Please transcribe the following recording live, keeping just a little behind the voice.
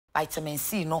vitamin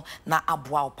C no na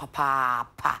aboa papa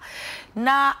pa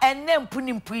na enem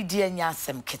punimpu di anya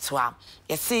asem ketwa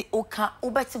yesi oka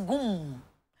ubeti gum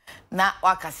na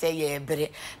wakase ye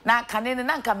bere na kanene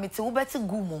na nka meti ubeti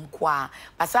gum kwa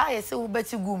basa yesi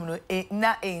ubeti gum no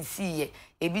na ensi ye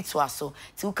ebi to aso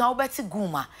ti uka ubeti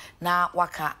guma na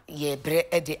waka ye bere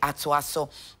ede ato aso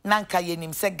na nka ye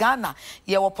nim se Ghana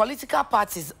ye wo political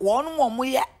parties won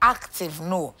ye active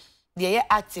no. They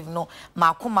active no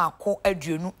mako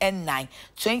aduonu n9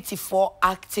 24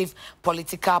 active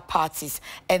political parties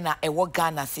ena ewo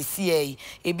Ghana CCA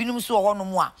ebinum so ho no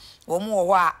mu a wo mu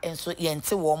wo a enso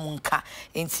yente wo mu nka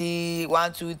enti 1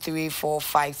 2 3 4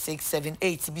 5 6 7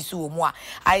 8 bi so wo mu a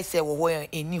I say wo ho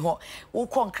eni ho wo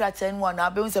konkrata enu na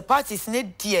be se parties ne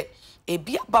die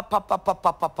ebi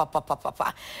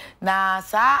papa na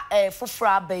sa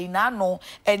fofra bai na no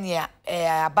enia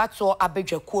abato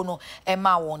abedwakuo no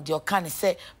ema won de oka ne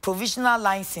se provisional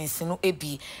license no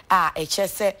ebi a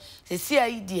echese sesi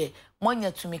ayi de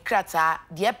monya tumi krata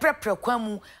de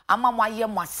preprekwamu ama moaye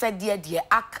mo asede de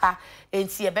aka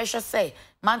enti e behwe se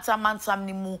mantam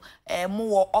ni mu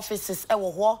wo offices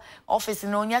ewo ho office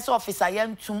no nya se officer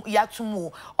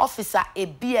yatum officer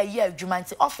ebi eye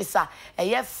adwumanti officer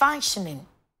eye functioning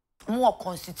mu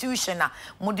constitution a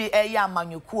mu de eye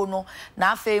amanyekuo no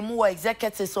na afei mu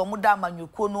executives o mu da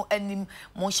amanyekuo no anim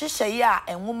mu hyehye a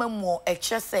enwoma mu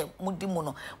ekyese mu di mu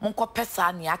no mu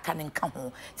nkopesa ne aka ne nka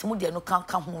ho ti mu de no kan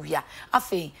ho wia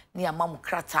afei ne amamu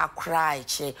krata akra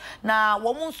eche na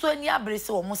wo mu nso ani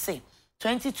abrese wo mu se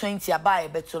 2020 abaye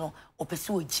beto no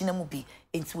opese wo gina mu bi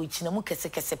enti wo gina mu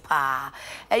kese pa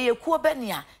eyekuo be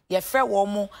ne a ye frɛ wo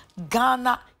mu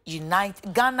Ghana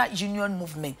Union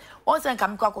Movement once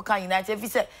nkam kwakoka United fi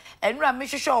se enura me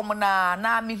hwehwe wo mu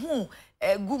na me hu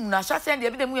gum na hwase de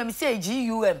bi de mu yam se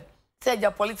GUM say the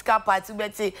political party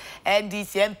beti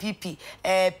NDC MPP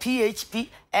PHP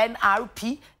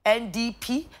NRP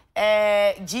NDP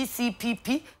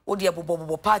GCPP o de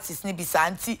bobo parties ni bisa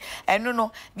anti eno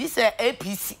no this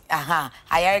APC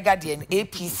ayarga de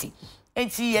APC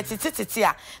enti yetetete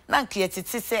a na nka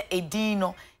yetete se edin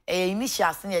no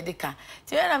initials ne edeka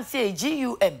ti na say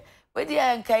GUM we de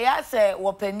nka ya se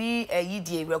wopani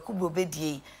yidie rekubro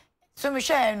bedie so me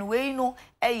share we no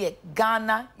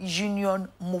Ghana Union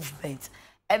Movement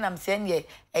and I'm saying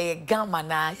ye gamma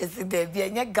na is there be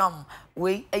nye gam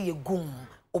we gum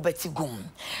obeti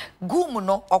gum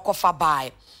no okofa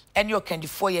by and you can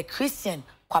for ye Christian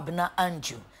Kwabena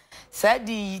Anju said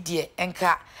die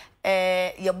enka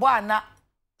ye bo ana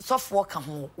sofo ka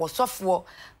ho wo sofo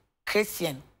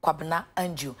Christian Kwabena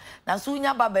Anju na so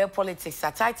nya baba politics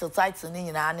a title ni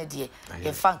nyina ne de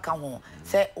ye fan ka ho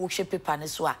say wo hwe paper ne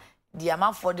so a the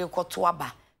amount for the kotoaba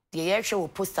the yehwe wo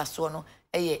poster so no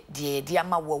the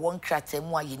ama wo won krata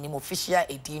mu ayenim official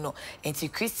edino enti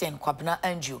Christian Kwabena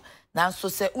Anju na so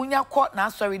se unya kọ na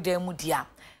sorry dan mu dia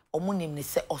omunim ne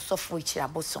se Osofo Kyiri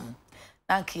Abosom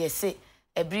na nke se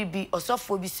ebribi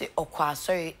Osofo bi se okwa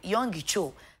sorry young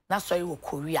cho na sorry wo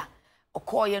Korea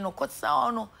okoye no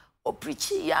kotsa no o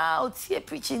preach ya o tie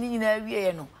preach ni nyina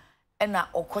wie no na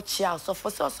okochia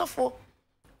Osofo se Osofo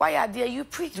why are there you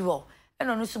preach well. And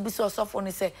on used to be so soft when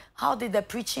he say, how did the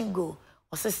preaching go?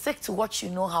 Or say, stick to what you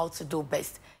know how to do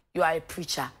best. You are a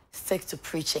preacher, stick to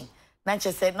preaching.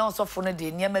 Nanche said, no, so for no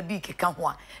day, near me big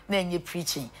kanwa, then you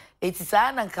preaching. It is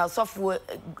an uncle soft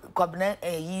Kwabena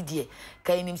yidie.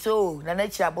 Can him so,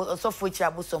 Nanachi Osofo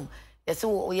Kyiri Abosom. Yes,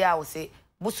 so yeah, I will say,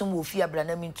 Bosom will fear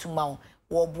Branham to mount,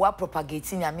 or boa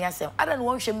propagating a measem. I don't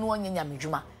want him no one in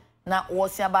Yamijuma. Now,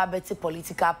 what's about better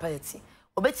political party?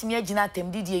 Or better me a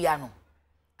ginatem Didier Yano.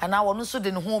 And I want so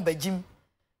den home be Jim.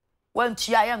 When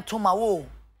I am to my wo,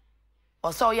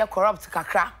 or so you corrupt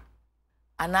kakra.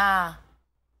 And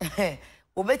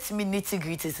obet me nitty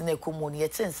gritties in a common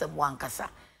yet sense of one cassa.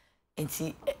 And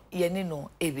see, yenino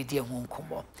every dear home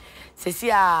combo. Says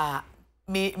ya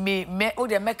me o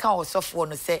de meka or soft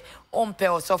one say,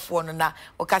 pair or soft one na,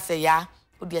 or cassa ya,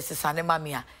 o dear Sane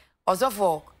Mamia, or so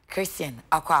for Christian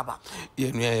Aquaba.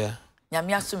 Yeah.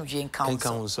 Nyamia sum je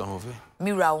council so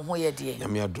mira ho ye de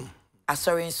nyamia dum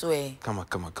asori so kama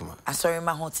asori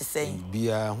ma ho te sei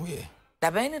bia ho ye da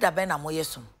ben na moye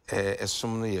sum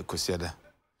esum no ye kosiada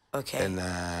okay and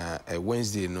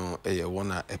Wednesday no ye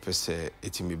wona epese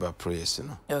etimi ba prayers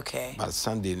no okay but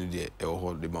Sunday no de e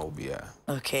ho de ma obia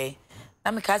okay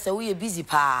na me ka say we busy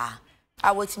pa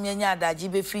a wotimi anya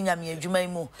adaji be free nyamia adwuma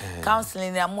mu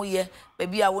counseling na moye ba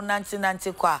bia wo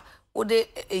nante kwa wo de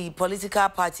political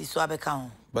party so abeka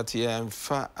ho but yeah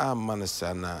fa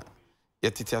amanasa na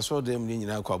yetiti so dem ni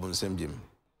nyina kwa bonsam dem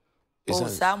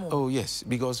oh yes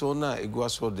because ona egu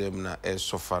so dem na e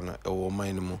sofa no e wo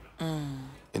man mu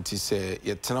Nti se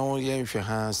yetena wo yenhwe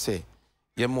ha se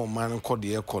yemo man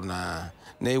kode ekona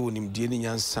na ewonimdie ni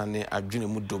nyansa ne adwene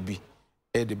mu dobi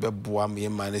e de beboa me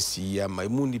man si ya ma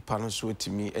mu nipa no so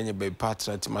otimi enye be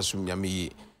partner timasum nyame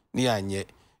yi ni anye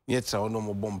yetena wo no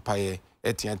mo bompaye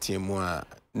etiatia mu a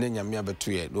ne nyame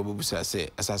abeto ye do bebusa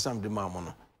se asasam de maamo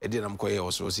no e de nam koye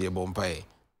wo so se ye bompaye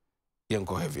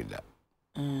yenko heavy da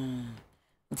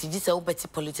nti gise wo beti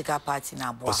political party na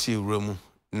aboa osi wuramu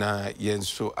na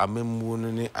yenso amemmu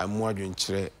no ne amu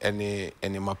adwenkyere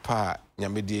ene mapa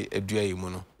nyame de adua yi mu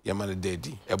no yama ne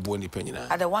dadi ebo ni panyina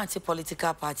ada wanti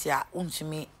political party a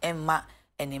untumi emma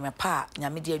ene mapa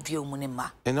nyame de adua mu ne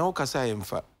ma ena wo kasa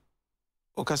yemfa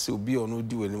wo kasa obi ono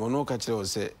di wani ono ka kire wo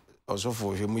se osofo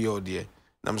hwe mu ye ode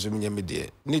na mso nyame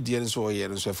de ne de nso wo ye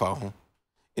nso fa ho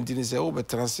nti ne se wo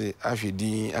betrase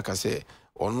ahwedin akase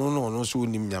ono so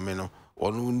nim nyame no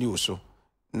ono ni oso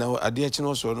na ade achi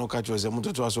no so no ka kire wo se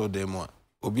mutoto aso de mu a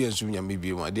obi ensu nyame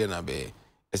bi mu ade na be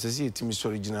esese etimi so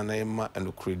original na yema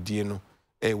enokredie no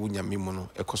wo nyame mu no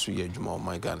ekoso ye adwuma o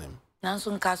my ganem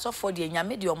nanso nka Osofo de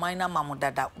nyame de oman na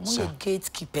mamodada mu ye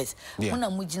gatekeepers mu na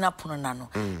mu gina pono na no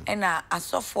ena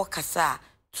Osofo kasa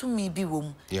tumi bi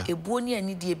wom ebuo ni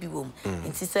ani die bi wom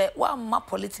nti se wa ma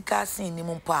political scene ni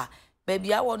mu pa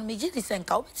baby a won me gidi se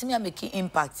nka obetimi make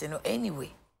impact no anyway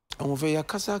amofe ya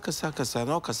kasa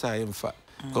na o kasa yemfa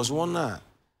because one na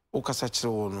o kasa kire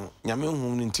wo no nyame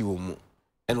hum ni nti wo mu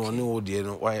ena one wo de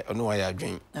no wa ya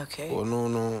adwen ono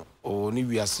no oni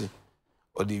wiase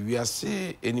o de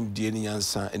wiase enim die ni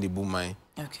yansa eni buman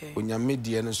onyame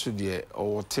die no so de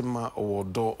o tema o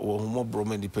do o humobro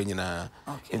ma dipa nyina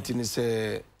enti ni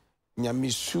se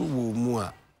nyame su wo mu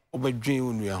a obadwen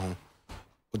onua ho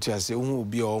o ti ase hu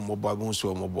obi o mobo abun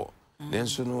so mobo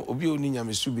nenso no obi oni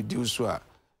nyame su bi di so a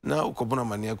na ukobona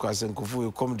mane ko ase nkofu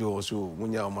e kom de o so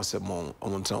munya o mosemo o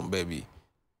montan baby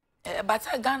but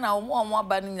Ghana omo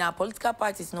aba ni na political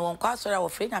parties no won kwa asora wo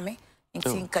free nyame nti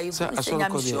nka yibu se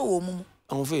nyame show wo mu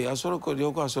amofe asora ko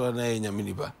de ko asora na nyame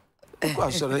ni ba ko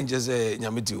asora nje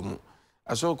nyame ti mu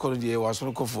asora ko de wo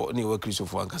asora ko fo ni wo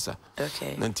Christopher ankasa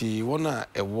nanti wona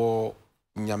ewo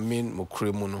nyame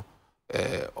mokure mu no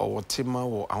owo tema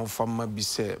wo ahofama bi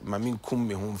se mami nkum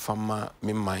me ho mfama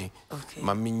me man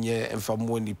mami nye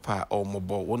mfamo nipa o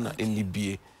mobo wona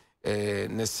enibie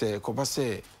ne se ko ba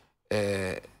se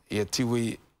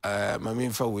yetiwe mami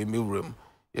mfa we mewuram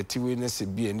yetiwe ne se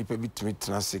bia nipa bitumi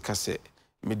tena se kase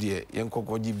me de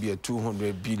yenkokogye bia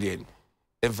 200 billion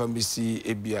emfamisi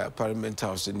ebia parliament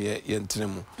house ne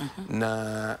yentremu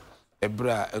na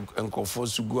ebra enkofo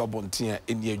sugu abonten a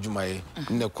eni adwumaye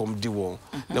ne kom di won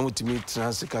na mutimi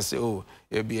tena se kase o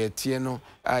ebia tie no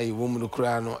ai wo mu no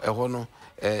kura no eho no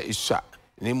isha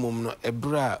ne mum no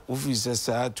ebra office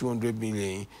sa 200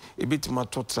 million ebitima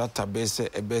totrata bese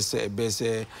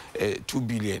 2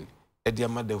 billion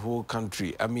ediama the whole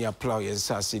country ami apply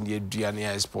yensa se ne adua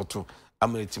ne exporto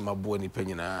amretima bo ni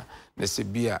panyina na se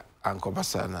bia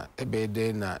ankobasa na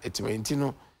ebede na etimenti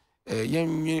no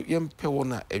yempe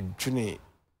wona adwene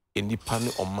enipa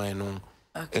ne oman no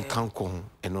enkanko ho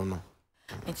eno no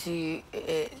nti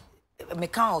me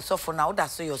kan Osofo na oda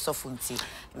so Osofo nti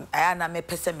aya na me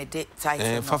pese me de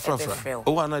title no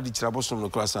o wana di Kyiri Abosom no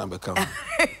class am be kan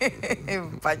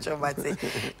pacho bate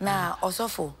na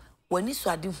Osofo wani so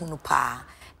ade hunu pa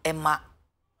ema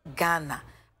Ghana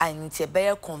anti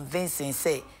be convincing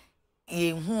say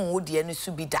ye hu ode no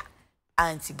su bida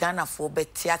anti Ghana for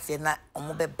beti ate na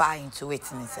omo be buy into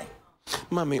it ni say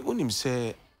mama onim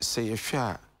se ye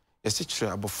hwa ye se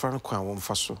Kyiri abofra no kwa wo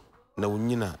mfa so na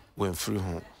wonyina wamfiri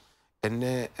ho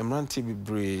ene emranti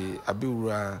bibre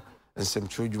abewura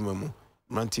nsemtwe dwuma mu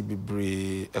emranti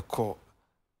bibre eko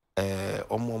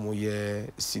omo ye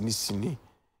sini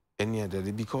ene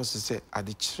adade because say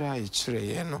ade Kyiri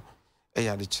ye no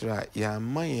ade Kyiri ya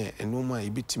maye enoma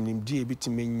ebitinim die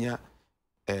ebitimenya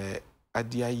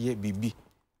ade aye bibi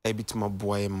ebitima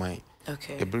boy man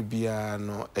ebribia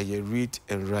no read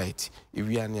and write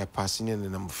we are near passing in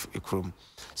the ekrom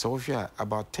so we are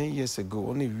about 10 years ago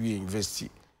on a university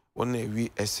on a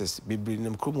VSS bibli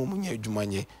nem kromo munye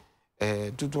adwumanye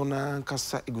dudona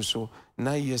kasa eguso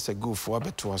 9 years ago for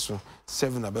abeto aso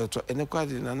 7 abeto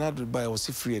enekwade na another by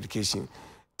was free education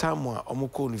tamwa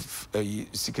omoko ni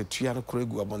siketua na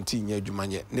koregu abonti nya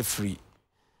adwumanye ne free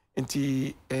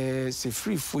nti se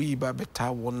free for yi ba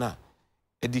beta wona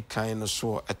edi kan no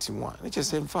so atimwa ne che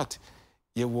say in fact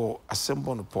ye wo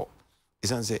assemble no po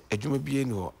isan say adwuma bie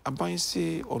ni ho aban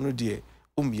se ono de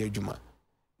umbi adwuma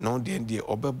no de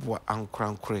obeboa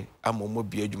ankrankre amomo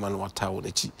bie adwuma no wata wo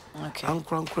nachi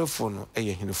ankrankre fo no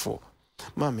eye hinefo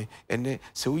mame ene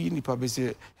se wo yi nipa be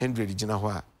se 100 gina ho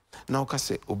a na o ka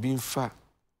se obi mfa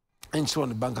and so on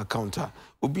the bank account,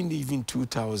 obi even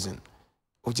 2,000,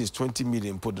 which is 20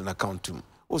 million put on account to.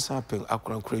 What's happened?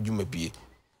 Akran Krejuma be.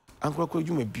 Uncle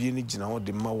Krejuma be any general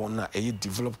de Mawana, a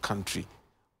developed country.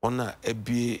 Ona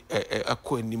be a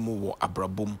coenimu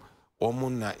abrabum, or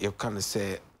mona, you can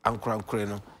say, Uncle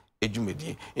Kreno,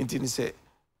 ejumedi. Intin say,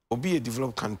 obi a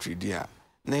developed country, dear.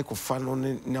 Neko fan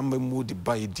on number mood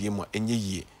by demo and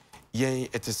ye. Yea,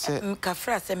 it is said,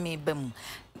 Cafra send me bem.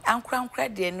 Uncle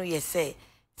Credit, no, ye say,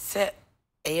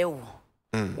 Ew,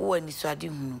 when you saw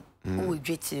him, who will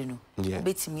get you,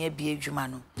 bet me a be a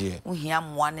Jumano. We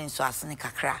am one and so as a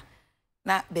cra.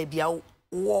 Na baby,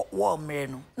 war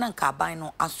merino, nanka by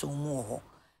no assume.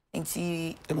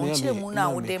 Inti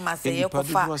Muna would they must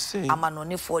say, I'm an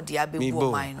only for the abbey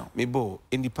mine. Me bo,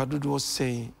 in the Padu was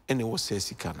saying, and it was says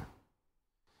he can.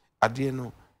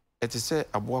 Adieno, it is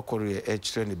a boa courier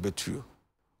edge train a betru.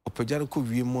 Opejano could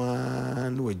be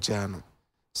one no jano.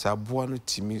 Sabuano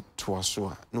timi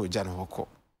tuasua, no jano hoko.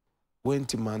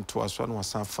 Went man tuasua was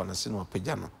some fantasy no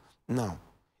pejano. Now,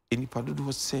 any Padu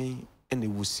was saying, and it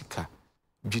was sika.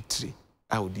 Jitri,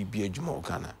 I would be a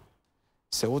jumogana.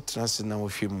 Se what trans now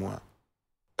of him more.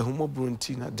 A homo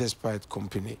bruntina despite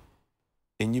company.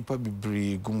 And you probably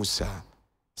bri gumusa.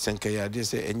 Sankaya de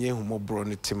say any homo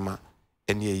bronitima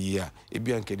any year. A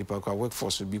bianca di park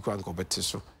workforce will be quite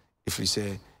competitive. If we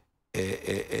say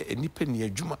a nippy near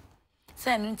Juma.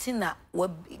 Say, Nuntina,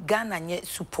 what Ghana yet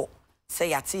support.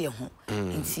 Say at your home.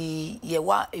 And see, ye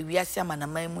wa a reassiam and a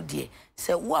mamudi.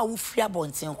 Say, what would free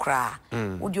abontin cry?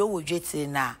 Would you would jet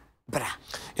na? Bra.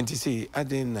 And to say,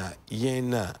 Adena,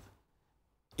 yena,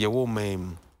 ye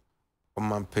woman, or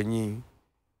man penny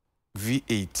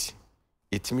V8,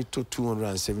 etimito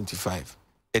 275,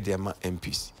 Ediama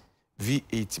MPs,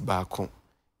 V8 barcon,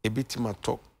 a bitima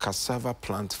talk cassava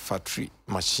plant factory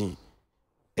machine,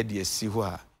 Edia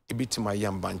Siwa, a bitima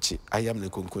yam banchi, I am the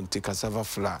conconte cassava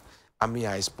flour,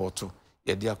 Amia Sporto,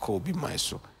 Edia Kobi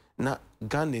Maiso. Na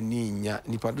Ghana ninya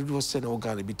nipadudu was sent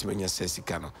organ bitimenya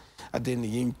sesikano.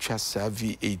 Adeni yin chasa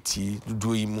V80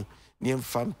 duimu ni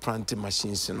mfa plant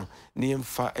machines no ni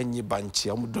mfa enye banchi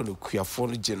amudono kuafo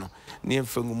no gye no ni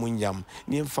mfa ngumunyam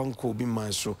ni mfa nko obi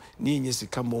manso ni nye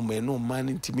sika moma no man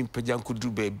ntimi pagya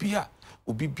nkodu ba bia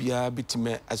obi bia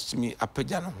bitime asumi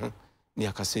apagya no ho ni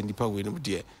akase nipa we no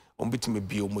de ombitime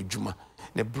bia omodwuma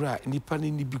ne bra nipa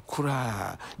ni bi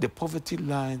kura. The poverty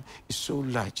line is so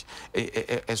large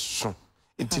so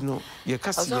intino ye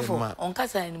kasi ye ma on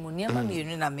kasa ni mu niam me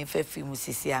yenu na me fa fi mu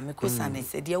sisi a me kosa ne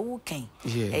se de wo kan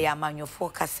e ya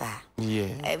manyofo kasa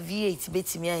V8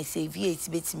 betimi ai say V8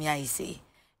 betimi ai say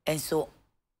and so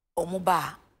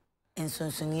omuba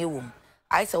ensonsoni ewom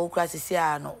ai say wo kra sisi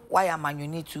a no why am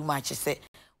manyoni too much say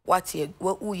what ye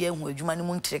wo ye hu adwuma ni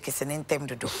mu ntre kese ne ntem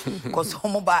dodo cause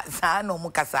omuba sa na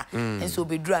omukasa and so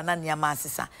bedura na niam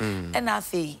asesa and na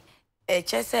say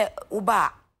chese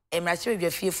uba emrachire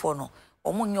dwafie fo no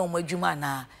omunye adwuma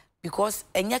na because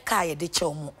enye ka ye de che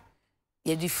omo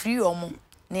ye de free omo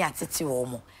na yatete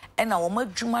omo na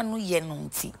adwuma no ye no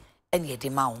nti ene ye de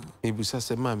ma omo ebusa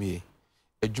se mami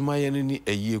adwuma ye ni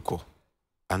ayeko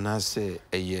anase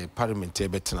eye parliament e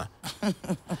betena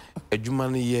adwuma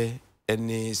no ye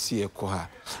ene si eko ha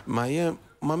ma ye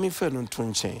mami fe no nto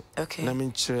nchen na me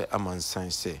nkyere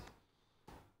amansan se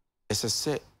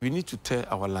say we need to tell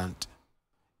our land.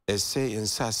 Say in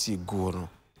Sasi Goro,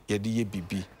 Yadi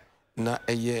Bibi, na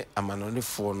eye amanone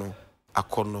fono,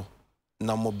 akono,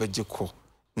 na mobejeko,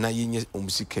 na yenye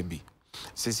umsikebi.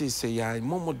 Say ya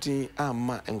momodi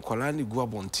ama enkolani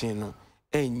guabontino,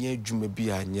 enye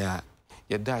jumebi anya,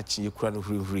 yadachi yekrano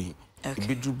huri,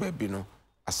 ibidu baby no,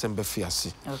 asembe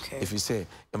fiasi. If you say,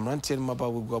 Emrantian maba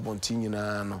will guabontini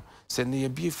na no, send ye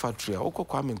be factory, oko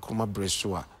kwame nkoma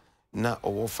bresua. Na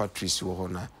owo factories wo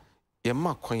hona ye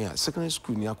makwanya secondary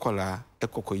school ni akola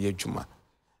ekoko ye adwuma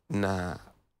na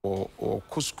o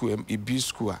ko school e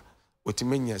school a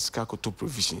otimenya sika koto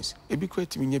provisions e bi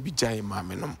kwatimi nya bi jai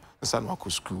maamenom nsa na ko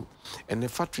school and the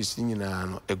factories ni na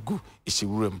no egu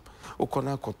isiwuram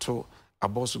okona koto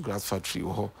abosu grass factory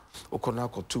wo ho okona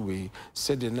koto we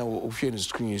said na wo hwe no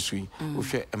screen sui wo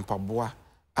hwe empaboa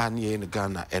ani ye ne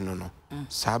Ghana eno no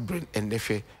sabrin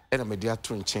enhwe ena media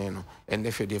to nchen no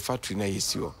enhwe the factory na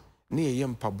yesio ne ye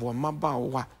mpaboa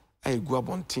mabawa aegu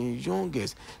abonten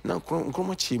youngest na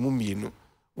nkroma chiemu mienu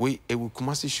we ewu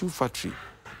Kumasi shoe factory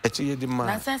eche ye de ma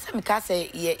na sense me ka say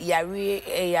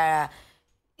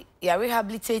ya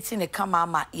rehabilitating the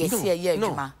kamama yesi ye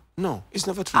adwuma no it's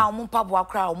never true a mpaboa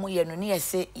kra o ye no ne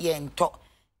yesi ye nto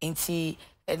nti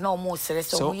no mo sere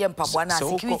so ye mpaboa na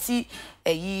security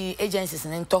agencies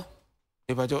ne nto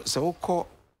ebajo se woko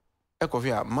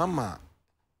ekofia mama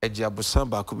Eji Abosom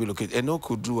ba could be located. And no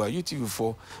could do a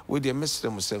UTV4 with the Mr.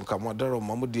 Musem Kamadaro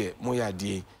Mamude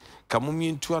Moyadi. Kamumi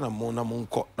into an amona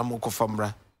monko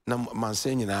famra. Nam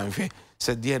Manseni Nanfe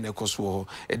said the Necoswo.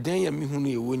 A day a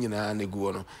mihuni winning an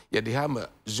eguano. Yet the hammer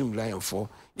Zoom Lion 4.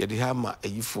 Yet the hammer a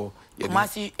U4.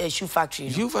 Kumasi a shoe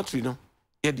factory. Shoe factory no.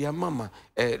 Yet the mama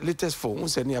latest for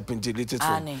once any up into latest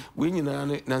for. Winning an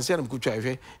Nansian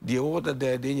Kuchave. The order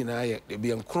there, then I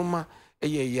be on chroma a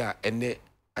year and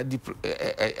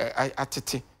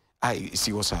I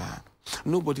see what's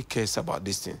nobody cares about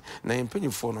this thing. Na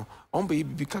impenye for no, be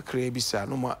bika krebi sa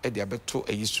no ma e dia beto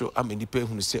eyisro amenipa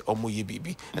hunu se omo ye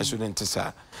bibi enso ne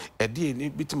ntesa. E die ni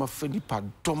bitima fa nipa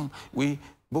dom we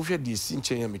bofia die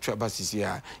sinche ya metwa basisi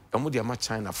a omo dia ma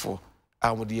China for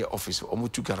omo dia office omo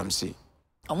tu garamse.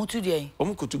 Omo tu die?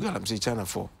 Omo ko tu garamse China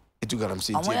for. Itu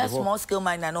galamsey. Omo small scale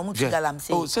mine na omo tu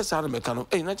galamsey. Oh, say sa na mekano.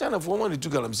 Eh, na China for one tu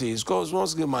galamsey. It's called small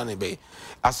scale mine be.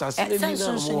 Assassin ni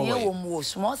na mo.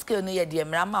 Small scale no ye de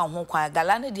mra ma ho kwan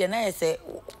gala ne de na ye se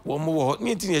wo mo wo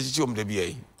ni ntin ye chichi om da bia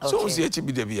yi. So se chi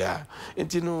bi da bia.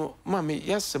 Nti no mama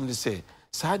yasem de say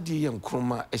sa de ye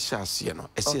nkroma e hya ase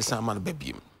no. Ese sa ma no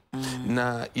babiem.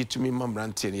 Na yitumi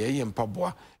mamrante ne ye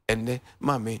mpaboa enne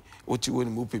mame oti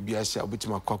woni mu pe bia sha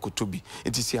obetima kwakotobi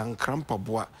enti si ankrampa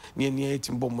boa ne ne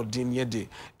etimbo modin ne de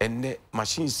enne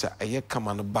machines a eye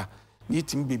kama no ba ne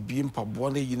etim bebie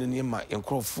mpaboa na yine ne ma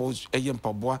enkrofo eye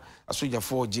mpaboa asoja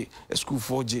foje school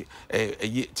foje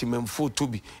eye timemfo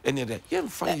tobi enne de ye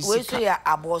mfa isi we so ya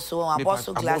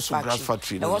aboso glass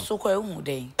factory e wo so ko ehu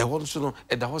den e won so no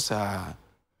e da ho sa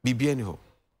bibia ni ho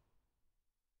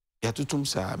ya tutum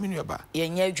sa menuaba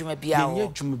yenye adwuma bia wo yenye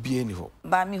adwuma bia ni ho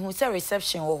ba mi hu se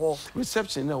reception wo ho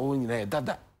reception na wo nyina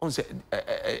dada on se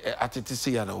atete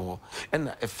se ya na wo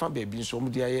na e fa ba bi so mo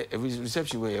dia ye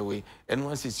reception we and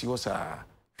one say si wo sa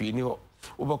fi ni ho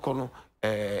wo bako no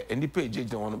any page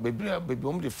je won bebi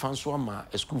o mo de fan so ama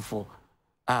school for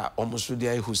omo so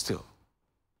dia hostel.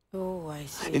 Oh, I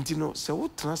see. Enti no se wo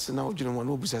trans na wo dwene won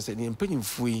no obisa se ne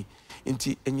mpanyimfo yi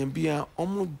enti enyam bia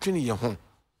omo dwene ye ho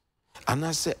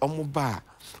anase omo ba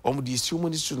omo di isi omo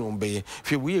ni su no mbeye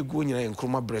hwe we egu nyina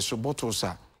enkroma breso bottles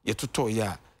a ye toto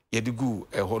ya ye de gu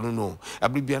ho no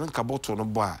abribia nka bottle no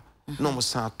bo a na omo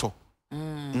san to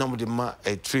na omo de ma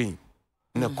train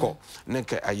na ko na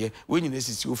ka aye we nyina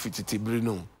sisi ofitete bre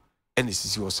no ene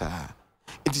sisi wo sa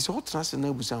it is all trans na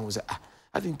busa wo say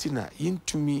adentina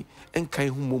yentumi enkai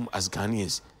humom as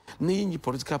Ghanaians na yin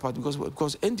political party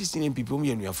because NDC and people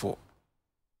me anuafo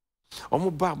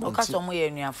omo ba mo ka so mo ye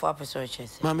anuafo apeso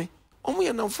chese mame omo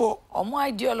ye nanfo omo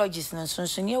ideologies na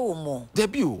sunsunye wo mo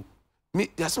debi o me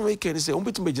yaso we ken say omo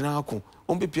betim begina akon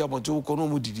omo be pia bonto ko no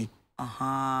omo didi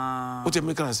aha o te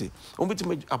me kan say omo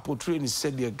betim aportray ni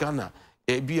said the Ghana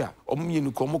bia omo ye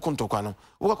nu ko omo kontokwa no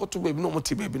wo ka to ba bi na omo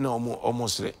te ba bi na omo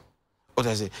sere o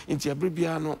ta say inti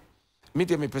abribia no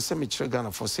media me pese me kire Ghana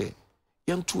for say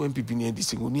yantu MPP ni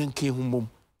ndisi ngoni anke humom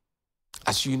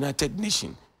as United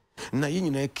Nation na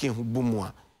yinyina ke hubomu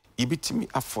a yebetimi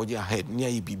afoje ahead ni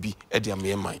ayi bibi e de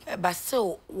ameman but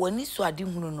so woni so ade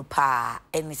hunu no pa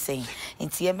anything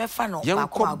nti ye mefa no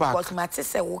because mate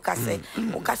se wo ka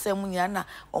se munya na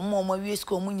omo wie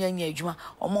sko munya nya adwuma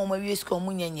omo wie sko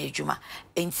munya nya adwuma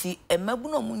nti emabu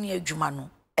no munya adwuma no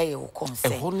eye wo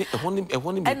concern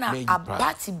ehoni na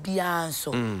abati bia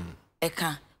nso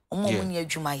eka omo munya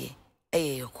adwuma ye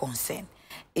eye concern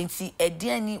nti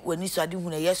ediani woni so ade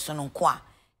hunu ye so no nko a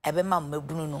ebe ma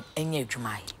mabunu no enya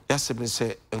adwuma yi yasebe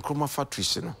se enkroma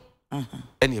factories no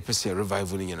ene ye pese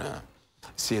revival ni nyina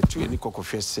se tu eni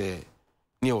kokohwe se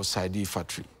ne o side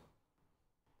factory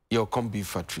ye combi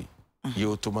factory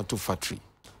ye tomato factory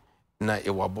na ye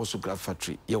waboso glass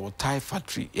factory ye wo tie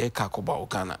factory ye kakoba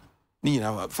Ghana ni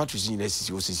nyina factories nyina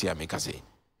sisi osisi ameka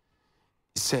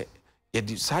se ye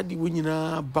di side wo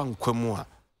nyina bankwam a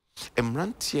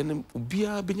emrantie ne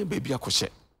obia benya baabi akohye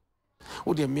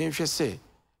wo de menhwe se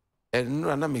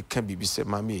enura na me kan bibi se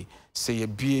mami se ye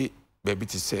bie baby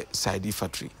ti se side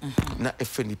factory na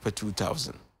efeni pa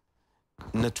 2000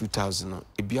 na 2000 no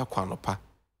e bia kwa nopa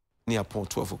ni upon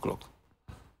 12 o'clock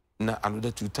na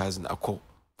another 2000 akọ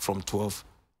from 12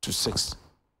 to 6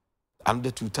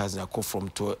 another 2000 akọ from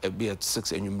 12 be at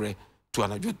 6 enumre to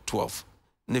another 12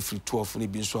 na free 12 ni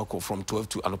bi nso akọ from 12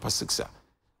 to another 6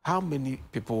 how many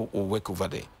people will work over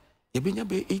there ye benya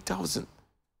be 8000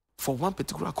 for one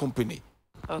particular company.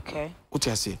 Okay. What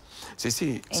you say?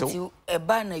 So e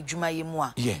ba na adwuma ye mu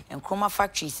a enkroma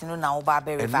factories no na wo ba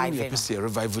be revive no. Say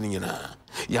revive ni na.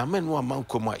 Ya men no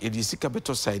amankom a ye de sika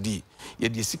beto side, ye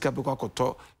de sika be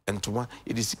kwakoto entoma,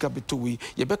 ye de sika beto wi,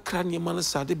 ye be kra ne ma no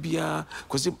sade bia,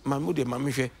 kosi mamu de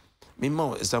mamehwe. Me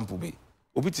ma example be.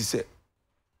 Obi ti say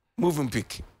moving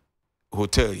pick.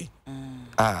 hotel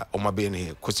oma be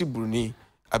ne kosi Bruni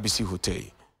abisi hotel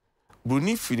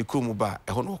Bruni fini krom ba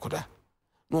ehɔ no koda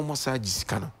no mo sa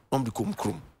gisika no no de kom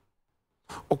krom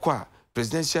okwa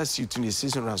presidential suite no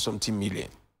 600 something million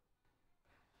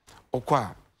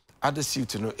okwa other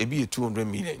suite no ebi 200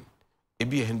 million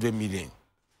ebi 100 million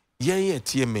yen ye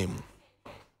tie mem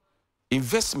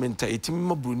investment a etimi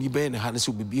ma Bruni be ne ha ne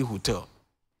so bibi hotel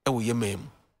ewo ye mem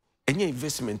enye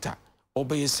investment a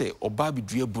obeye se oba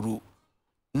bidua buru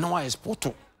na wa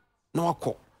exporto na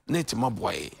wakɔ na etima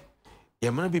boaye ye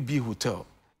mana bibi hotel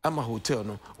ama hotel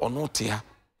no ono tea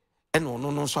ena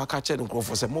ono no so aka che ne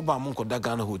nkrofo se mo ba mo nkoda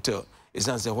Ghana hotel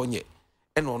esan se honye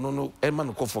ena ono no e ma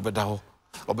nkrofo beda ho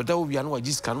obeda wo wia na wa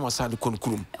jiska na wasa de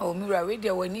konkurum o miwura we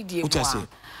de wani die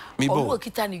mo o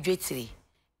kita ni dwetire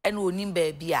ena onim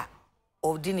ba bia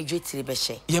o di ni dwetire be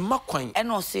hye ye makwan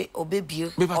ena o se obebie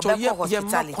obekɔ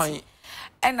hospitality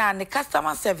ena ne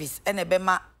customer service ena be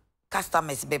ma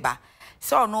customers beba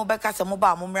so no be ka se mo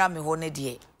ba mo mra me ho ne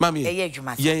de eye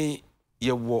adwuma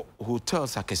ye wo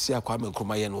hotels akese akwa me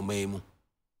nkroma ye no mai mu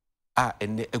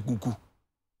ene agugu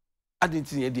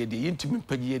adenti ye de yintimi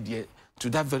mpagi ye de to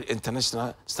that very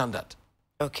international standard.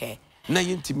 Okay. Na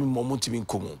yintimi momo timi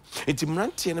nkomo. Enti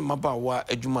mrantie ne mabawa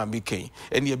adwuma meken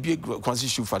ene ye bie kwansi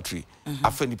shoe factory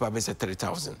afa nipa be se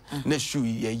 3000. Na shoe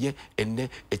ye ene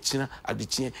echina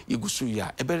adechie yegusu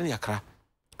ya ebere ne yakra.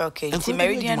 Okay. Enti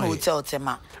Meridian Hotel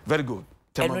tema. Very good.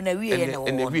 Eno na wiye na wo.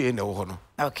 Ene wiye na wo no.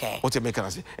 Okay. What you make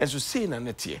can say? And so say na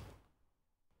netie.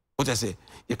 What I say?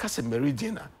 You can say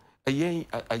Meridian na ayi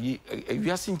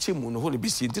wiase nchemu no ho ne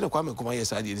bisi ntina kwa me koma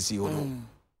yes ade si ho no.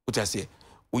 What I say?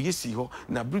 Oye si ho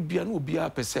na bribia na obi a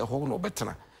pese ho no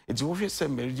betena. Enti wo hwe se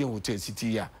Meridian Hotel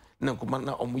City ya na koma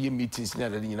na omoye meetings na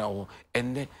ade nyina ho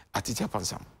enne atiti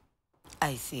apansam.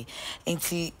 I see.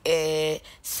 Enti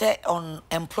say on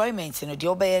employment no de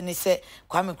obeye ni se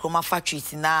kwa me kroma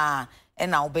factories na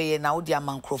na obeye na odi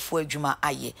amankrofo adwuma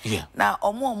aye na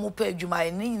omo pa adwuma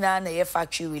ni nyina na ye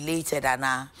factory related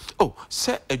ana oh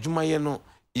se adwuma ye no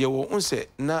ye wo unse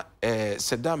na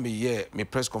sedam ye me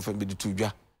press conference be to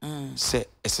dwa se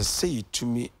esese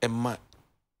yitumi ema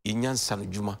yenyansa no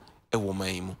dwuma e wo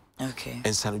man mu okay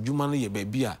ensa no dwuma no ye ba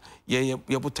bia ye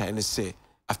botai ne se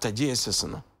after JSS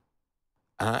no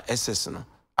SS no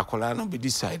akola no be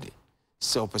decide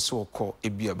se opese okọ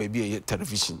ebia ba bia ye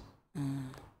television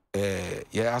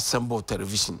assemble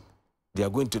television. They are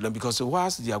going to learn because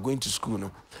whilst they are going to school, no,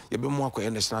 you be more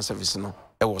national service, no,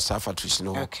 was factories,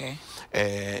 no. Okay.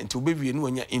 Until baby you know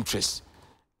when your interest,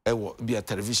 be a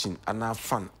television, and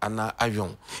fun, and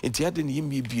avion. It had any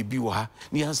be wa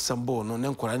near assemble, no,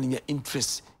 then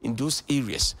interest in those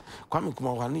areas. Kwame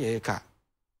kuma wani eka.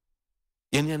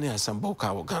 Yeni assemble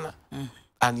ka Ghana,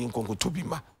 and in Congo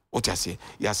Tobima. What I say,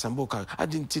 ya assemble car. I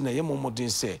didn't know your modern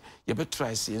say, you better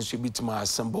try say, and she beat my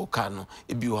assemble car. No,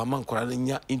 if you have man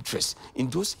interest in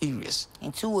those areas.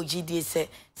 In 2 GD say,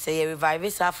 you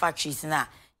revive our factories now,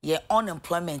 your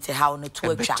unemployment, how no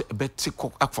to a better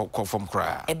cook from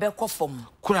cry. A better from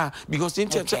cry because the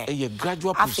internet a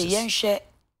gradual process. After share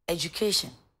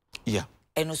education. Yeah.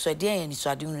 And also, dear, and so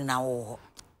I do now.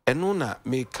 And no,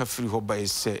 make a free hobby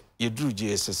say, you drew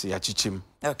JSS, ya chichim.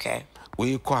 Okay.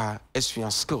 We require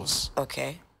SPN skills.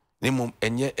 Okay. Nemo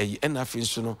enye enough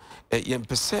so no yen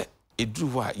pese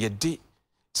edruwa ye de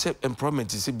se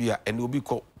employment is bia and will be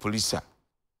called police.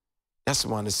 That's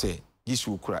one say this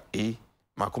ukura A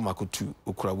mako 2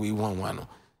 ukura we 1 no.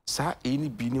 Sa any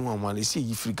bi ni 1 is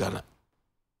see free Ghana.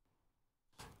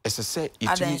 As I say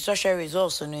it and social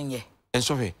results no nye. And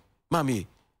so hey, mami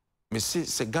me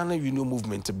say Ghana Union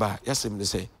movement ba yasem de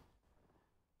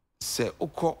say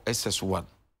uko SS1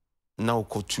 now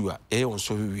ko 2 on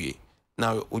so we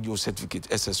now audio certificate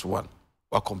SS1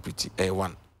 or complete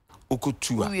A1 uko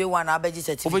 2 we 1 abeji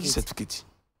certificate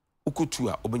uko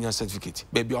 2 obenya certificate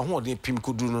baby ho de pim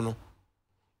ko duru no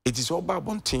it is all about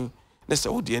bonting na say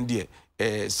wo de ndie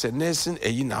say nursing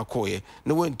eyi na akoye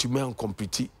na wantumi an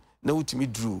complete na wutumi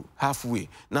duru halfway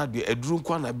na de aduru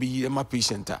kwa na be yi ma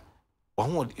patient a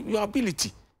wo your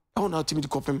ability how na ultimate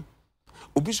kopem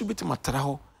obi so bit matara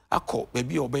ho akọ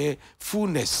baby obey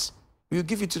fullness you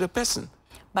give it to the person.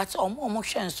 But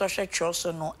almost social trust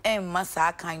no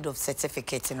massa kind of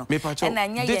certificate no.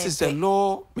 This is the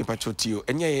law me patrotio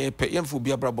and ye for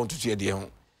be abra to the dear.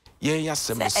 Ye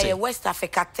say West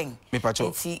Africa thing. Me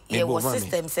patro. Ye was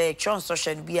system say trans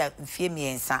social be a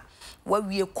fiemiensa. Where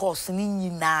we course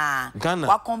ni na Ghana.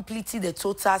 What complete the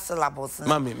total syllabus.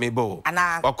 Mami me bo.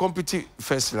 Or complete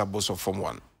first syllabus of form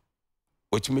 1.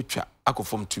 Which me tra ako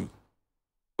form 2.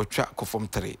 Or track ko form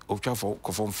 3. Or track for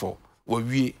form 4.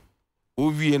 We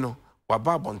no wa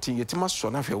ba bontin yetima so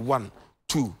na hwe 1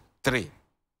 2 3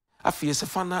 Afi se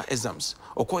final exams.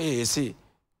 Okoye ye say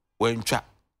when twa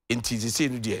enti se say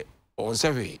no de on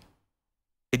sewe.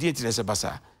 Edi enti se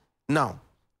basa. Now,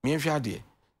 me nhwe ade.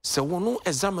 Se wono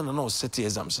examiner na o set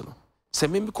exams no. Se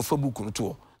me ko fa book no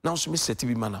to. Now so me set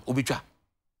bi mana obetwa.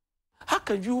 How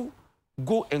can you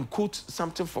go and quote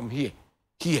something from here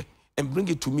and bring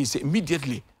it to me? Say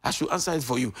immediately I should answer it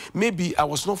for you. Maybe I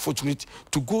was not fortunate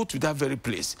to go to that very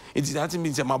place. It doesn't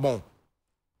mean say my bon.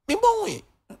 Me bon we.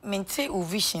 Mente u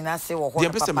vision ase wo ho papa. The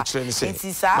person me train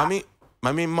say.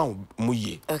 Mami ma mu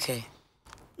ye. Okay.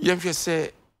 Yemhwe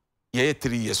say ye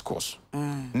 3 years course.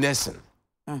 Nursing.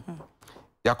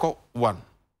 Yako 1.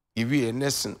 If you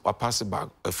nursing or pass back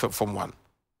from 1.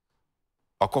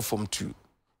 Or from 2.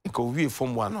 Because we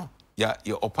from 1 no. Ya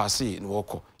opase in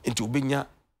woko. Into ubenya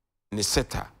ne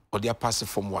seta or dia pass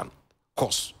from 1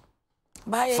 course.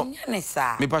 Ba yenya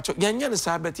sa. Me pacho yenya ne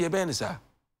sa bet ye be ne sa.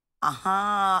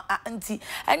 Auntie,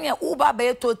 and your Uber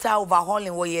be total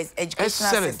overhauling what your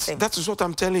educational system. That is what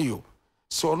I'm telling you.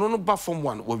 So no ba from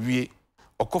 1 we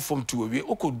oko from 2 we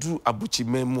oko do abuchi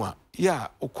memua. Yeah,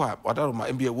 okwa wadaroma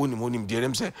MBA wonim dey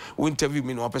dem say we interview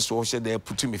me no person wo share there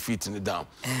put me feet in down.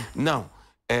 Now,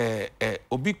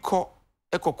 obi ko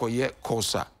ekokoye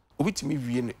course obi timi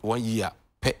wie 1 year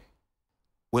pe.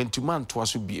 When to man to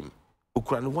aso biem.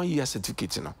 Okura no 1 year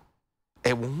certificate no.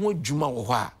 Wo ho adwuma wo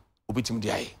ho a obi timi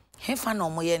dey aye. Hefa no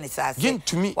mo ye ne sa se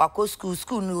wako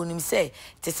school no nim say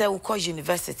te say wako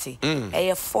university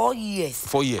 4 years.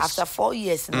 4 years after 4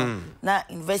 years no na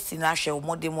university na hwe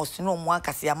mo de mo no mo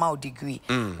akase ama o degree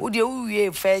wo de wo wie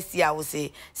first year wo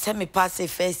say me pass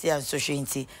first year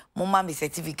society mo ma me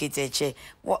certificate eche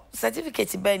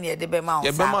certificate ben ye de be ma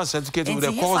on sa certificate with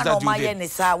the course that you did ye ne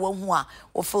sa wo hu a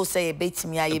wo feel say e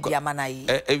betimi aye bia ma na yi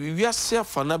we are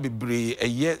self na bebre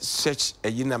ye search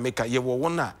ye na make ye wo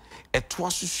wona eto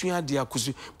asusua de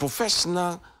akusu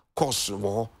professional course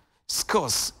wo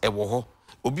skills wo ho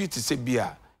obi ti se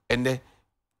bia ene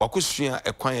wakosua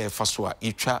ekwan e fa so a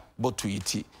itwa boto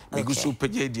yiti me gusu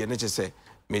page de ne chese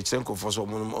me chenko for so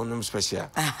onum special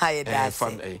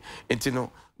fan entino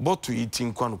boto yiti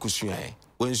nkwan kusua e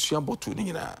wonsua boto ni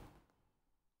nyina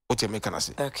ote me kana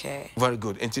se okay very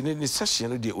good entino ni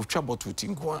session de otwa boto yiti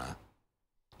nkwan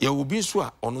ya obi so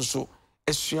a ono so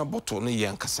esua boto no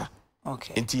ye nkasa.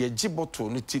 Okay. Enti ye jiboto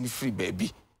no tin free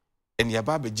baby. And ya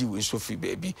baba ji we so free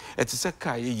baby. It is a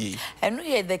car ye. And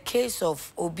we the case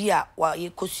of Obia wa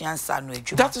ye kosuansa no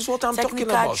adwuma. That is what I'm talking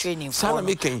about. Sana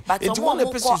making. It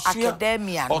one person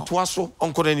academia no. Otwaso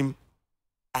onkoranim.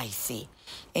 I see.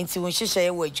 Enti won hihye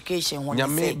ye education won say.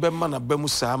 Nyame be ma na ba mu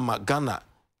sa ma Ghana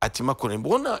atima koranim.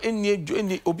 Wona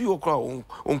eni obi wo kra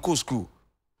onko school.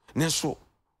 Nenso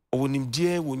owonim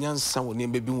die wonyansa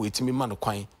wonim be bi wetimi ma no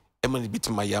kwan. Emani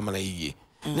bitima yamana yiye.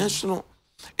 Nanso no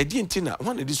edi ntina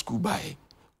wan na di school bae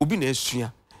obi na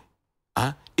asua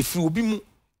efi obi mu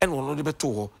ene wono de beto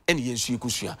ho ene yensu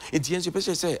ekusua enti yensu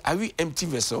pese say are we empty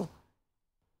vessel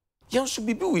yensu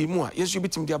bibi we mu a yensu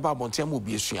bitim de aba abonte am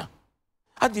obi asua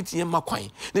aditi yen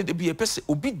makwan ne de bi pese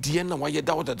obi die na waye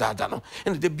da odada no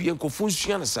ene de bi enkofo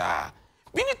nsua na sa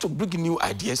we need to bring new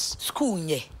ideas school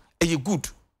nye good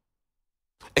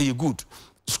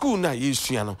school na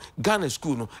yesua no Ghana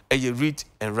school no read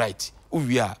and write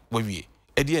uwia wawie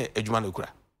edi adwuma no kura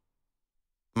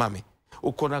mami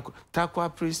okona takwa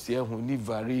priest ye hu ni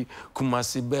vari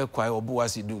kumasi be kwai obo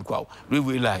asi dunkwa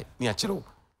railway line ni akyerew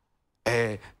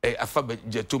afa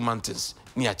jeto mountains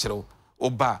ni akyerew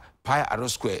oba pi arrow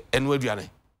square enwa aduane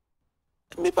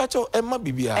me pacho emma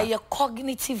bibia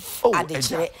cognitive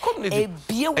adekere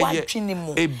ebie wadwene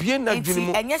mu ebie na dwene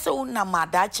mu enye se una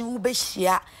madachi wo be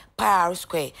hia Power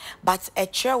Square, but a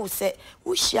chair will say,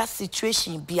 who share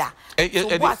situation be a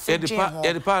the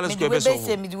Power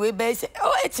Square midway base.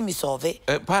 Oh, it's me solve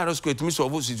it. Power Square to me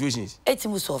solve situations. It's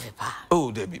me solve it.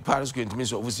 Oh, there be Power Square to me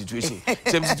solve situation.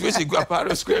 Same situation go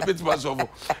Power Square bit was over.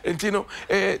 And you know,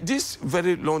 this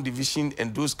very long division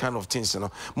and those kind of things, you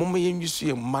know, Mama you see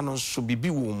a man so be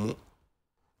woman.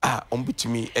 On bit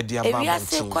me a dear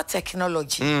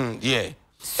technology. Yeah.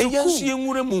 Yes, and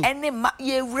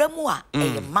ye remua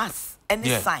and mass and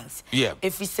science. Yeah.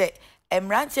 If we say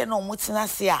Emrantia no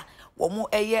mutinasia, womo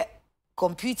a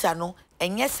computer no,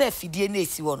 and yes, if you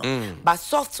DNA one, but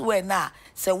software na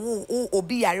say who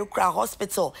obi Arukra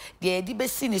hospital, the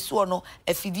edibesi is one,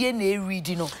 if you DNA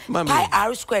reading no, pi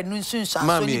R square nun soon,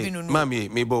 Mammy,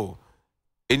 Mabo.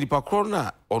 Any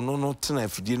pacrona or no tina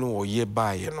if you know or ye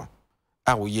by you know.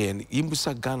 Awo ye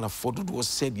imbusa Ghana forded was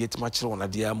said yet much on a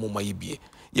dear moma yibie.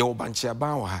 Ye wo banche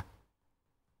abawa ha.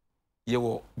 Ye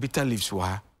wo bitter leaves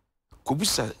wa.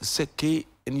 Kubusa se ke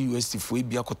any UST for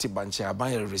bia kote banche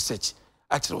abaya research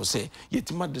actually say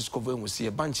yetima discover we see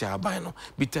a bunch of habano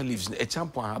bitter leaves a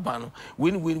champo habano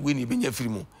win even your free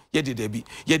mo ye de debi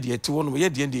ye de ti won ye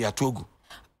de ya togu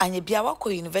anya bia wako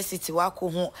university wako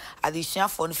ho additional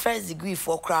for first degree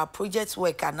for crowd project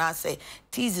work and I say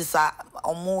thesis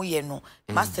omo ye no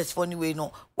masters for anyway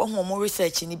no wo ho omo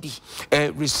research ni bi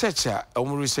researcher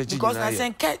omo research because I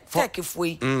say tech if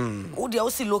we wo dey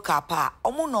see local pa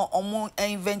omo no omo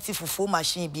inventive fufu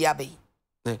machine bi abai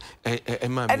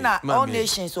all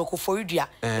nations so for India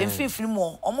in fifth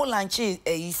more omo launch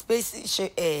space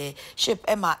shape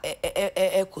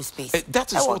eco space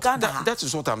that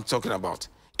is what I'm talking about.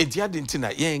 Edia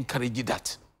dentina ye encourage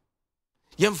that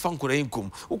ye mfa nkora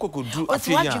enkom ukoko du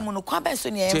afienya o no kwa ben so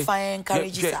ne ye mfa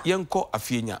encourage sa ye nko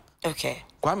afienya okay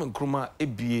kwa me nkruma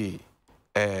ebie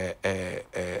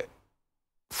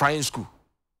flying school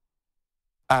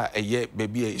eye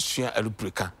baby esua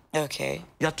alupreka okay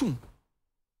yatum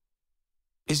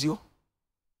ezio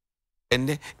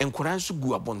enne enkora nso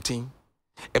gu abonten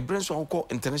ebren so anko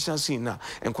international scene na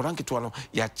enkora nketo no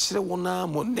ya kire wona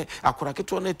mo ne akora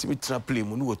keto na timi tra play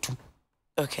mu no watu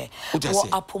okay wo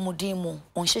apomodin mu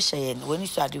onhyehyeye no wani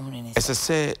so ade hunu ne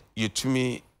ese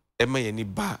yetumi ema ye ni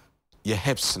ba ye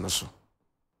helps no so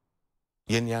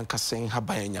ye ni anka sen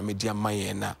haban nyame dia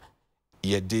maye na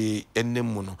ye de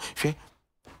enemu no hwe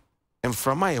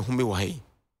emframa ye hume wo hai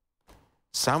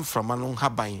sam frama no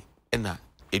haban na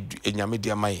nyame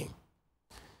dia maye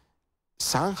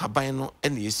san haban no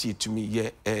ene yesi etumi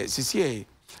ye sisi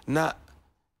na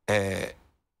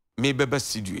me beba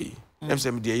studio yi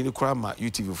emse me de yi kura ma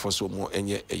UTV for so mo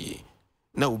enye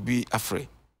na obi afre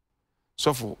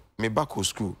so for me back to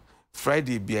school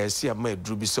Friday bia si ama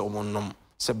edru bi se omonnom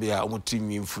se bia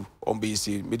omotimi mfu ombe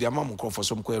yesi me de ama mo for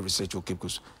so mo research okay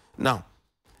cause now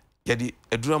ya di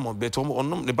edru am bet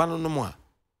onnom ne ba no mo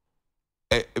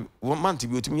a one month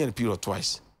bi otimi ya period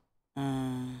twice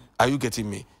are you getting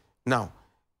me now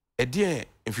edie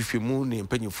enfifemu ne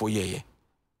mpanyifo yeye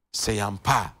se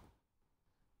yampa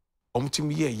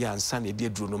omtimi ye ansa na edie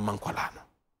duro no mankwala no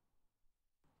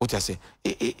what I say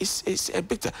it's a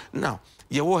bit now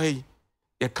ye wo hey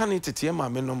ye kan tete ma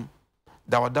menom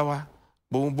dawadawa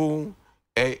boom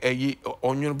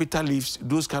onion bitter leaves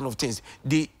those kind of things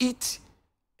they eat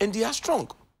and they are strong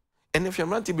and if you're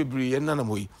not to be brave nana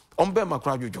moyi ombe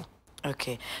makra jojo.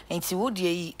 Okay. And si would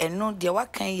ye no the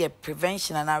what kind ye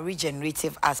prevention and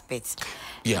regenerative aspects.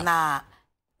 Yeah. Na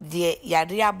the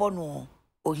yadria bono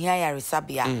ohia ya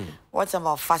resabia. What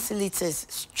about facilities,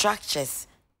 structures,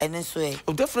 and then so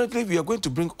definitely we are going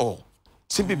to bring all.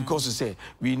 Simply because we say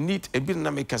we need a bit na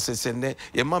make us send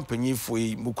ye man penyi for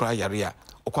mukra yarea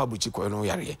okwa buchi ko no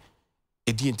yare.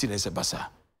 Edi enti se basa.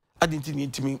 Adinti ni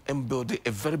ntimi build a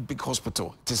very big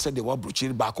hospital to say the wa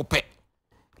buchi ba ko pe.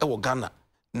 E wo Ghana.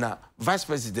 Na vice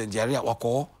president yare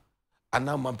wako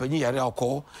ana mampanyi yare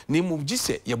wako ni mu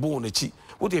gise yebo wonachi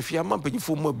wo de fia mampanyi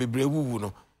fo mo bebre wuwu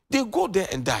no they go there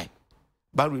and die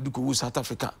ba ready ko wu South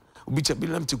Africa obi cha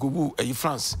bilam ti ko wu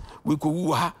France we ko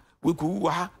wu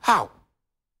ha how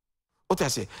what I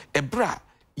say ebra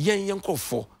yen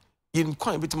kofo yen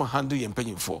kwan bitima handle yen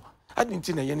panyi fo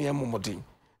adinti na yen momodin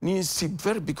ni see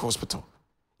very big hospital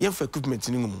yen for equipment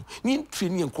ni mu ni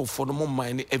train yen kofo no mo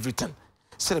mine everything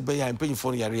serebe ya mpanyim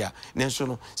fo yare a nenso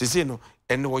no sese no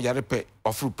ene wo yare pe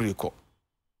ofru preko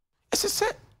esese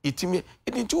itimi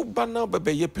edinti uba na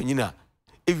bebe ye panyina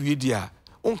ewie dia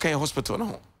onkan hospital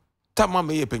no ta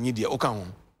mama ye panyi dia oka ho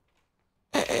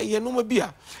ye no ma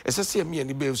bia esese me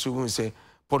ni be so hu se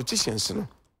politicians no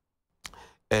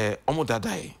omo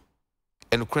dadai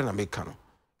eno kre na meka no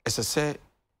esese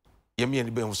ye me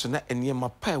ni be so na ene ma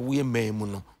pa wo ye memu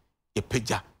no ye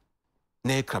pagya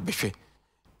na e kra behwe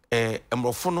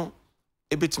emrofo no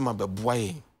ebetima beboa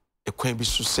ye ekwan bi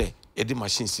so se ye de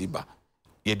machine si ba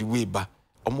ye de we ba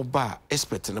omo ba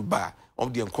expert no ba om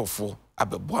de nkofo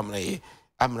abeboa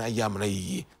amna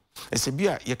ye ese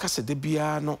bia ye kase de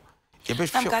bia no ye be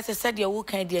hwe nka se de wo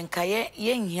kan de nka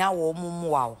ye nhia wo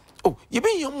mumwa oh ye be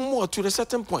ye mumu to a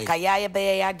certain point ka ya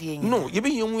be ya de nhia no ye be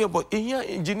ye mu ye but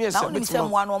engineers na betima na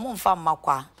mo no mo mfa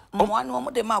makwa Mwanu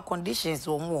wamu de ma conditions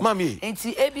wamu. Mami.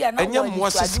 Enti ebia na wani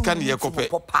mwasisika ni yekope.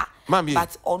 Mami.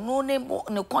 But ono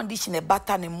ne condition e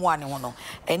bata ne mwani wono.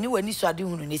 Eni weni so adi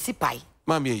hunu ne sipai.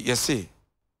 Mami, yese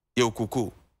ye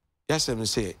okoko. Yase no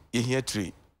say ye here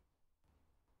 3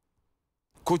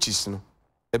 coaches no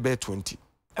ebe 20.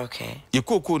 Okay. Ye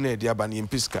koko na de aba ne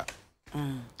mpiska.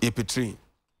 Ye petri.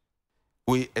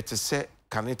 We etese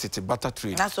kanetete bata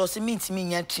trade. Na so se mintimi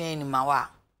nya train ma wa.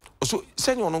 So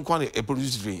send you on a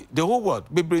producer the whole world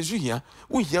be brezu here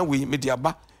we here we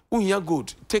mediaba we here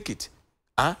good take it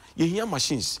you hear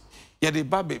machines ya the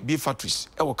be factories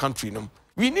our country no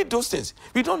We need those things.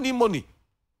 We don't need money.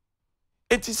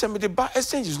 It is the bar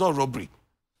exchange is not robbery.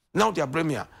 Now they are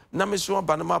blaming me. Now me so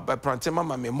banama by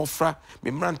prantema me mofra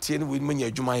me mrantie with me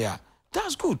adwuma.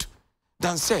 That's good.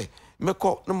 Dan say me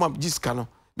call no ma jiska no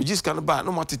ba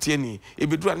no matete ani e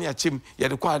bedura ne achim ye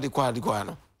de kwa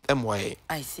no MYA.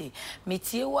 I see.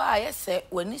 Metie wa ayese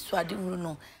wani swade huru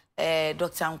no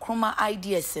Dr. Nkrumah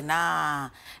ideas na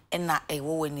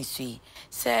ewo wani sui.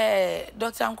 Say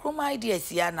Dr. Nkrumah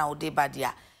ideas ya na ode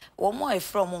badia. Womo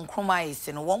from Nkrumah is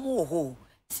no womo ho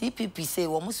CPP say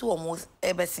womo si womo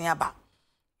ebesin aba.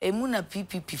 Emu na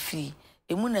PPP free,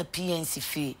 emu na PNC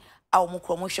free. A womo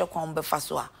kromo hwe kwon befa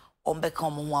so a ombeka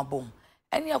omo ho abom.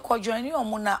 Eni akwadwo ani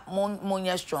omo na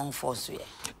monya strong force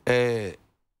ye.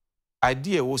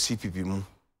 Idea wo CPP mu.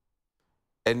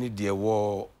 Any de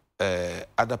wo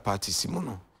other parties mu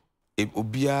no.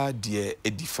 Obia de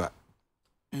edifa.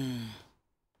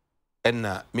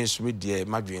 Enna me so me de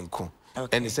madwenko.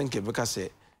 Eni senke beka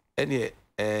se eni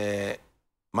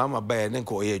mama ba ne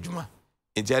nko oye adwuma.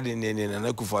 Enti ade ne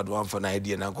na kufu ado amfa na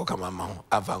idea na nko kama ma ho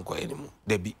ava nko eni mu.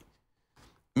 Dabi.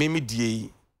 Me die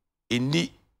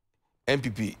eni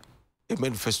MPP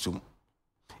manifesto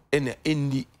ena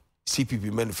eni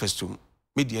CPP manifesto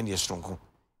media ne strong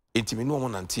enti me no mo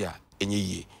nante a enye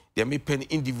yie dia me pen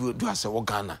individual do ase wo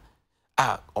Ghana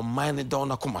on mine down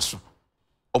na komaso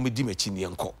o me di machi ne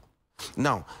enko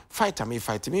now fight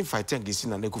against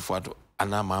na nekufu ado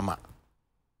ana mama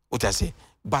what I say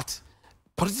but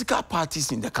political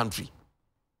parties in the country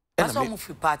that's all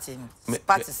free partism.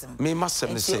 Me must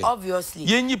say obviously.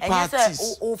 Yenyi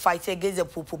parties. All fight against the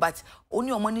people, but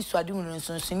only money so adu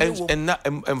nso. And na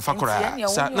fakora.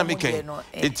 Sa na me ken.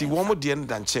 Enti womo de no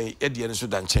dan chen, e de no so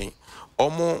dan chen.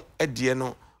 Omo e de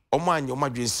no, omo anyo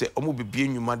madwen se, omo bebie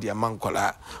nwuma de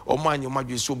amankola. Omo anyo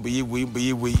madwen so beye we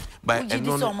by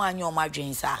eno. So omo anyo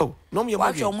madwen sa. Oh, no me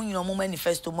madwen. Wa omo nyino omo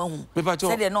manifesto mahu.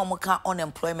 Say de no omo kan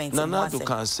unemployment. Nana do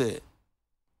can say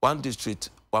one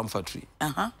district, one factory.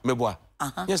 Meboa.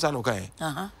 Yes, I know.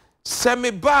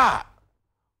 Semi bar,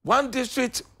 one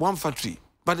district, one factory.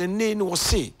 But the name was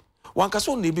say, one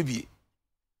caso ne baby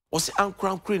was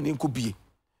crown crane in Kubi.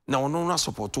 Now, no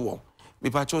support to one. Me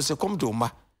patcho say, come to ma.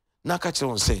 Na catch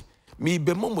on say, me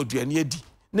be momo do and yedi.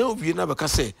 No, we never can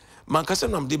say,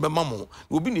 Mancasanam de be mammo,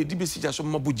 will be near DBC just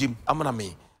from Mabujim, Amana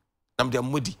me. Nam de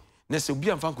muddy. Nessa be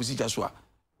a fancy jaswa,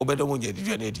 Obeda one yet,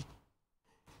 Janedi.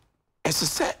 As I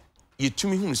said, you to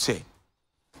me who say,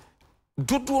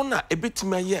 Dodo na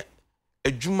ebetime ye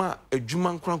adwuma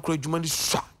nkwankwa adwuma ni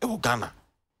swa e Ghana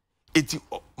eti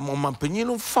momampanyin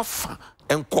no fafa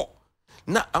enko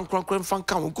na nkwankwa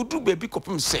mfanka won kudu baby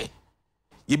kopem se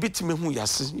ye betime hu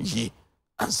yase ye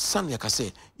ansan ya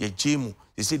kase ye jemu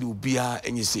they say the obia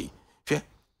enye sei hwe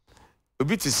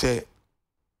obi ti se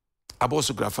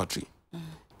Abosom factory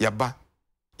yaba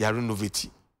ya renovate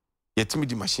ye timi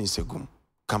di machine segum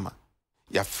kama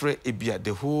ya frɛ ebia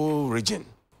the whole region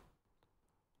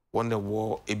on the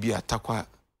war ebia takwa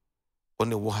on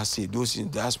the war has said those in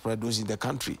diaspora, those in the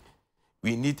country.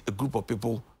 We need a group of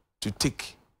people to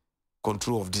take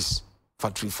control of this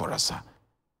factory for us.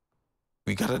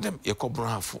 We gather them ye ko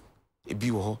brafo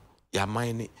ebi wo ho ya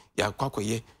mine ya kwakwa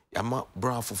ye ya ma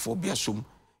brafo for bia som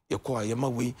ye ko ya ma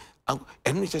we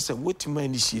enu che se wetima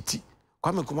initiate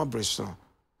kwame koma breso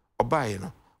obaye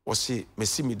no wo se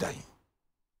mesimi dan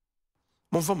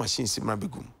monfa machine simra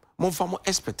begum monfa mo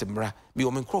expert mra bi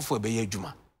o mencrofo be ye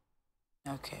adwuma.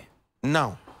 Okay.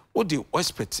 Now what the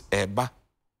expert eba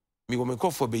mi wo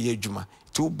mencrofo be ye adwuma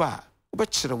ti oba oba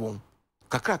kire won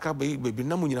kakra be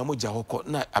na mo nyina mo gya hokọ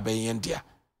na abayen dia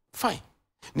fine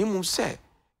ni mum se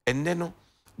enne no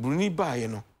bruni baaye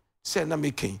no se na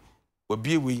meken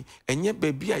wabie wi enye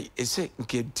baabi ai ese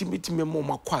nke timitime mo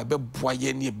makwa be boa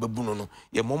ye ne babu no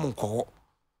ye mom nkọ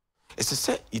ese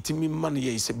se itimi man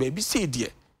ye ese baabi se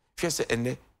die hwe se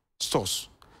enne stores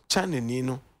China ni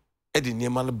no e de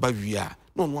niema no ba wi a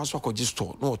no no aso akọji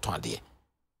store no oton ade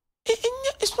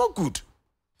it's not good.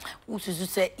 Ususu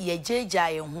say ye jeja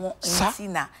ye ho nti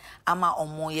na ama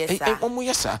omo yesa omo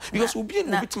yesa because obi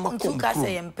no bitima kom ntuka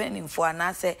say ye mpanimfo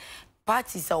ana say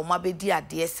parties a omo bedi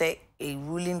ade say a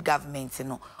ruling government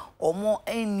no omo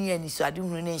eni so ade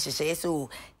hunu ne nhyehyɛ ye so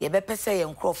ye bepese ye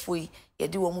nkrofo yi ye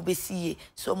de omo besiye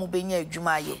so omo benya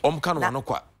adwuma ye omka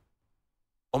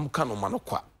no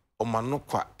manokwa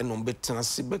omanokwa eno betena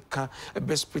se beka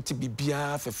best pretty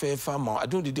bibia fefefa ma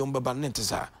ade de omo beba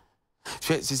ntesa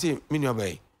say minua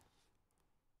bay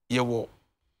yewo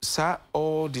sa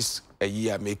all this a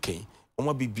year making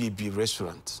oma bibi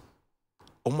restaurant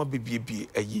oma bibi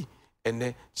ayi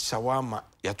ene shawarma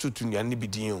ya tutu nnuane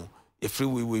bidin o e free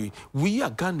we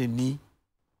are Ghana ni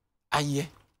aye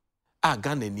a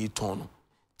Ghana ni ton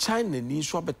China ni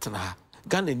so abetena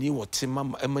Ghana ni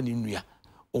wotima ema ni nua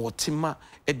wotima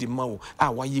edima wo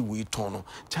a waye we ton no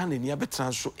China ni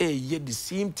abetena so ye the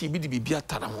same thing bi de bibia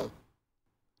atara ho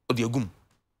odi agum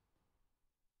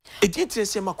ejiti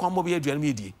ese makwambo bi aduane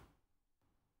mi die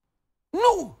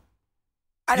no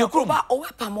ada ko ba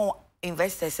owepa mo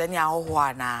investors ani ahoho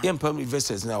ana ye mpam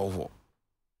investors na ahoho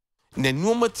na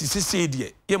nuoma ti sese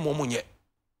die ye mo nye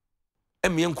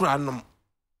eme nkura anom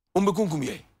ombekunkum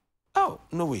ye oh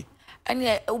no way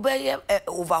and obey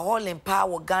overhauling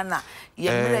power Ghana ye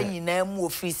mra nyina mu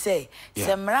ofiri se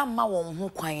se mra ma won ho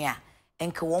kwan a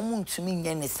enke won mu ntumi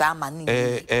nye ne sa ma ne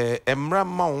emra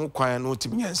ma won kwan no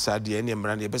timi nsa de ne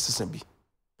emra ne besesa bi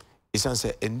isan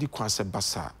se endi kwan se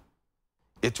basa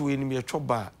etu enim ye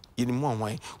twoba yeni mu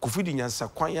anwan kofidi nyansa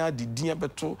kwan ya de din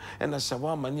abeto na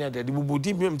shawa amane ade de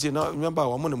bobodi bi mje na nyamba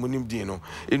wa mo na monim din no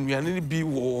enuane ne bi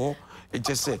wo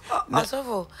ejese na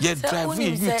ye drive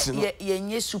youth no ye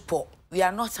nye support we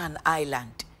are not an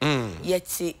island yet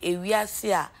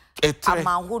ewiase a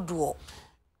amahodo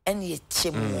ene ye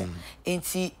chemo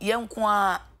enti yenko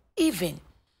a even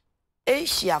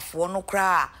Asia for no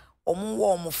kra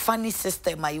omo funny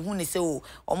system a yehu ne se o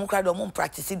omo kra de omo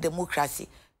practice democracy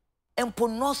empo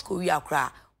North Korea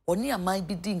kra oni aman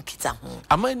bi di nkita ho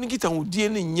aman ni nkita ho die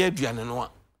ne nya aduane no a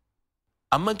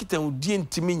aman nkita ho die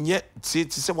ntimi nya ti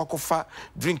se wakofa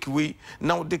drink we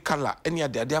na wo de kala ene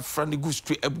ade afra ne go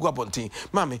straight ebu abonten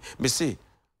mame me say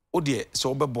o de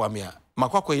so obebo ame a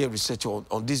makwakwa ye research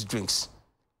on these drinks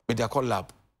me dey call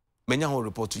lab menya ho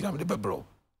report to you me dey bebro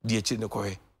de echi ne ko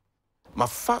he my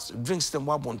first drinks them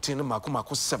wa bonten na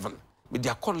mako 7 me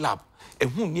dey call lab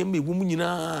ehu nie me ewu mu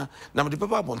nyina na me dey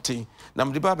beba bonten na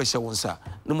me dey ba be hye wonsa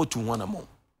na motu ho na mo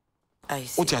I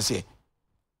see o tia se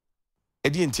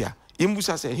edi entia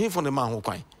imbusa se he for the man ho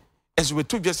kwan as we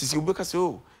to justice you because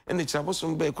oh ene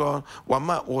Abosom be ko wa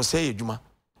ma wo say adwuma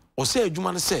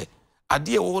no se ade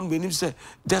e wo no benim se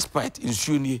despite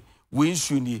insunie we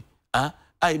insunie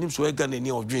I nim so Ghana ni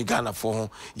odwen Ghana for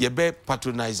ho ye be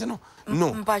patronize no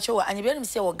mpacho wa anyi benim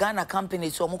se wo Ghana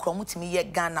company so omukro mutimi ye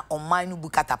Ghana online no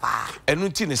bukata pa enu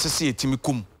ti ne sese etimi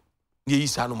kum ye yi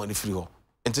sa no mani free ho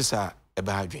enti sa e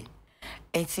ba hadwen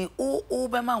enti o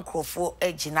be man krofo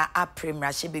agina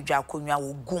apremra she bedwa akonwa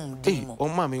wo gum di mo o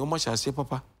ma me o mo hyase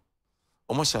papa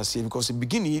o mo hyase because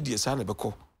beginning ye sa na be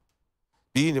ko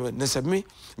bi ne se me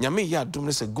nyame ya dum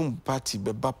ne se gum party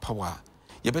be ba power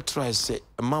ye be try say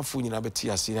manfo nyina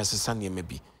beti ase na sesa ne ma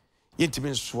bi yentimi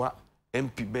nsoa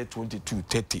MP be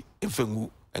 2230 efengu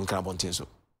enkra bonten so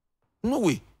no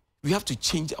way we have to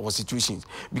change our situations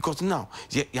because now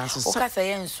ye answer o ka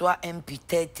say nsoa MP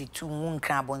 32 mu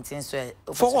nkra bonten so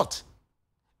for what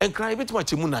enkra bit ma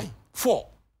chemu 9 4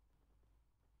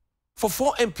 for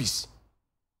 4 MPs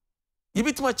ye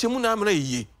bit ma chemu na amra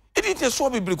yiye e dit so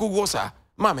be break go sa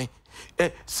mame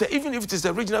so even if it is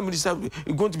the regional minister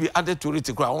going to be added to it,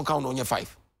 I won't count on your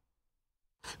 5.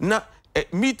 Now,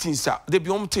 meetings are they be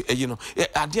on to you know,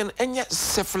 at the end, any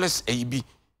selfless AB,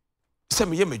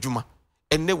 some year majuma,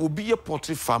 and there will be a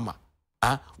poultry farmer.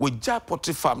 With Jar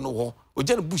Poultry Farm, no, with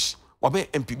Jan Bush, or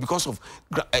MP because of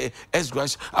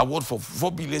S-Grash award for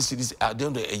 4 billion cities at the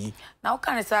end of the year. Now,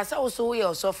 can I say also we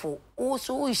also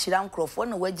we should uncroft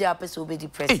no way Jar will be the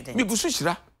president. Me go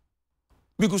sushira.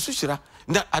 Because Sushira,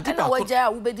 na adiba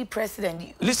waja ubedi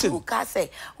president. Listen, uka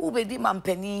say ubedi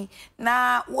mampeni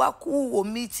na waku wo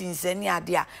meetings any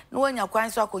adia. No wanya kwan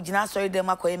so akogina sorry dem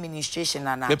akoye administration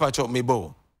na. Me pacho me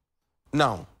bo.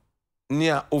 Now,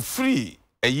 nia ofri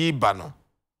eyi ba no.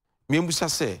 Me mbusa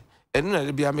say enu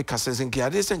na bia me kasense nke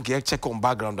ade se nke check on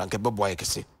background and ke bebo aye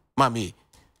kese. Mami.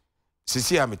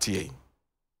 Sisi ametie.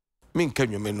 Me nka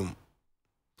nwomenum.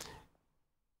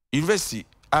 University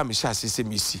am sha sisi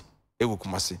misi. Ewo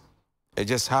Kumasi.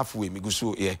 Just halfway, me go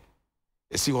so yeah.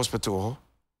 A sea hospital,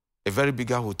 a very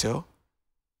bigger hotel,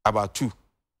 about 2.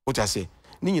 What I say,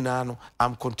 Ninano,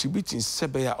 I'm contributing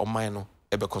Sebeya or Mino,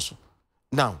 Ebekoso.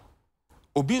 Now,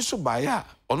 Obin so baya,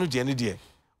 onu jeni dear,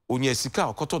 Unye Sika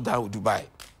or Koto da Dubai.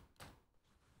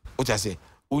 What I say,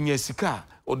 Unye Sika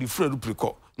or the Fred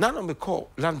Luprico. None of me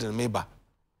call London Meba.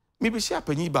 Maybe she up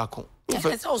and ye back on.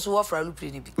 It's also offer a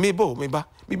Lupri. Meba,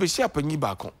 maybe she up and ye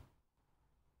back on.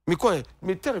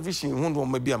 Me television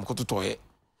won't maybe I'm to toy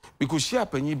because she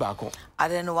up and ye back on. I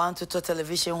don't want to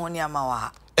television when you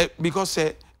are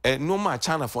because no more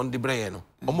China from the brain,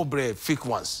 no more brave fake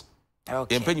ones.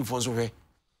 Okay. And penny phones away.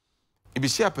 If you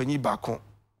see up and ye back on,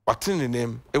 what in the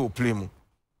name, it will play mu.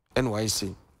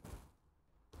 NYC.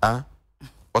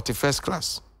 What the first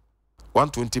class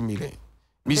 120 million.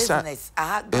 Business. I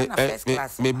had done a first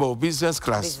class. Maybe business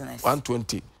class business.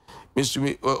 120. Mr.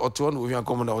 Me or to one with your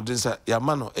common audience,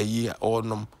 Yamano a year or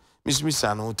no Miss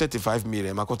Missano 35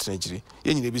 million makotena chiri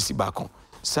yenyi ne bisi baako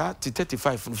sa ti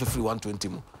 35 no free 120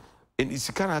 mu en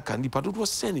isikana ka nipa dodo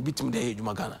send bitim de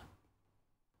edwuma Ghana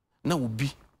na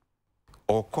obi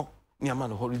okọ ni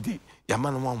amana holiday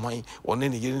yamana wanwan one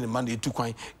ne yere ne man de tu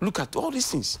kwan. Look at all these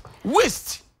things,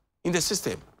 waste in the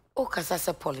system. O kasa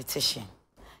se politician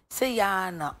say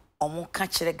ya na omo ka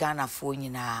kire Ghana fo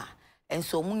nyina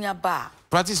enso omunya ba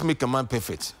practice make a man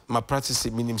perfect. My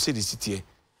practice minim say the city.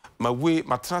 My way,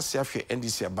 my trans affair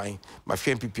NDC aban, my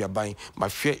fair MPP aban, my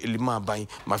fair Elima aban,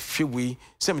 my fair way,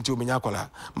 70 Omenyakola,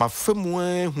 my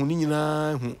famwe who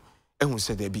nina who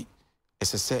said there be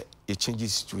as I say a changing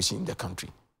situation in the country.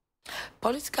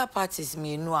 Political parties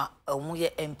me no a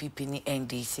omuye MPP ni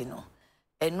NDC no.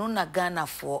 Eno na Ghana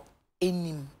for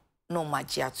enim no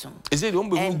magiatum. Is it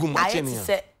umbe gum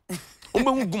macheni?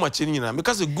 Umbe gum macheni na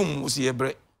because gum was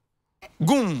yebre.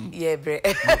 Gum yebre.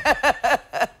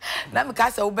 Na me ka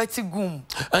say ubeti gum.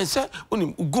 And say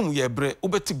onim gum yebre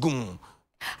ubeti gum.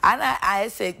 Ana I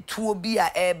say tuo bi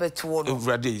a ebe tuo no.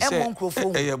 Everyday say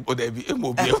odabi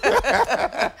emobi.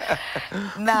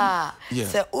 Na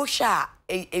say osha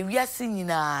ewiase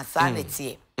nyina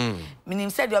sanete. Minim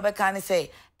say de obeka ne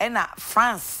say na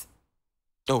France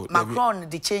Macron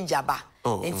the change aba.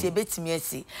 Enti ebetimi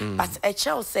asi. But a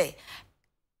child say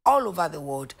all over the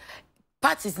world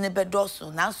parties never do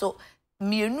so now so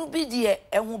mienu bi de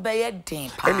ehu beye den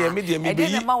pa e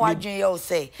dey na ma wadwen ye o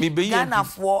say Ghana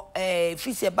for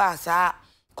fise ba sa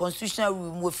constitutional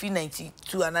room we fi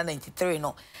 92 and 93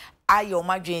 no ayo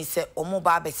madwen say omo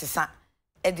ba besesa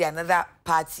e dey another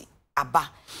party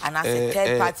aba and as a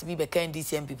third party bi be kan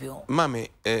DCMPP ho mame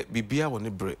bibia wo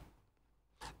ne bre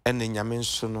ene nyame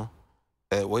nso no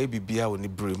wo ye bibia wo ne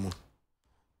bre mu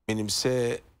menim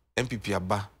say MPP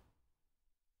aba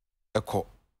eko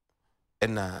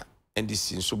ena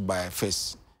NDC nso by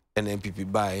first ena MPP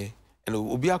by ena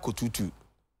obi akotutu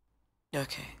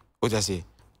okay o just say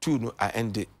two no I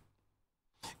end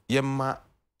yemma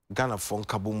Ghana fon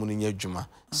kabo mu nya adwuma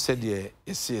said ye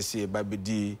yesi ba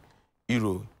bedi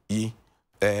euro yi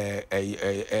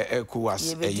eko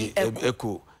was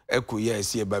eko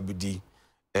yesi ba bedi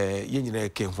ye nyina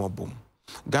ke ho bom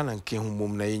Ghana ke ho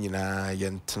bom na ye nyina ye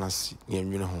ntenase ye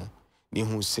nwene ho ni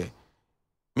hu se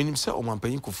minim se o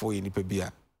mampanyin kofo ye nipa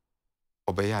bia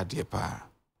obeye ade pa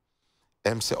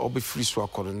se obe free so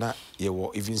akoro na ye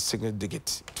wo even single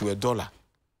digit to $1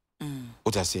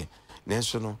 o ta se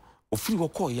nenso no o free wo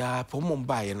call ya pa mo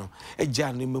mba ye no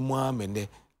eja no memu amene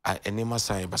enema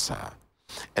san basa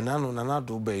enano na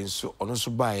do be nso ono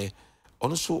so bae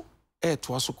ono so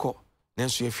to asoko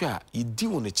nenso ye hwe a yedi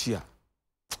won achi a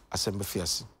asembe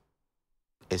fiase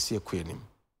esi ekwenim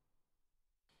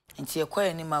nti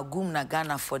ekwaye ni magum na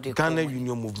Ghana for the Ghana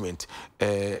Union Movement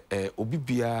obi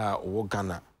bia owo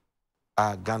Ghana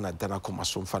a Ghana dana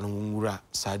komaso mfa no nwura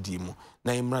saadi mu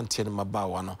na imrantie no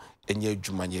mabawa no enye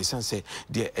adwuma nye sense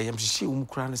de eyamhihye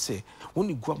umkura ne se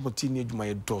woni guaboti ne adwuma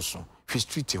ye doso hwe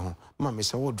street ho ma me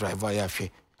se wo driver ya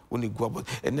hwe woni guabot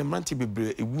ene mrantie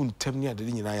bebre ewu ntam ne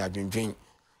ade nyina ya adwendwen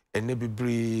ene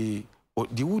bebre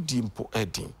de wudi mpo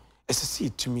edin esese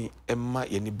itumi emma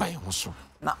ye ni ban ho so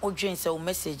na odwen say o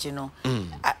message no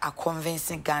a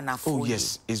convincing Ghana for oh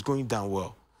yes it's going down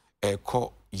well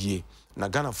call ye na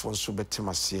Ghana for so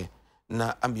betemase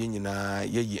na amye nyina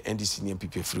ye NDC ni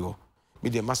MPP free ho me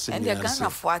de masse and Ghana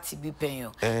for ati bi pen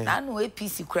yo na no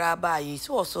APC kra ba yi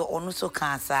so so onu so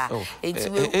kan sa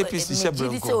enti we APC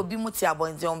shebrenko say obi muti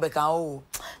abonje on beka o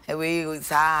we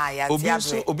sa ya ti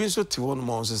abre obi so ti won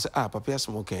mo so say papa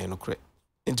asmo kan no kre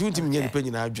enti unti mnya nipa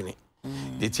nyina adwene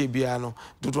de tie bia no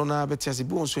dodo na betiase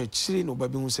bi won so akiri no ba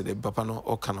bi hu se de papa no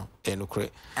oka no no kre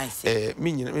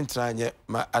me nyina mentra anye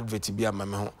ma advert bia ma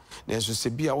me ho na so se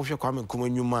bia wo hwe kwa me nkom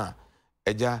anwuma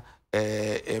eja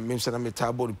memsa na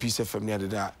metabo Peace FM ne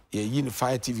adeda ye yi ni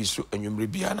Fire TV so anwumre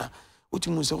bia na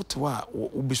otimu se wotwa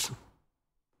wo besu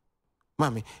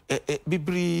mami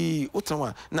bibri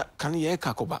wotwa na kan ye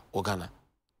ka koba ogana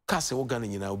ka se ogana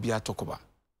nyina obi atokoba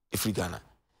efri Ghana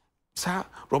sa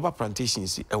rubber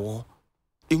plantations ewo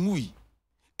enwui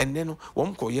enne no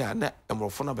wom koye a na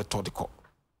emrofo na betodiko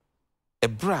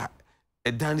ebra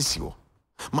edanisi wo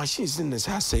machines ne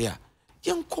sa say a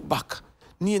yenko back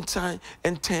ni entan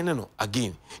enten no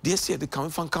again de say the kan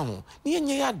fan kan ho ni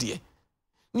enye ya de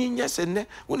ni enye se ne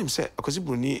wonim se akosi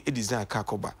broni e design ka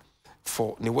koba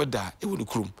for ne weather e woni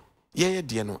krum ye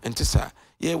de no ente sa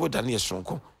ye weather na ye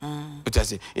sonko but I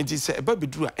say enti se eba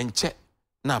beduru a enche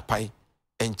na pai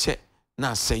enche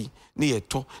na say ni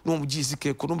yeto no mo ji sike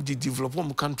economic develop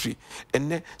one country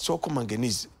enne so ko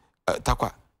manganese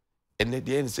takwa enne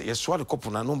de say ye so de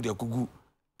kopo na no mo de agugu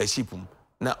a shipum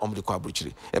na omde kwa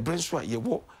abrochire e brenso a ye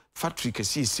wo factory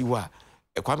kesi si wa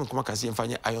Kwame Nkrumah kasi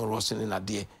emfanye iron rods ne na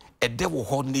de ede wo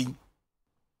ho nei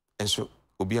enso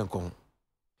obi anko ho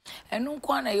enu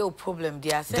kwa na your problem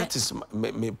dia say that is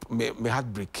me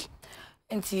heartbreak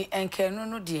enti enkenu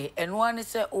no de enu ane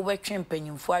se obetwe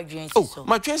mpanyimfo adwen si so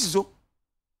ma twen si so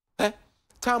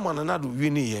time on another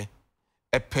wini ye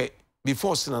epe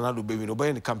before sin another baby no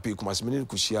buy the campaign kuma se me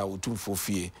kushia otumfo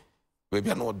fie baby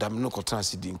na odam no kotan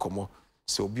si di nkomo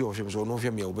se obi o hwem so no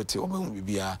hwem ya obete obahu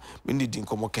bibia me ni di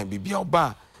nkomo kan bibia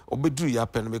oba obeduru ya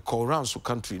pen me call round so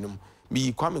country no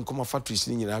me Kwame Nkrumah factories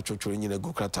ni nyina atwotworo nyina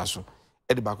go krata so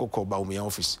e de ba kokko ba omo ya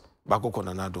office ba kokko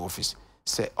na another office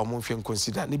say omo hwem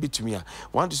consider ne bitumi a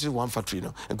want to see one factory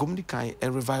no and community can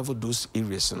and revival those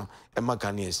areas no e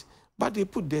Ghanaians but they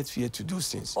put that fear to do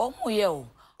things omo ye o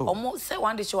omo say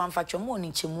one day one factory omo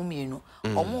ni chemu mienu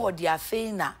omo odi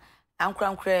afei na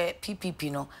ankrankra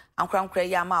PPP no ankrankra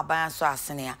ya ma aban so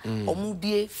asene a omo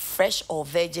bie fresh or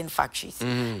virgin factories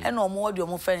and omo odi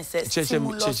omo friend say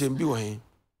stimulus bi wo hen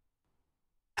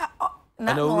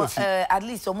na at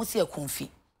least omo see a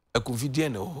konfi die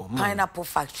na ho pineapple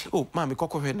factory oh ma me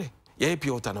kokko hwe ne ye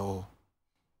pure water na ho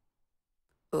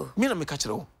me na me ka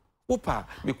kire wo pa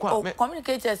me kwa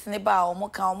communicators ne ba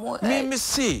omo kan omo me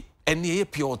see and ye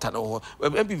pure water na ho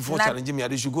before challenge me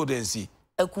I should go there and see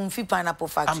a Kumfi pineapple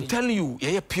factory. I'm telling you,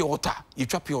 yeah, pure water. You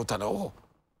try pure water now.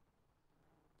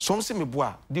 Some say me boy,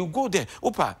 they go there.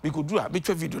 Opa, we could do a me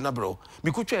try video na bro.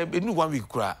 We could try a new 1 week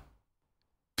cry.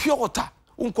 Pure water.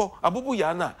 Unko abubu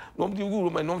yana. No me go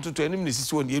room and no to any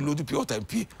ministry when you load pure water and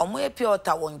pee. Omo pure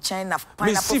water one China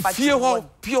pineapple factory. Fear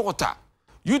pure water.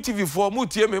 UTV for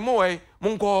mutie me mo eh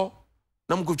munko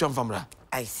na mko twa famra.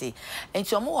 I see. And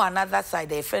so more another side,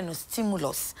 the friend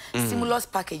stimulus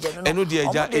package. And no dear,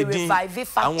 revive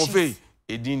factories.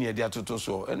 Edin ya toto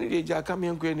so. And no dear, come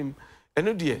here and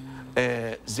no dear,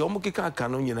 the omukika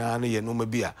canon yana ye no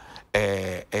mabia,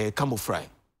 camouflage.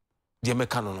 Dear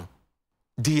mecano.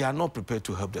 They are not prepared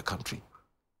to help the country.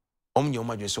 Your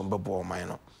majesty on babo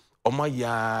mine. Oma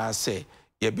ya say,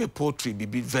 ye be poultry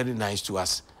be very nice to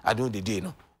us. I don't the day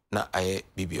no. Na I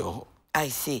be oh. I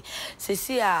see.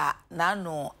 Sesia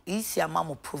nano isi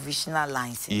amamo provisional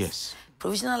license. Yes.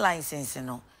 Provisional license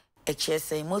no.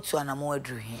 HSA motu anamo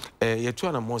adru hin. Yetu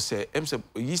anamo se emse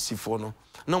yisi for no.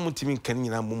 Na mutimi kan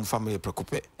nyina mum family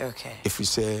prekope. Okay. If we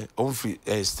say on free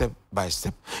step by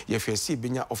step. If you see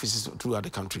benya offices throughout the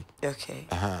country. Okay.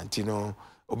 Tino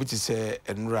obiti say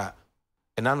enra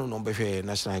enano no be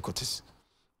national headquarters.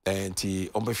 Ti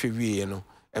ombefe wie no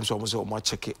emse omo se omo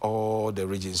check all the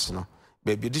regions no.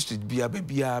 Baby district bia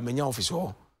menya office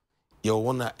ho you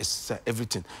wanna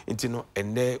everything intino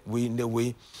and there we in the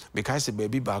way because the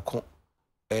baby back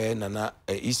nana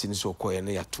east in so ko na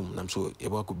yatum nam so e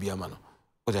ba ko bia ma no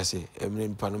what I say emre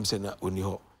panom se na oni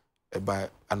ho e ba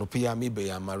anopia me be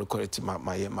ya ma record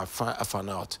my fan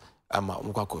out ama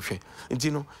mko akofwe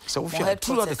intino so we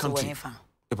throughout the country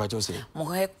e ba just say mo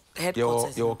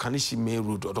headquarters your kanishi main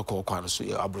road odoko kwa no so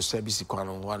abrosa bi si kwa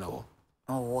no wana ho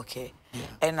oh okay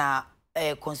and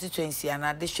constituency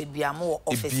and this should be a more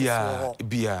office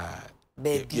bia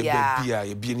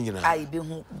ni na ai be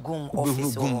hu gum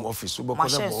office so bako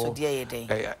na bo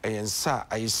ensa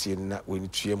ayesi na weni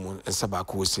tue mu ensa ba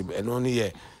ko osim eno ne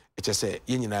ye eche se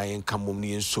ye nyina ye nkamom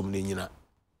ne ensom ne nyina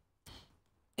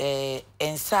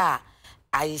ensa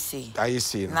ayesi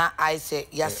na ayese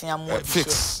yasia mo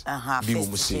fix bi wo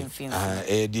musi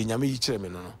di nyame yi kire me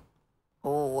no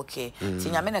oh okay ti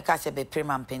nyame na ka se be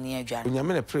prema mpani adwa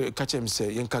nyame na ka chem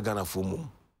se yenka Ghana fo mum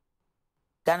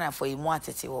Ghana fo imu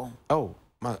atete wo oh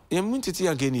ma yen muntiti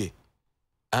ya genie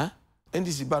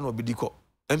NDC ba na obediko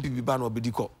MPP ba na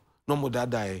obediko no mo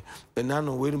dadae na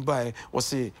no we buy wo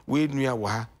se we nua wo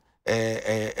ha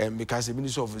because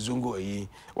minister of Zungo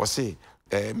wo se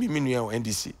mi nua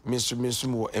NDC minsu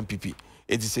mo MPP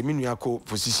edi se mi nua ko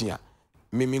position a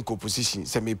mi ko position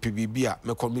se me PBB a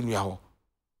me ko mi nua ho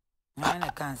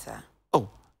na cancer oh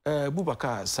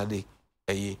Bubaka Sade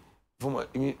from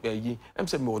I'm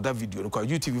saying me that video no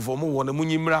YouTube for mo wona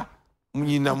munyimra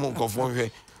munyina mo nkofo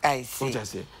hwe I see what I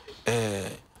say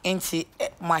enti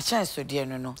ma chance de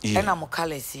no e na mo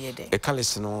colors ye de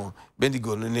colors no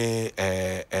bendigo no ne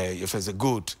if it's a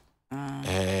gold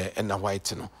and na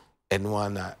white no and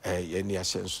one ye ni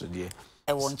chance de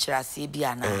e won chirase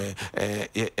bia na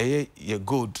ye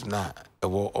gold na e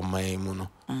wo oman mu no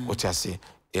what I say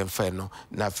yemfa no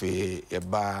na fe ye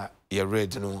ba ye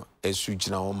red no esu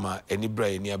gina o ma eni bra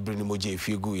eni abre ni moje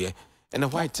efie gu ye ena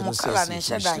white no say kala ne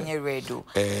sheda nye red o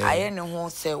aye ne ho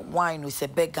say wine no say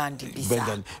begandi bisa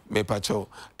begandi me pacho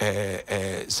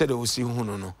said o si hu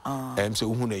no say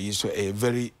hu na yi so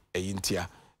very yintia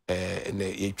na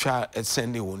yetwa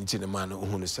send won nti ne man no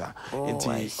hu no sa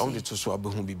nti on the to so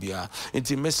abehu bibia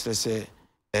nti mesre se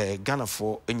Ghana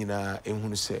for enyina ehunu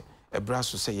no se ebra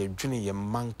so se yedwene ye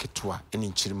man ketoa eni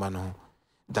nchirima no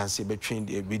dance betwen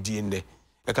de bedi nde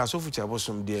Osofo Kyiri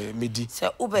Abosom de medi se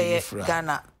ubeye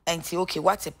Ghana enti okay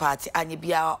what a party anye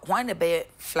bia hwan na be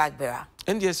flag bearer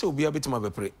endi se obi abetima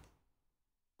bepre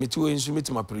metu ensu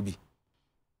metima prebi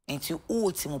enti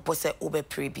uotimo pose obe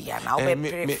prebia na obe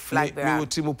pre flag bearer me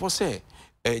otimo pose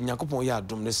Nyankopon ya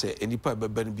adom ne se enipa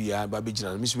beba no bia ba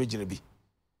begina me so megina bi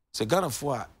se Ghana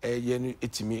fo a ye no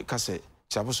etimi ka se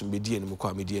Kyiri Abosom bedi enimu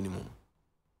kwa medi enimu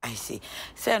I see.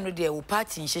 Say no dey wo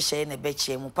party nhyehyɛ na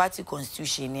bɛkyɛ mu party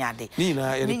constitution ni ade. Ni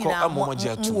na ye ko amomaji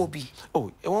atu.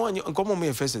 Oh, e won nkomo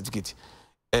me first certificate.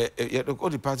 All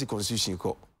the party constitution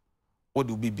ko. O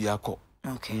de obi bia ko.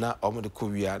 Okay. Na omo de ko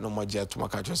wia na omaji atu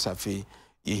maka jo safe.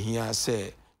 Ye hia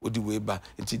say odi we ba.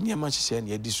 Nti niam nhyehyɛ na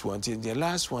ye di so nti the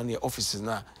last one ye offices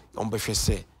na on behwe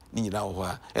say ni nyina wo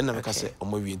ha. E na meka say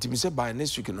omo wi nti mi say by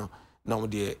next week no na mo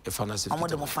de finance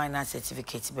certificate. Mo finance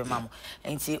certificate be mamo.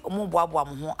 Enti mo boaboa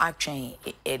mo ho atwen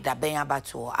da ben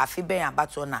abato. Afi ben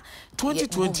abato na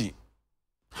 2020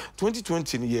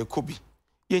 ni ye kobi.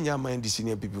 Ye nya man di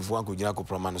senior people fo anko gina ko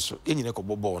prama no so. Ye nyine ko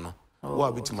bobo no.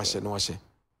 Wa beti ma hye no wa hye.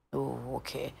 Oh,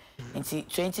 okay. Enti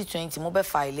 2020 mo be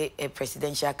file a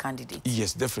presidential candidate.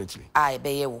 Yes, definitely.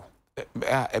 Be ye wo.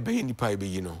 Be ye nipa be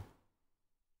yi no.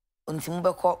 Enti mo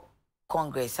be ko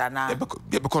congress ana.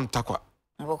 Be ko ntakwa.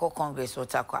 Mboko Congress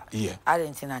otakwa. Yeah.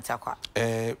 Argentina atakwa.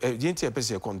 Yenti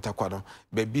epese kontakwa no.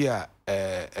 Baby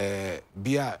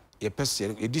bia yepese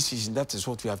a decision that is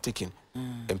what we have taken.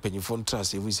 Empenyifon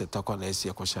trust if we say takwa na esi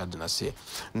ekoshade na se.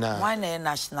 Na why na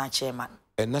national chairman?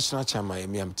 National chairman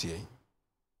emiamtie.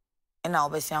 Na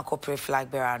obesi an corporate flag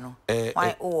bearer no.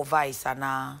 Why o vice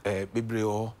ana? Bebre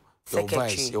o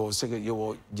vice,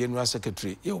 your general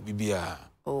secretary, your bibia.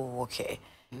 Oh, okay.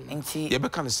 Nti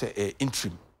yebeka no say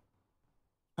interim.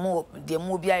 Mo de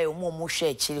mo bia e mo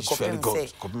share chiri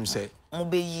kopim say mo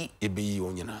be yi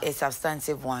onyina a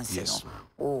substantive ones, yes. You know.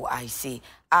 Oh, I see.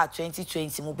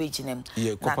 2020 mo be ginem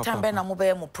na tambe na mo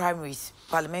be mo primaries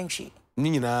parliamentary ni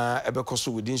nyina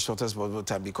ebekoso within shortest possible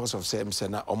time because of say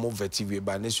na omo vertive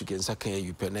by next week nsa kan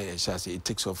you pen e sha say it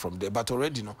takes off from there but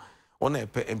already no on a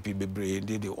MP bebre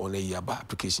dey on a yaba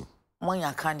application mo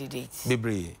ya candidates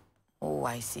bebre. Oh,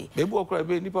 I see. Maybe okra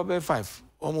be nipa be 5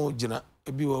 omo gina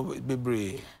ebi wo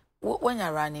bebre when you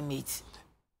running mate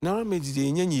na run mate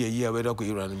dey nyanyi yi a we da ko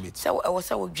running mate say we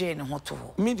say we dwen ho to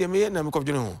ho me dey me na me ko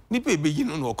dwen ho nipa be yi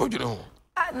no no ko dwen ho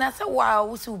na say wa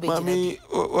wo si wo be gina mami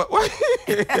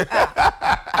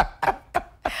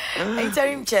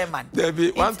interim chairman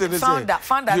one thing is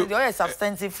founder you are a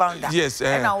substantive founder yes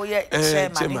and now we are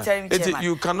chairman interim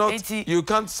chairman you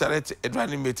can't select a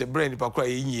running mate brain pa kwa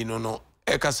yi no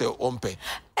eka se ompe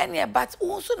ene but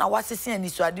also na wasese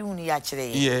anisuade hunu ya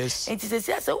kire yes enti se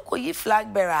se ukoyi flag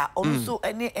bearer also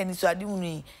ene anisuade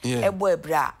hunu ebo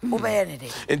ebra obeye ne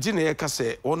de enti na yeka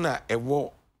se wona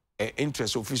ewo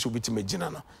interest official biti magina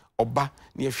no oba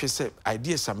na yehwe se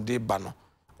idea someday ba no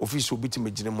official biti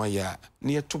magina mo ya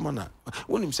na yetoma na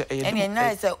wonim se ene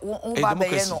na se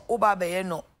uba beye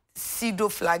no sido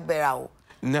flag bearer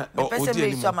na the person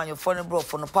be so man your phone bro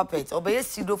for no puppet obey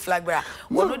pseudo flag bearer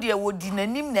wono de wodi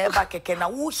nanim na eba keke na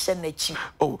wo hye nachi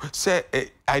oh say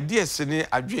ideas ni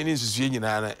adwene nsusu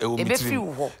nyina na ewo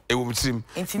mitrim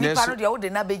enti ni pa no de wo de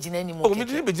na begina anim oh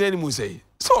mitrim begina anim say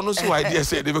so ono so ideas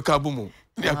say de be ka bomu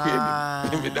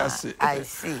me that's I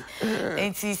see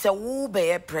enti say wo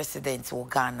be president wo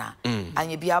Ghana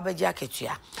anye bia obeji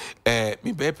aketua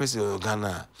me be president of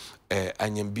Ghana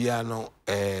anyambia no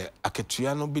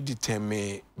aketua no be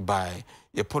determined by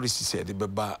your policy said the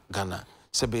beba Ghana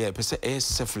se be a pese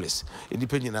selfless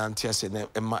independent antia se na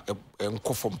ema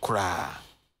enkofom kra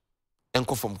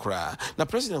na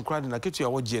president kra na aketua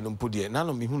wo je no mpodie na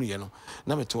no mehunu ye no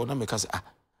na meto na meka se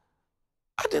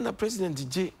ade na president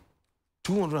je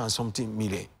 200 and something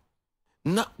million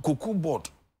na koku board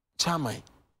chairman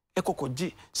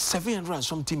ekokoje 700 and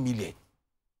something million.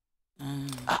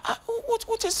 What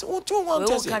do you want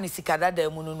to say? Can sikada da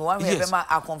mu no one remember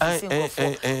a confusing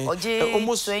for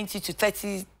almost 20 to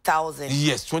 30,000.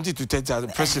 Yes, 20 to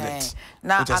 30,000 president.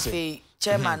 Now afi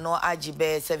chairman no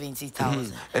ajibe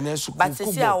 70,000. But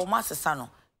say our master sano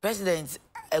president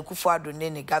Akufo-Addo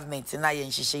ne government na ye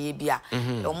nhyehyeye bia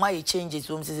o ma ye changes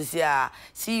wo msese a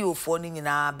CEO for ni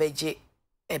nyina beje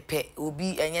epe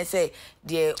obi enye say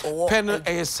de owo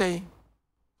pen say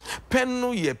pen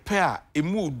no ye pe a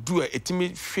emu du a etimi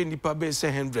hwe nipa be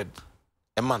say 100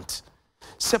 a month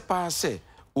sepa say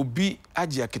obi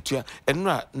agi aketua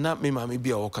enura na me ma me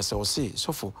bia wo kasa wo say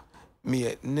sofo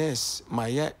me nurse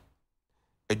my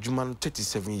adwuma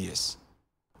 37 years.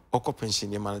 Oko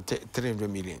pension man 300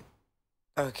 million.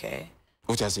 Okay.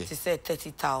 What I say? She said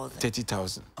 30,000.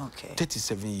 30,000. Okay.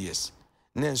 37 years.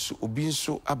 Nenso obi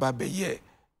nso ababe ye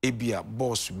ebia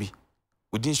boss bi.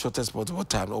 Within shortest possible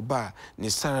time oba ne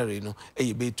salary no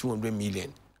e be 200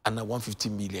 million and 150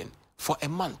 million for a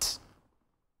month.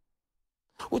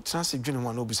 What trans dwene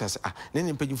one obi say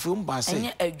ne mpanyimfo mba say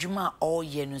enye adwuma all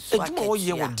year no so adwuma all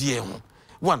year wo de ho.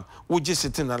 One, would you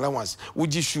sitting allowance,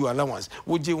 would you shoe allowance,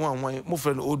 would you one more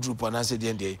friend old group and I said the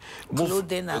end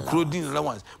clothing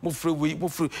allowance, more free,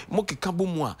 moki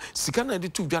kabumwa, Sikana de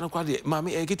 2 Janaquadi,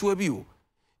 Mammy, I get to a view.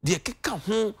 The come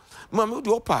home, Mammy,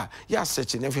 the opera, ya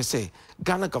search and never say,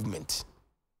 Ghana government,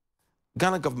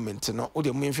 no, or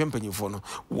the main company for no,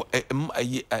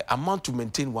 amount to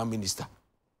maintain 1 minister.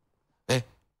 The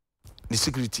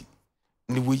security,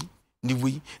 the way.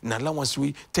 Niwi na allowance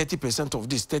we 30% of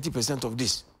this 30% of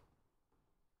this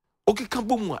okay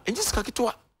kabomwa and just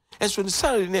kakitoa and so the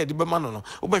salary na de be ma no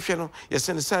obehwe no you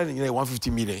send the salary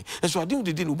 150 million and so ade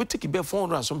the we take be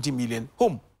 400 and something million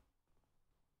home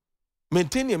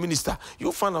maintain a minister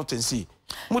you find out and see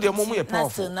mo de mo ye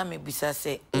powerful na me bisa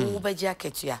say obeje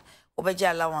aketua obeje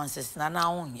allowances na na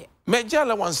wonye meje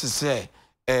allowances say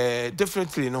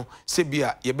definitely no say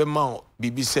bia ye be ma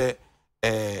bibi say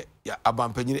ya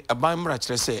abampanyin abamra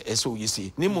kire se eso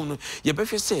yesi ni mum no ye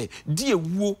behwe se die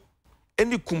wuo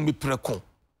eni kumbi preko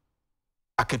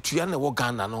akatua na wo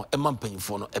Ghana no e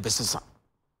mampanyifo no ebesesa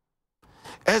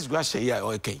esgwa hye ya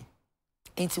o eken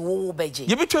enti wo beje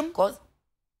ye betwem cause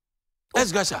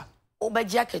esgwa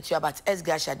obeje akatua but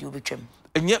esgwa de obetwem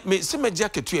enye me se meje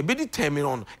akatua e be di term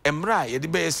no emra ye de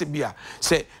be yese bia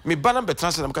se me bana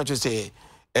betransfer na mka kire se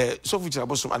Osofo Kyiri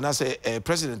Abosom anase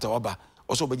president awaba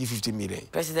also obeji 50 million.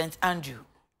 President Andrew.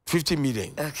 50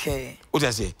 million. Okay. What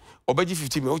I say? Obeji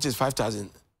 50 million, which is 5,000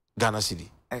 Ghana cedi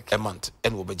a month.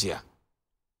 And obeji.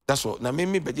 That's all. Now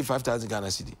me beji 5,000 Ghana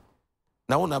cedi.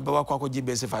 Now na bawa kwa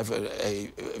GBS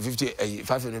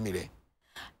 500 million.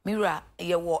 Mira,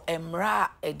 ye wo emra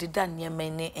edida nyema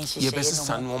ne enhyehyeye no. Ye bese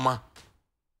sanoma.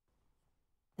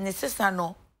 Ne sesa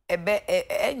no ebe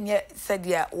enye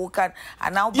sadia wo kan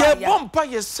ana wo ba ya ye bompa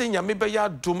ye senya me be ya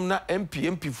dom na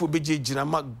MP fo beje gina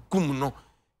ma gum no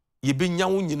ye be nya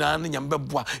wo nyina na nyam be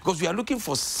boa because we are looking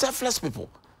for selfless people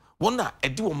wona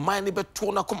edi wo mind be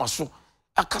to na koma so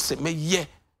aka se me ye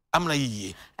amna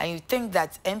yiye. And you think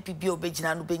that MPB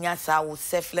obegina no benya sa wo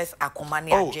selfless akoma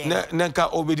ne agyen oh na nka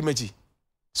obedi machi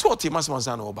so what you must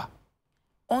na oba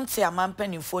onte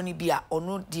amampanifo ni bia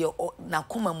ono de na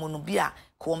koma mu no bia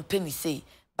company say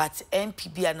but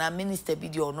MPB and minister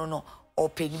video no or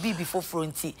penny be before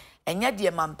fronti and yet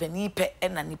the mampany pe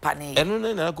and a nipane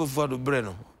and no go for the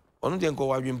breno on the go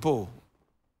wadwimpo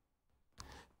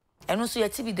and also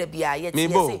yet be the bia yet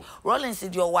Rollins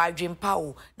did your wadwim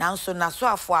pow now so na so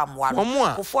afo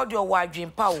amwa for your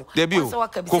wadwim pow so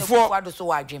waka be so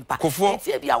wadwim pa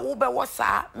e bia wo be wo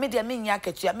sa media menya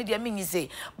akatua media menyi say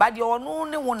but your no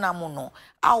ne wonam no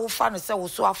a wo fa no se wo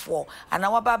so afo ana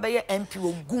wa ba be MP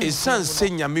ogun esan se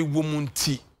nyame wo mu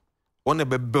nti wona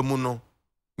beba mu no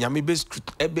nyame be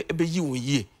ebe yi won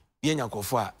yie ye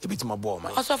nyakofo a ebitima bo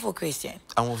man Osofo Christian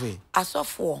anwofe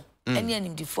asofo any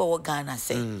anim before Ghana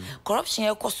say corruption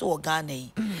e koso Ghana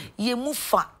ye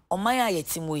mufa omaya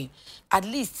yetimoyi at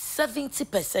least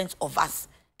 70% of us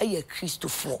e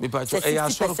Christopher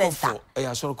 60% e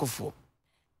asorokofo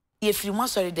ye free one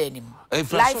sorry there nim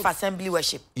life assembly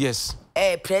worship yes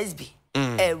presby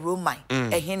Roman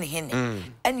hene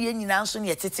and ye nyina nso ne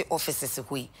yetete offices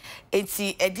hoi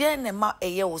enti e de na ma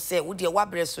eye wo se wo de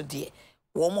wabre so de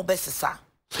wo mo besesa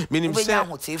minim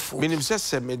se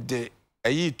se me de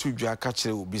ayi tudwa ka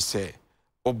kire obi se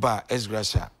oba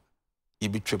esgrasha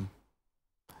ibitwem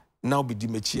now be di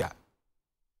mechi a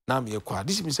now me kwa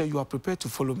this means you are prepared to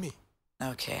follow me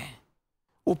okay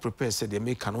o prepare said they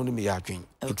make an only me adwin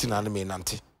itina na me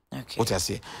nante okay what I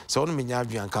say so only me nya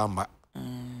adwin ka mba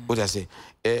what I say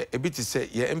a bit say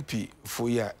ye MP for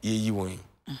ya ye yi won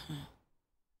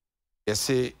ye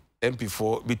say MP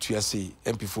for bitu ya say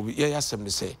MP for ye asem ne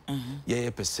say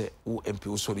ye pese wo MP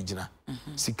wo so original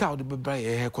sika wo de bebra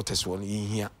ye headquarters won ye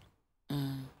hia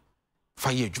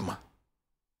fa ye adwuma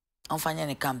on fanya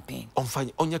ne campaign on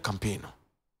fanya onye campaign no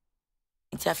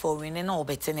ntia for win na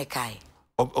obete ne kai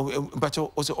but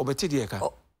o se obete de ka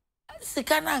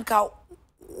sika na nka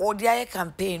wo de aye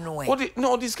campaign no e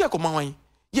no this guy come wan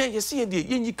ye see de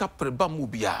ye nyi kapre ba mu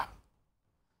bia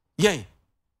ye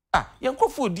yen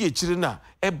kofo di ekire na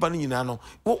eba no nyina no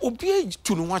obi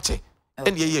tu no wache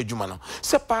ene ye adwuma no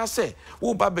se pa se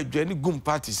wo ba badwa ni gum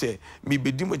party se me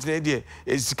bedi mo gina de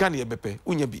sika na ye bepe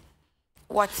unya bi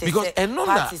what is because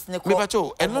parties ne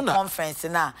conference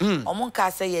na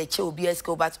omonka say ye che obi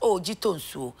esko but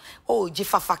jitonsuo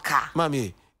jifafaka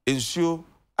mami ensuo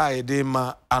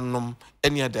aedema anom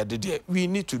any other day we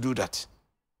need to do that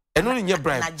eno nye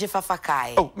bribe na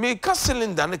jifafaka oh me ka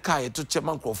cylinder ne kai to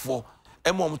chema nkrofo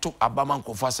emom to abama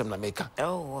nkrofo asem na meka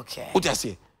oh okay o just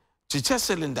chiche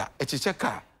cylinder chiche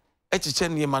car chiche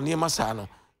niema sa no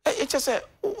chiche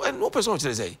no person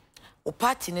chire say o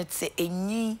party ne se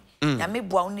enyi na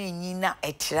meboa no enyi na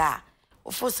etra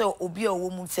ofo se obi a wo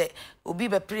mu se obi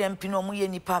be prempi no mo ye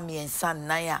nipa miensa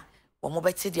nan a wo mo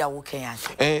beti dia wo kan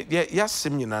ase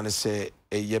yasem nyina ne se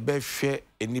ye be hwe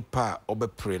enipa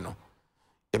obepre no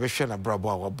ye be hwe na brabo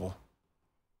a wabo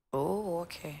oh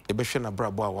okay ye be hwe na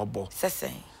brabo a wabo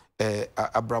sesen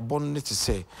abrabo no ne te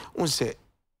se un se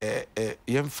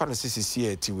ye mfa na sisi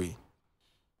etiwe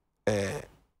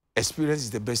experience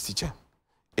is the best teacher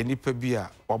enipa bi a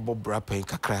wabo brapen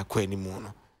kakra kwa animu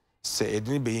no se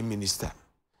edini be minister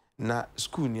na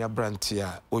school ni abranti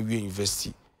a owie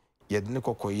university yedine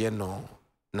kokoye no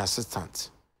na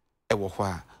assistant ewo ho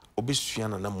a obesua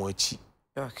na mo achi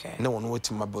okay na wono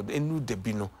wetima bod enu de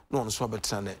bi no na wono so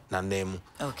abetra na nemu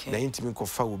okay na intimi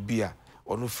kofa obi a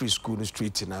ono free school no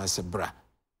street na se bra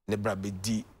ne bra be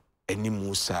di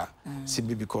animu sa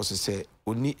simply because say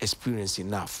oni experience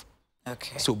enough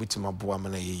okay so obetima boa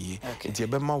mana yeye nti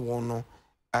ebema wono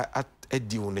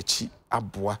adi wonachi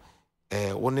aboa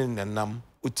wonen nanam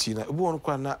utina obi won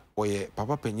kwa na oye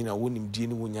papa panyina wonim die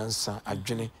ni wonyansa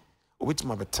adwene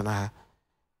obetima betena ha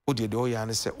odi de oya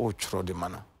ne se o tworo de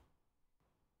mana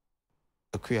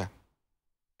akua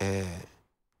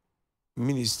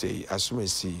minister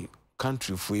asumasi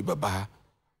country fo baba ha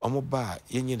omo ba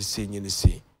yenye ne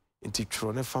se nti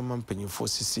tworo ne fama mpanyimfo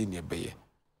sisi ne beye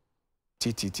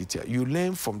titi you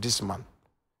learn from this man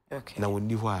okay na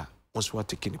woni ho a once what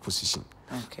taking a position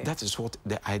okay that is what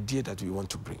the idea that we want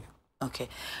to bring okay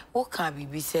what can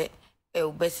be say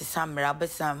obesi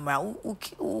samra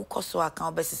u koso aka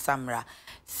obesi samra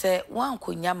se wan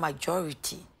konya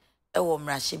majority wo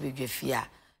mrahye bedwafia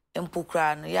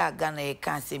empokra no ya ga na e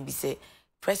kan sem bi se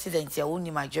president ya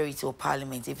woni majority of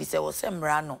parliament if say wo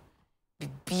semra no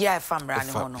bibia e famra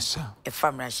ne ho no e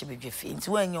famra hye bedwafia nti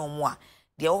wanya omo a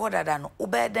de wo dada no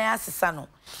obedan asesa no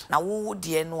na wo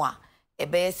de no a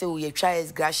ebe se wo yetwa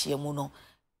esgracia mu no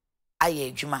aye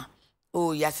adwuma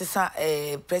oh yasesa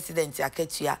president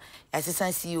aketua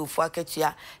yasesa CEO for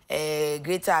aketua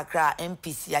Greater Accra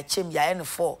MPC ya chem ya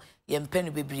N4 ye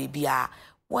mpenu bebre bia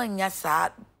wanya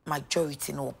sa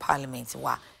majority no parliament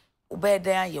wa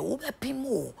obedan ye wo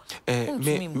bepimo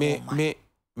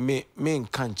me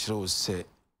nkan kire se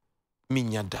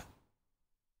minyada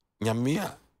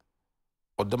nyamia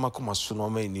odama koma so no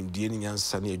ma nimdie ni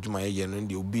nyansa ne adwuma ye no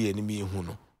de obi ye ni mi hu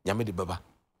no nyame de baba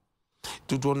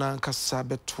dudo na nkasa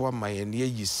betoa maye ne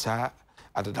yisa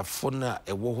adadafo na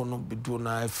ewo ho no bedo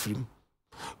na afrim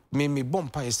me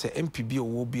bompa ye se MPB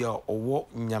owo bi a owo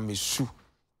nyamesu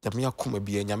nyame akoma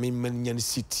bi nyame manya ne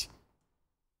city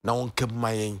na wonkam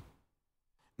mayen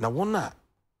na wona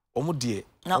omo de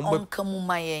na onkam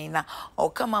mayen na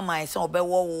okama mayen se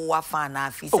obewo wo afa na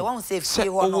afi se won se fie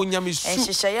ho no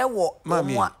enhyehyeye wo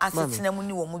mo asetena mu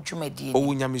ni wo mo dwumadie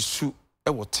owo nyamesu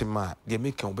ewo tema de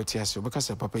make obeti ase obeka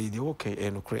se papa yi de okay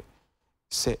enokre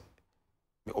se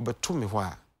me obeto me ho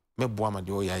a meboa ma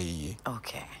de oya yi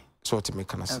okay so to make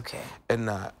kana se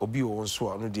na obi wo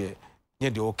nso no de nye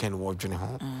de okay no wodwene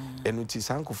ho enu ti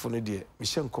sankofo no de me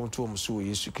hye nkonto om so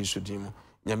Yesu Kristo din mu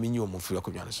nyame nyi om firi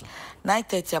akodwane so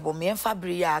 9:30 abo me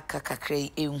fabri ya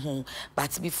kakakre enhu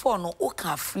but before no o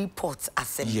ka Freeport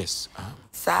asem yes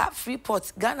sa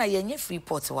Freeport Ghana yenye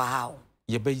Freeport wa how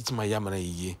ye be yitima ya mana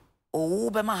yiye oh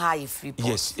be ma ha Freeport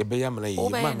yes ye be ya mana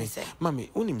yiye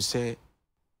mami unim se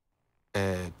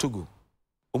Togo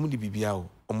omudi bibia o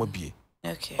omabie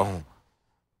okay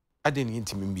ade ni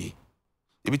ntimi mbie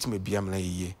ebitima bia mana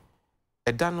yiye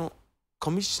eda no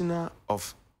commissioner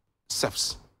of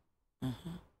SEPS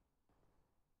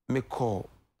me call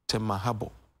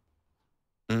Temahabo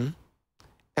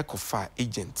Ecofa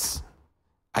agents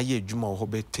aye adwuma ho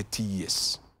be 30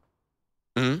 years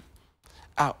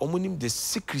omonim the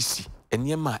secrecy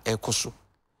enema ekoso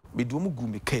me do mu gu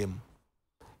me kam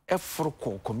eforo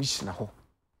call commissioner ho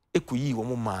ekoyi wo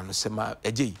mo ma no se ma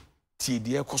agye tie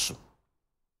de ekoso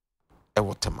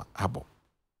ewo Temahabo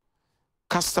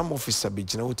custom officer be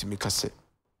gina wotimi kase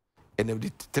ene de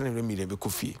tenere mi be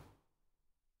kofie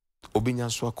obinya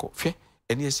so akọ hwe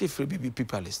ene yesi free BB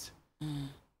people list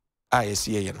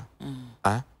yesi ye no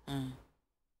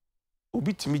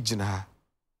obi timi gina ha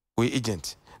we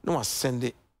agent no wa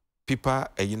send people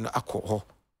ayi no akọ ho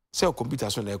se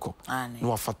computer so na ekọ no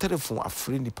wa fa telephone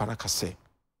afre ni para kase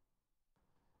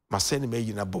ma send me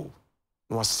yina bow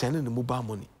no was sending the mobile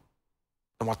money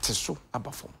and what so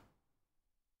about from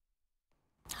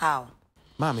how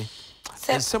mommy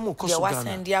and some will cost was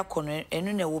send dia kono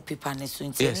enu na wo paper ne so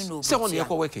nti enu no say one ye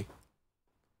ko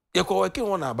working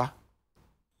one aba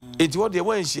enti what dey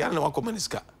wan shia na wakọ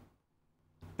maniska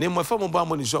na mo fa mobile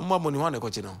money so mo money wan e ko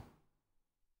chi no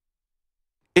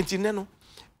enti ne no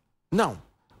now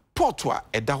port wa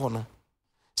eda ho no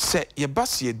se ye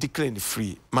bas ye declare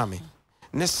free mommy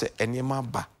ne se enema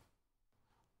ba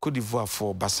Côte d'Ivoire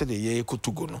for base de ye ko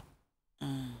Togo no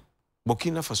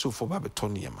Burkina Faso for ba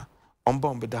beton yema omba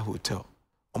ombeda hotel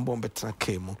omba ombetna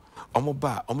kemo omo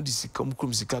ba omo di sika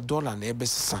omkrum sika dollar na ebe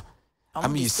sesa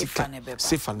ami sika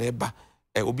sefa na eba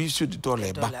obi su di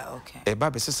dollar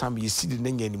eba be sesa ami yesidi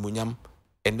na nya animonyam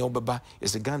ene obeba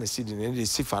yesi Ghana sidi na de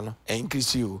sefa no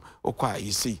increase you okwa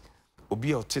yesi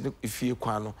obi ote ifie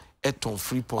kwa no eton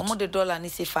free port omo de dollar ni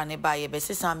sefa na eba ye be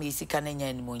sesa ami yesika na nya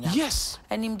animonyam yes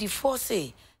enim di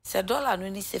force se dollar no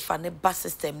ni sefa ne ba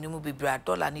system ni mu bibra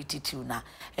dollar ni titiu na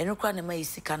enu kra na ma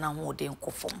yisika na ho de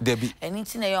nkofom eni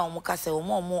ti na ya omo ka se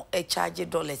omo charge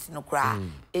dollars no kra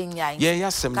enya ye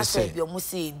ya sem ne se bi omo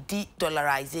se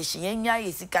de-dollarization enya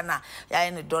yisika na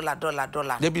ya ne dollar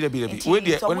debi we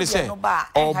de when say oba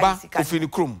ofini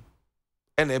krum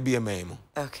ena e ema mu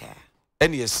okay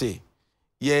eni ye say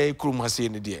ye krum ase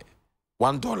ne de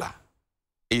 $1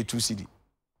 e 2 cedi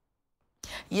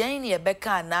yen ye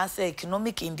beka na say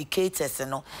economic indicators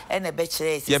no e na be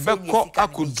kire ye beko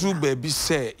akudru ba bi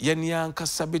say ye ni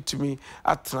ankasa betumi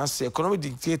atena say economic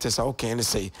indicators a okay ne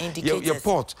say ye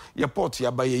port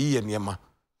ya ba ye yi niema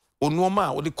onuoma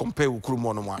a wo de compare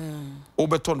ukrumo no ma wo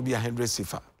beto no bi 100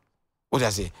 sifa wo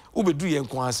da say wo bedu ye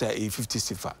nko asa 50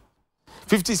 sifa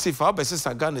 50 sifa wo be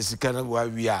sesa Ghana sika na wa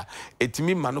wi a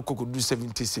etimi ma no kokodu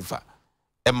 70 sifa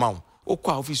emaw wo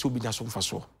kwa office obi nya so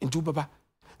mfaso ntu baba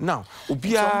now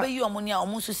obia so be you omonia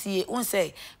omusu sie un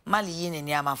say Mali yin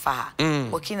ni amafa ha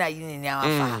Burkina yin ni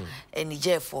amafa ha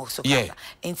Niger for so kaza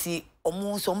enti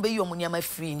omu so be you omonia ma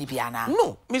free ni bia na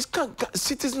no miss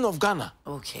citizen of Ghana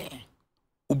okay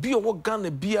obi owo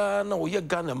Ghana bia na oye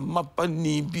Ghana mapa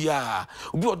ni bia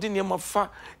obi odi ni amafa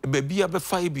be bia be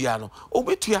fa bia no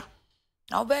obetua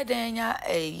obeden nya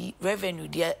revenue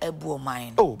dia ebu o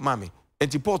mine oh mami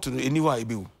enti port no eniwa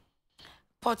ebiu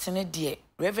port ne de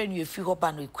revenue efi ho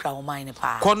ba no ekura o mine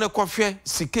pa kone kofie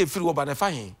sika efi ho ba na fa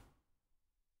hen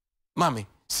mami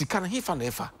sika na hifa na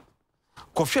efa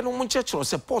kofie no munchechero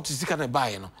se port sika na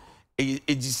bae no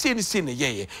ejise ni se ne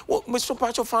yeye me so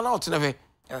pa cho fan out na ve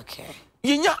okay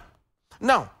yinya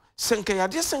now senka ya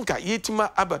de senka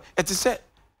yetima aba eti se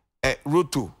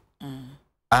roto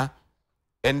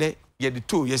ene ye de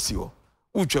to yesi ho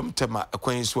utwam tema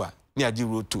akwan so a ni age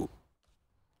roto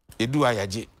edu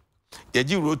ayaje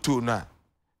yaji roto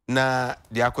na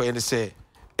de akoye ne se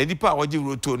edipa a waji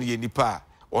roto no ye nipa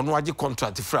ono age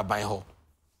contract fraban ho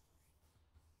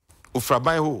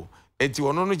ofraban ho enti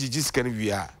ono no gigi sika ne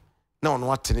wia na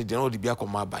ono atene de na odi bia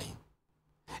koma aban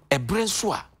ebre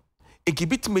so a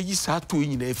ekibitime yi sa to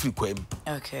nyina afiri kwam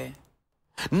okay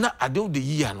na ade de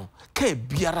yi no ka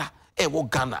biara wo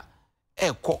Ghana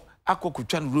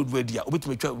akokotwa no road wedia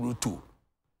obetime twa roto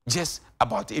just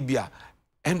about ebia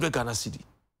 100 Ghana cedi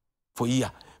for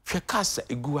year hwe kasa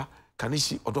egua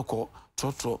kanishi odoko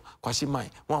trotro kwashi mai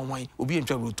wan obi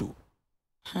entwa roto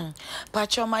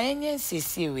pacho mayenye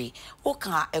sisiwe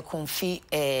oka ekonfi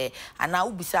ana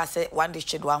ubisa se one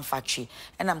district one factory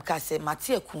enam ka se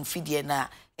mate ekonfi de na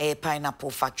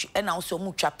pineapple factory ena also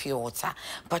mu twa pure water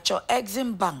pacho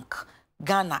Exim Bank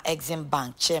Ghana Exim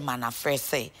Bank chairman afre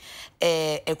say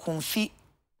ekonfi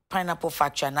pineapple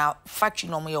factory now factory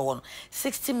no mo ye won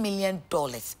 $60 million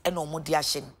and no mo di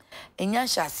ahye enya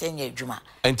hya ase nya adwuma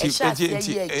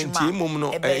enti mum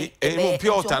no mum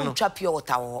pure water no twa pure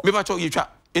water wo me ba cho yetwa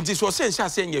enti so se hya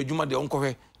ase nya adwuma de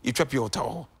onkohwe yetwa pure water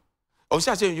wo o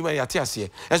hya ase adwuma ya te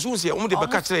ase enso se o mo de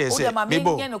beka kire ye se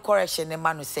mebo me no correction ne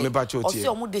ma no say o se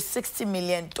o mo de $60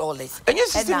 million enya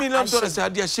 $60 million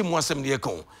ade ahye mu asem ne ye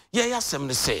kan ye ya asem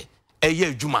ne se eye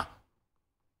adwuma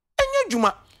enya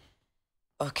adwuma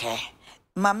okay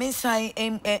mama sai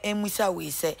emusa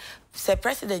we say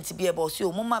president be able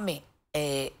so mo mama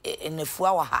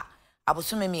enefua wa ha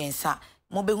Abosom miensa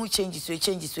mo be hu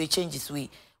changes we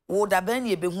wo da ban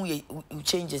ye be hu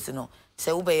changes no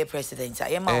say wo be ye president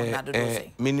ya ma wona do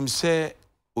say minim say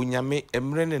onyame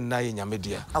emre ne na ye nyame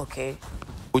dia okay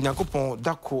onyankopon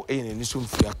dako ne ni so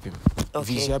mfiri apem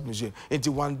visa apem enti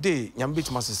one day nyame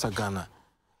betima sesa Ghana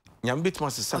nyame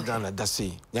betima sesa Ghana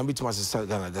dase nyame betima sesa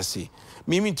Ghana dase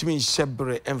mimi ntimi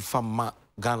shebre emfa ma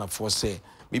Ghana for say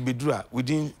me bedura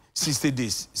within 60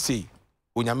 days say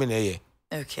onyame na ye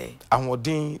Okay.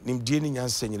 Ahoden nimdie ni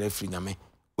nyansa nyina afiri nyame.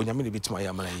 Onyame ne bitima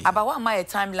ya mana yi. About what my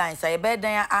timeline say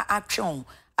bedan atwon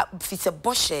fise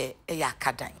boshe e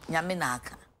akadan. Nyame na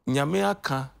aka. Nyame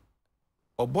aka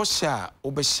oboshe a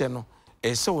obehye no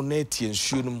ese wo na tie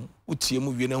nsuo no utie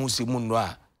mu wie na hu se mu no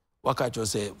a waka cho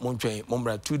se montwen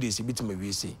mombra 2 days bitima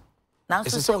wie se. Na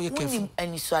so se unim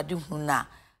anisuade hu na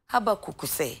Habakuku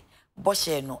say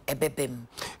boshe no ebebem.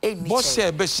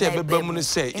 Boshe ebehye ebebem no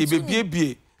say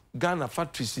ebebiebie Ghana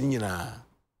factories nyina.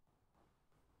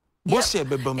 Boshe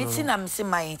ebebem no. Enti na mse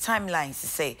my timelines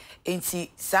say enti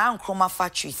sa nkroma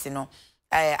factories no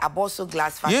Aboso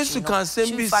glass factory Yesu kan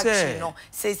sembi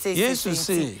say Yesu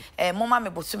say mama me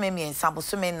bosome miensa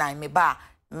bosome nan me ba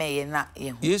me ye na ye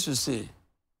hu Yesu say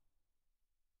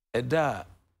eda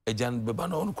ejan beba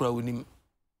no on kura wonim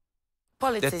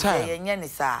politics ye nye ni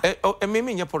sa me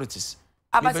nye politics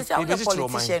abasisi a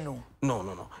politician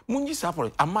no munyi sa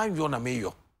politics amanyo na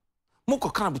meyo moko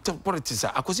kana politics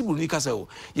akosi buru ni kasa o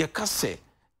ye kase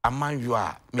amanyo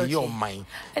a me yo man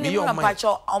me yo man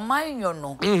amanyo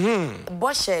no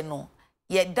boshe no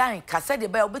ye dan kasa de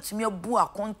ba obetumi abu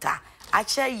akonta a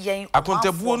che yen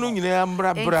akonta buo no nyina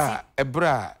mbra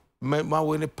ebra ma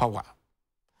we ne power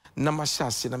na ma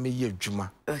hyase na me ye adwuma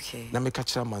na me ka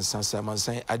kira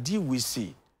mansan adi we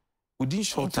see within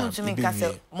short time to me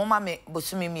kasa mama me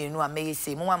bosumi mienu a me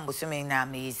yese mama bosumi na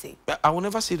me yese I will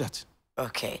never say that.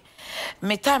 Okay.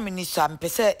 Me time ni so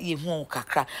ampese ye hu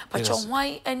kakra. But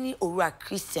why any ora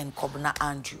Christian Kobna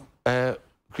Andrew?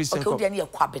 Christian okay, ni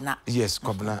kwabena. Yes,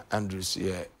 Kobna Andrews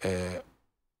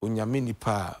unyame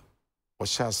nipa o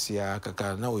hyasia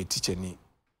kakra na o teacher ni.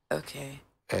 Okay.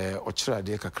 O kira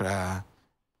de kakra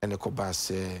ene ko ba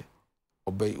se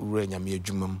obey ura nyame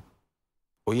adwumam.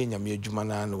 Oye nyame adwuma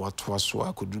na na watoa so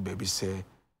akodu ba bi se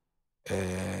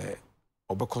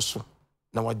obekoso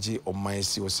na waje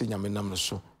omansi wose nyame nam no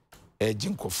so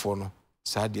jinkofo no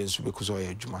saa de nso bekoso ya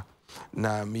adwuma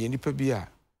na me nipa bi a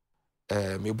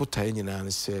me botae nyina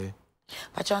ne se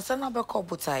pacha na beko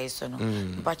botae so no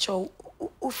pacha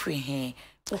ufri he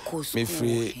ukosu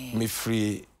me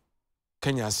free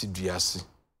Kenya Asiduase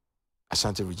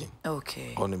Ashanti region.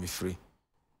 Okay. Ono me free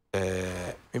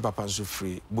me papa nso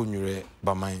free Bonwure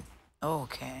Baman.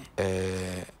 Okay.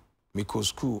 Me go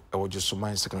school I was just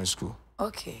my secondary school.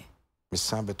 Okay. Me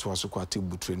sambe to aso kwate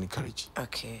bu training college.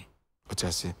 Okay. What I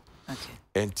say? Okay.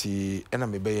 Enti ena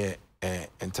me be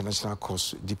international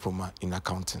course diploma in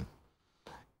accounting.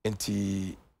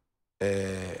 Enti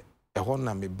ho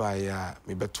na me ba ya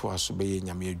me beto aso be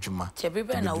nyame adwuma.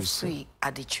 Chebibe na free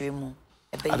adetwe mu.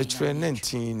 Adetwe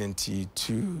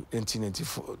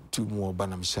 1992 mu oba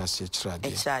na me hyase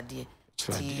chirade.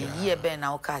 Ye be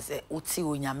na okaze uti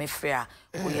onyame free a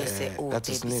wo yese o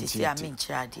debisi a me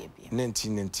chirade bia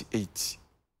 1998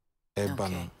 eba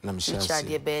no na me hyase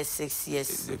chirade be 6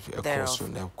 years there so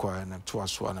na kwa na to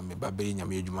aso na me ba be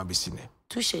nyame adwuma be sine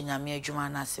tu she nyame adwuma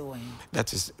na se won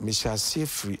that is me hyase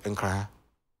free nkra.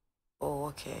 Oh,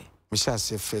 okay. Me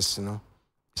hyase first no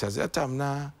hyase that time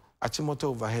na achimoto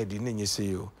overhead ni nyese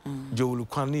yo jowulu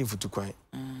kwan ni futu kwan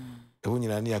ewo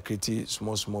nyina na create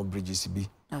small bridges bi.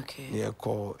 Okay. Near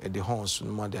call the horns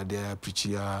no matter there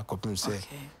preacher copim say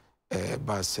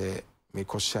ba say me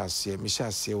ko shase me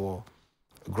shase wo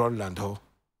Groundland ho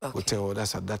hotel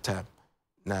that's at that time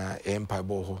na empire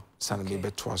bo ho sana me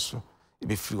beto aso e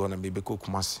be free one me be ko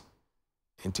Kumasi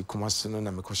enti Kumasi no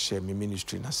na me ko share me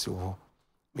ministry na se ho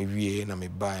me wie na me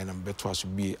buy na me beto aso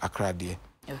bi Accra de.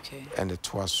 Okay. And the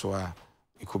to aso a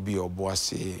it could be your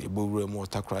boss, a book more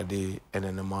takrade, and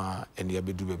an ama, and ya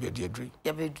be do baby dear drink.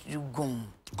 Ya be do gum.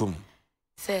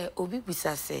 Say, Obi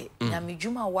Bisa say,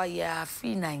 Yamijuma waya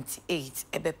free 98,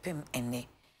 ebepim ene.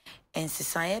 And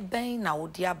Sisaya Bain na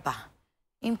Odiaba.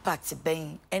 Impact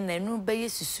Bain, and a new bay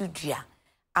susudia.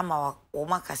 Ama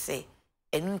Omaka say,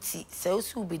 Enuti,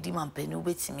 so be diman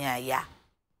penubit me a ya.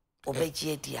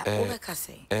 Obeji dear, Obeka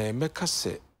say. Meka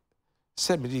say,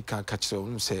 Sabidi can catch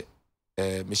them say.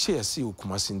 Me share see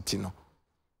Kumasi ntino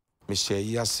me share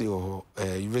yase o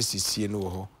university no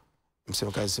ho mse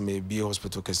maka se me bi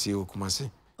hospital kase o Kumasi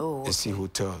see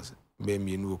hotels me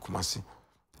mienu o Kumasi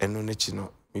eno ne chi no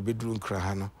me beduru nkra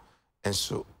ha no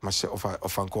enso ma share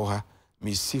ofanko ha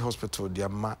me see hospital dia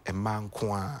ma ema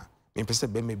nko a me pese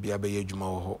be me bia be adwuma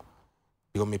ho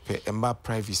yo me pe ema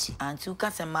privacy and you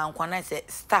can say man nko na say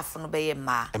staff no be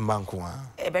ema nko a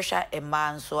e be hwa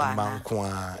ema nso a ema nko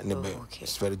a ne be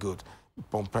it's very good.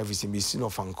 Pon privacy me sin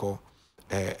of anko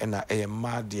na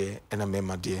ma de na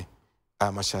mema de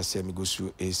ma sha se me go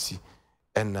su AC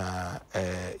na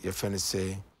your friend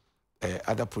say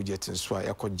other projects nso a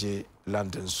yakoje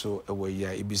London so we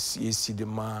ya ibisi AC de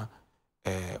ma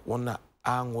wona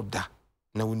angoda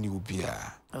na woni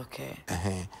ubia. Okay.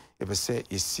 Ebe say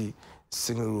yesi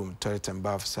single room toilet and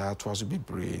bath sa to aso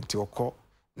bebre nti okọ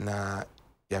na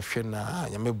yahwe na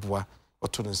nyameboa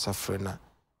oto nsa frɛ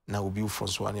na obi ufo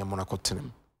so ane amona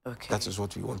kotenem. Okay. That is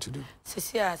what we want to do.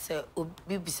 Sisia say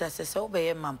obi bisa se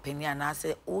obeye mampani ana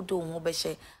se odo ho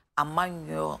behye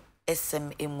amanyo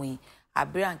SMME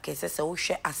abere anke se wo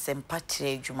hwe asempa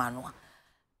kire adwuma no a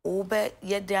obe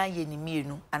yedan ye ni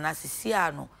mienu ana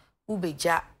sisia no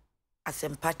ubeja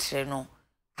asempa kire no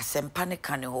asempa ne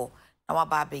kane ho na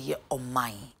waba abeye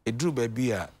oman eduru ba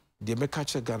bi a de meka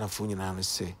kire Ghana fo nyina no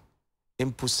se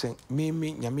impuse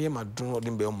mimi nyame madron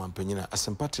odin be omampanyina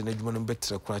asempa kire na adwuma no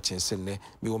betre kora chense ne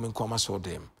mi wo men koma so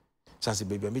dem sanse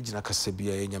baby a megina kasa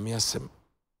bia ye nyame asem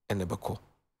ene beko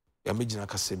ya megina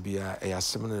kasa bia e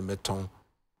asem ne meton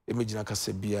e megina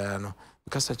kasa bia no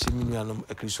kasa chi minuanom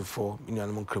akrisofo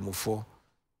minuanom nkramofo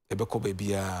e beko ba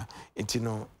bia enti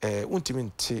no wontimi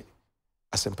nte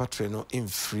asempatre no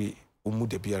infree umu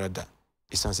de biara da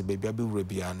isanse baby abewura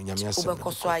bia no nyame asem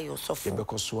ubekoso ayo Osofo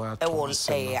ubekoso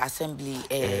assembly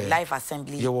live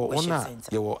assembly worship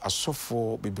center yewo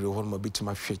asofo bebre ho no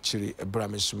bitima hwekire ebra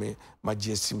mesume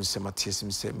magiesim se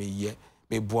matiesim se meye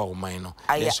meboa wo man no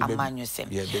aye amanyo sem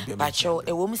bacho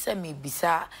ewom se me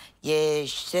bisa ye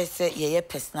hwese ye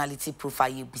personality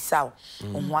profile ye bisa wo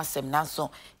ho asem nanso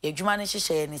ye dwuma ne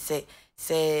hyehye ne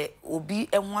se obi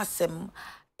ho asem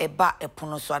eba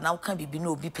epono so na wo kan bibi na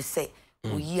obi pese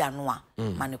oyi ano a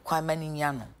mane kwa mani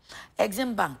nya no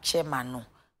Exim Bank chairman no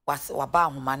waba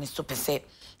ahoma ne so pese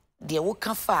de wo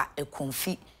ka fa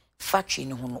ekonfi factory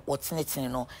ne ho no wotenetene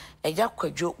no eja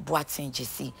kwadwo boaten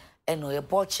jesi eno ye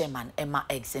board chairman Emma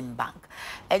Exim Bank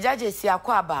eja jesi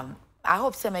akwa abam I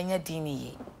hope se menya dini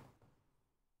ye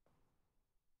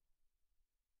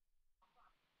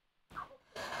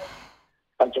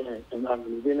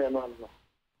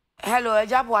hello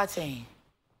eja boaten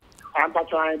I'm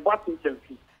trying boaten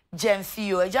Jemfi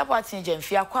yo eja boaten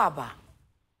Jemfi akwa aba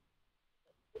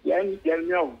yen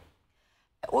no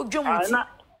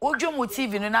Ojomu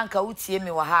TV no nanka utie me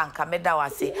wa ha anka meda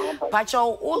wase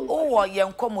pacho wo ye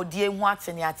nkomodie hu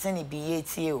atene bi ye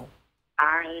tie o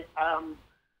I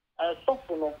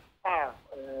sofo no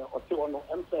oti wono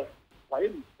emse wa ye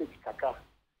mistake kaka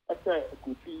ese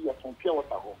ekufi ya tompia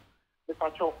water ho the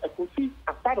pacho ekufi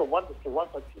after the one to one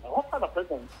touch after the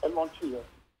president launch here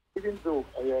even though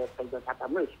president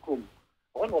Atamere school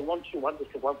when we launch one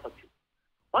to one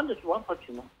touch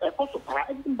no also para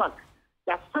Exim Bank.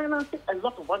 They are financing a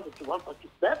lot of one-to-one purchase.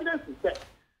 The evidence is there.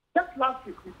 Just last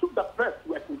week, we took the press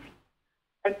to a country.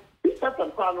 And this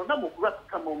happened, no number of reps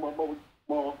come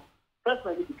more press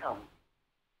money become.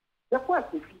 Therefore,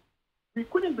 we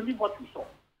couldn't believe what we saw.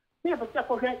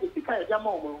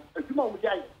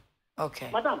 Okay.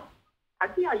 Madam, I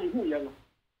think I hear you.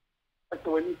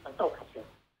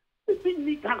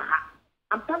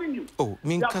 I'm telling you. Oh,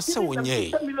 minkasa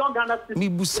wonye. Mi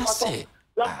busase.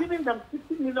 You are giving them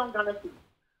 60 million Ghana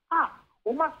cedis.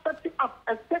 We must set up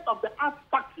a state-of-the-art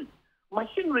factory.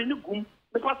 Machinery ni gum.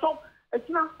 Because so, it's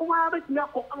not over to now.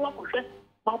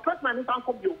 My president is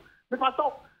Uncle Bill. Because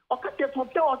so, okay, to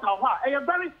pure water. I am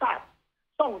very sad.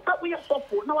 So that we are so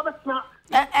full. Now that's not.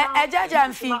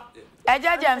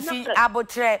 Ejajamfi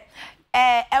abotre.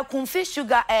 Ekunfi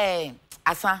sugar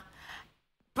asa.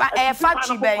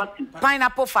 Factory ben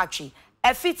pineapple factory.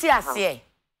 Efiti ase.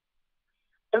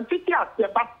 And 50 years,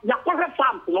 but Yakore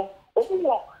farms,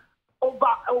 over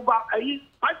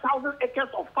 5,000 acres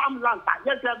of farmland.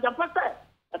 Yes,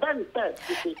 and then he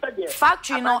said,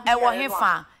 factory no, I want him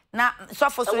fan. Now, so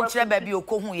for so much baby, you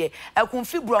come here. I can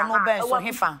feel brown no ben so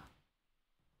him fan.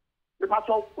 The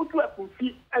pastor who to a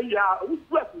country, a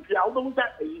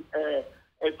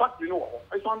factory,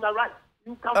 it's on the right.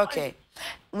 Okay.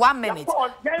 1 minute.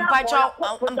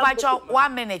 Mpacho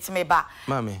 1 minute me ba.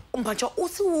 Mami. Mpacho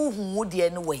osi wo hu de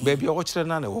no we. Baby o kire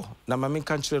na ne wo. Na mami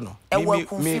kan kire no.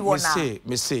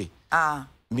 Me say.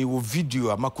 Me wo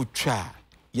video amakotwa.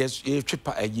 Yes, e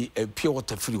twepa ayi pure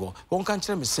water free wo. Won kan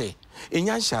kire me say.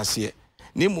 Enya nhase.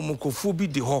 Na mumukofo bi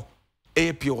de ho.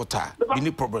 E pure water.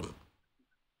 Any problem.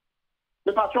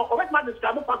 The pastor always man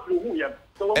describe factory who here.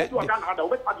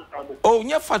 Oh,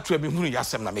 near factory me hunu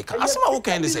yasem na meka. Asema wo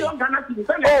kan say.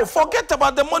 Oh, forget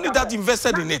about the money that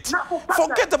invested in it.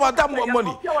 Forget about that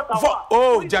money.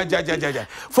 Ja.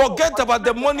 Forget about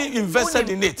the money invested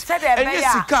in it. And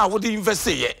yes, sika wo dey invest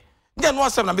here. Then no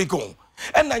asem na meka.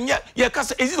 And na ye ka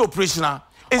say is it operational?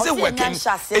 Is it working?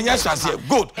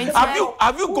 Good.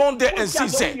 Have you gone there and seen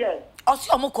say?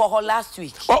 Omo call last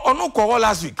week. Oh, no call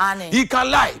last week. He can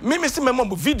lie. Me see my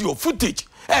mom video footage.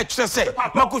 Say,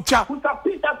 Makucha.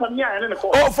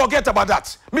 Oh, forget about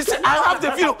that. Me say I have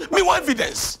the video. Me want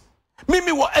evidence.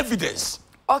 Mimi what evidence.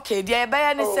 Okay, the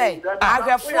ebeye say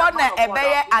agrefo na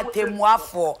ebeye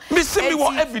atemuafo. Me say me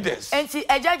what evidence. Enti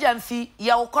ejajamfi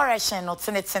ye wo correction no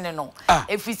tenetene no.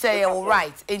 If we say you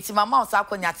right, enti mama osa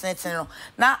akonya tenetene no.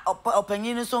 Na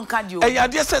opanyin no so nka de o.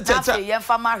 Eyade se tete.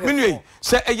 Minwe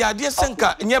say eyade se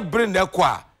nka nye brain na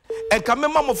kwa. Enka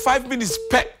mema mo 5 minutes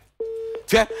pe.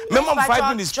 Fie, memo 5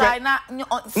 minutes pe. Na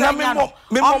memo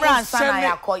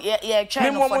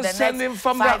send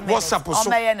WhatsApp so.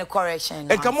 Correction.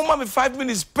 Enka mama me 5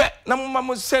 minutes pe. Na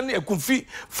mama send ekumfi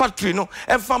factory no.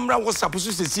 Enfamra WhatsApp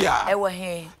so sesi a. Ewo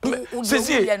he.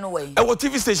 Sesi ewo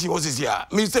TV station wo sesi a.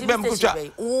 Me se bem ko twa.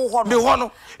 Me ho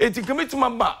no. Enti committee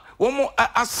member wo mo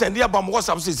asend ya ba mo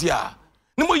WhatsApp sesi a.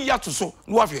 Ne mo yi ato so.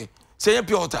 No afie. Se ye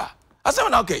pure water. Asem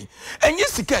na okay. Enye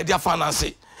sika dia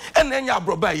finance. And then you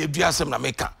are you do some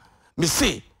America. Me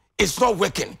say it's not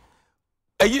working.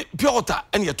 Pure water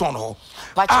and you turn home.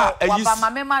 But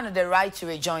my man the right to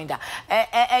rejoin that.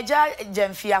 Eja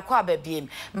Jemfia kwa bebi.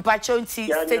 Mpacho nti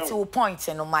state points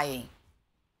no my.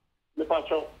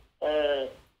 Mpacho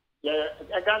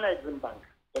Ghana Exim Bank.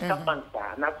 The banks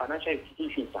are not financial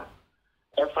institutions are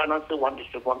financing one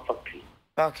district, one factory.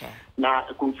 Okay. Now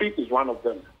Kumfi is one of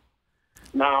them.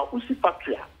 Now Usi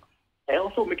factory. And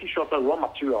also making sure that raw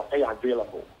material are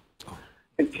available.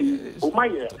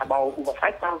 About over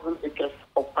 5,000 acres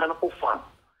of pineapple farm.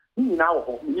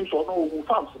 Now, you saw no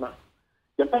farms now.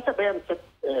 The better than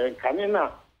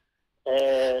Canina.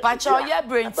 But your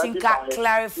brain can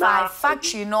clarify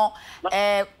factory, no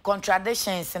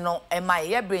contradictions, no, and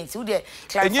my brain to the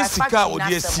clarify.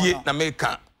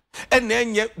 And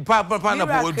then ye papa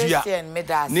pineapple dia.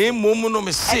 Ne momo no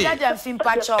me say.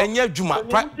 And ye juma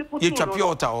ye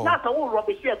chapio ota. That's all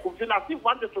rubbish here. Confina see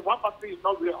 1 to 1 is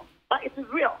not real, but it is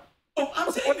real.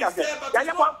 I'm saying it's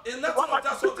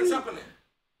happening.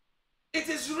 It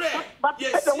is rare. But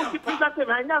yes, I'm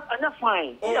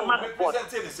fine.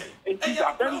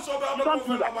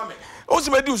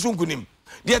 Also, I do soon.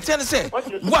 The attendant said,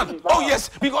 one, oh yes,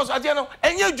 because I don't know,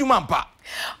 and you Jumampa.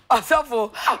 Osofo,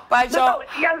 Pacho,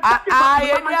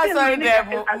 I sorry,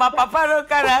 my papa no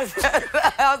can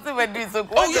also do so.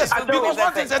 Oh yes, because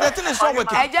one thing that attendant saw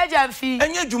working. I judge and fee,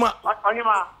 and you Juma.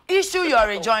 Issue your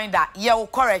rejoinder, your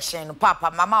correction,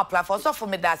 Papa, Mama apply for so for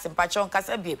me that's in Pacho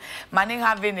Casabi. Manning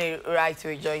having a right to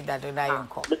rejoin that do not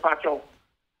call. The Pacho,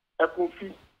 a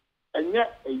coffee, and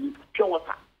yet a pure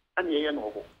water, and ye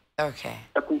know. Okay.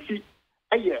 A coffee.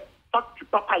 Back to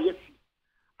Papa, yes.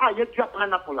 I get your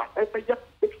pineapple. I say, just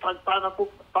big pineapple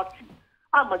factory.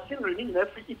 I'm machinery in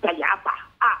every Italiaba.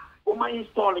 My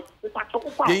installing. The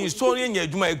installing your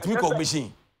chemical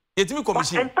machine. Yet me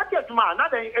commission. And such a man,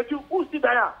 if you see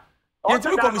there. Yet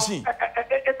me commission.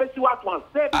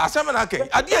 Asamanake.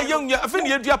 I dear young, I think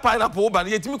you have pineapple, but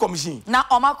yet me commission. Now,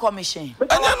 Oma commission. And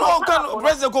then all can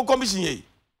president commission.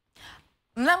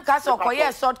 Nam castle koye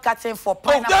short cutting for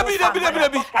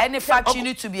pineapple. Any factory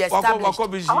need to be established.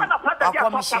 Commission.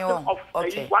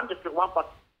 Okay. 1 district 1 party.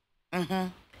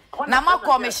 Now my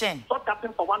commission. Short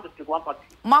cutting for 1 district 1 party.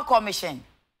 My commission.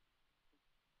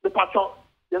 The patrol,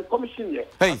 the commission here.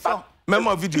 Hey,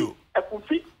 memo video. The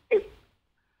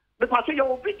patrol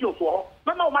your video for.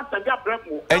 No man send ya break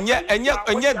mo. And yet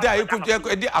there you could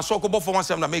a soccer for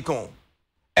myself na make on.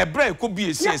 A break could be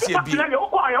a CSB.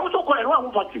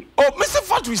 Oh, Mr.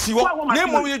 Factory, see what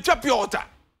name of your chapter water.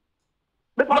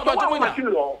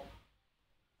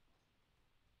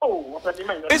 Oh,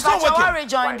 it's not what you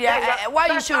rejoin there. Why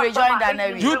you should rejoin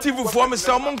that? You TV for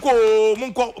Mr.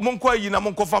 Monko, you know,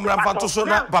 Monko family and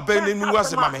Fantosona, Papa, and you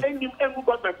was a mammy.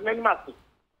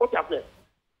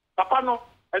 Papa, no,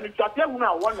 and you chat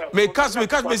now one. May cast me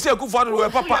say, good father, where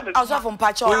Papa. Also from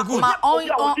Pacho, my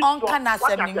own can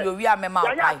accept you. We are member.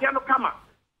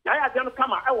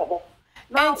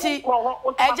 Enti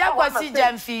eja kwasi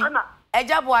jamfi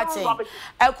eja boate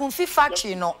akunfi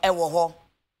factory no ewo ho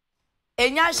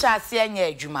enya hyase enya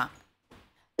adwuma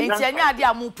enti enya ade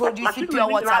amu produce pure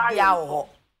water bia wo ho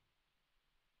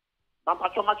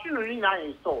Papa machinery na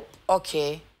install.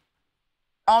 Okay,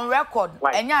 on record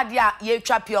enya ade a ye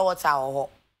twa pure water wo ho.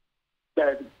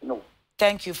 No,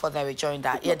 thank you for the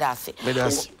rejoinder. Yeah, that's it.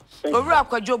 Owura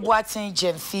Kwadwo Boaten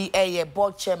Jemfi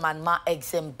board chairman ma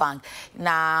Exim Bank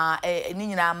na ni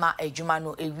nyina ma adwuma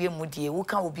no ewie mu die wo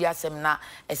kan obi asem na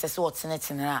esese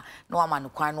wotenetene na ama no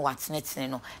kwan no watenetene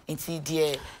no enti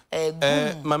die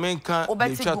mamenka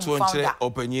de twatu onkyere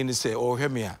opanyin ni se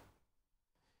ohweme a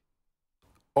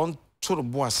on toro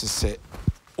boase se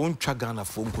ontwa Ghana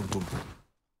fo nkontompo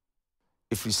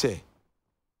ifri se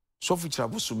Osofo Kyiri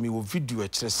Abosom mi wo video e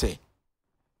kire se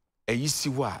ayisi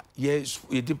wa ye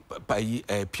de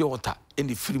pure water in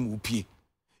the film upie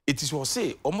it is what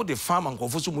say omo the farm and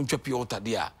nkofo so muntwa pure water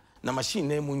dia na machine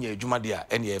na mu nya adwuma dia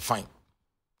ene e fine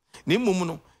na mmom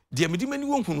no de amedi mani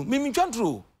wonhunu me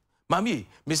ntwantro mami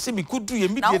me se me kodu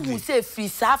immediately na who say free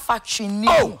sa factory ni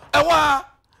oh ewa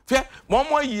fe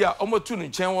mo yi a omo tu no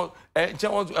chen no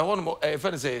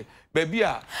fe say baby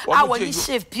a when you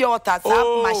shave pure water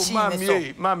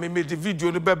machine mami me the video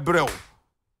no be brew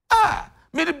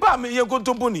me the ba me ye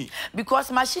kontomboni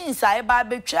because machines are eba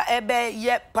betwa ebe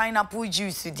ye pineapple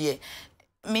juice there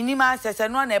minima sese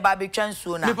no na eba betwa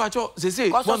nsuo na me pacho say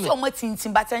because so mo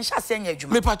tintin but en hye anya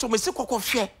adwuma me pacho me se kokko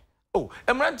hwe oh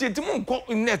emrante ti mo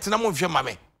nko net na mo hwe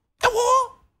mame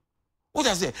ewo wo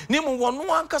da say ni mo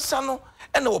wono ankasa no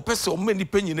e na wo pese o mani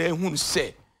panyina ehunu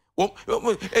se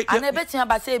ana betia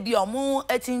ba say bi omo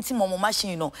atinti mo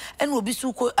machine no ena obi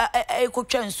su ko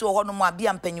ekotwa nsuo ho no mo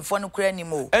abia mpanyifo no kura ni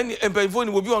mo eni mpanyifo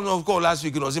ni obi on call last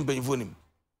week no say mpanyifo ni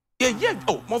yeah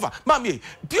oh mova mami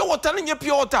pure water na nye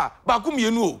pure water ba ku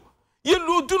mienu o ye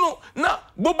lu du no na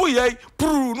bobo ye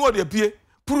puru no de pie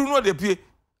puru no de pie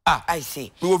I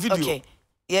see we video okay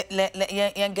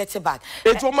yeah get it back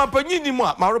it o mapanyi ni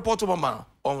mo ma report mama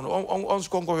on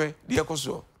skonkowe de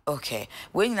ekoso okay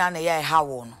we nyina na ye ha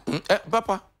wo no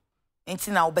papa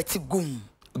enti na obeti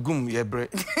gum ye bre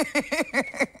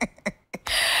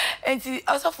enti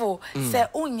Osofo say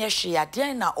unye hwe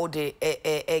ade na ode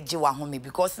eje wa home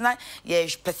because na ye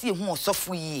pese hu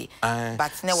Osofo yi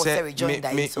but na we say rejoin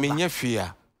that so me nye hwe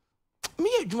a me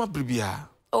adwuma bribia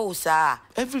oh sir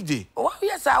every day oh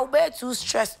yes I will be too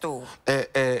stressed though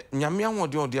nyame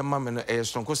ahode ode ma me no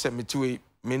sonko se metiwe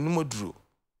menumoduro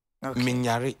me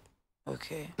nyare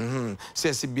okay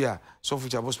say bia Osofo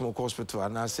Kyiri Abosom hospital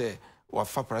ana say wa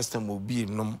fa paracetamol bi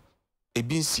nom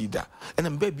ebi nsida ena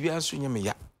mba bia so nya me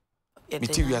ya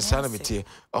meti wi asana meti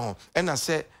ena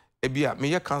say ebia me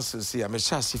ye cancel say me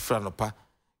sha sifra no pa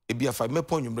ebia fa me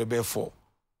ponnwumre be 4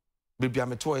 bebia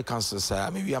me to e cancel say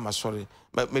me wi ama sorry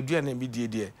me dua na me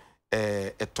die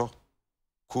eto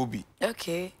kobi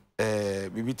okay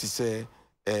bibi ti say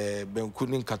benku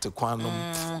ni nkatekwan no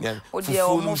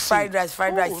fufu fried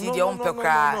rice dey on pe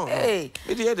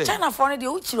kra China for no dey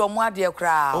uchiro mu ade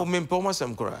kra oh me mpa o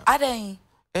masem kra adan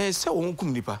se o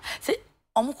nkum nipa se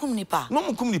omukum nipa no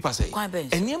mukum nipa say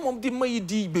enie mom de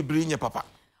mayidi bebre nya papa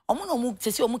omu no mu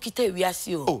sesi omu kita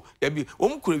wiase o oh ebi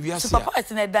omu kura wiase so papa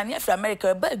is na Daniel from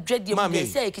America ba dwade mu dey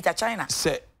say kita China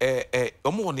se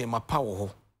omu woni mapa wo ho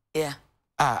yeah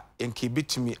enke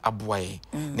betimi aboaye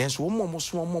nenso omu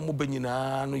so omu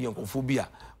banyina no yenkofo bia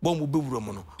ba omu bewuro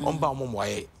mu no omba omu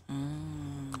moaye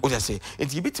o ja say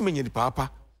enti betimi nya papa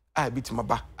betimi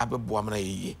ba abeboa mna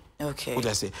yeye okay o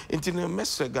ja say enti no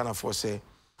message Ghana for say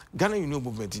Ghana Union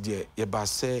Movement dey ye ba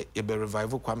say ye be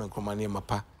revival Kwame Nkrumah ne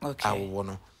mapa awo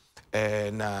no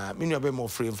na menu abe mo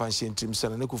free fancy team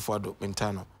sana ne kufuado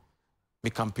mentano me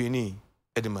campaigning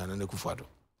edema na kufuado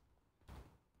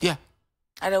yeah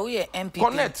ada we MPP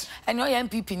connect and your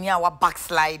MPP ni our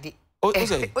backslide o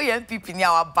say o MPP ni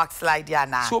our backslide ya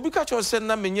na so obi ka cho say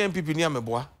na me MPP ni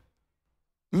ameboa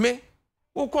me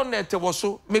wo connect wo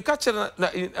so me ka che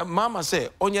na mama say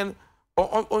onye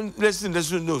on listen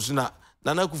knows na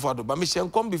kufuado ba me she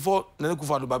come before na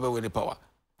kufuado ba be we the power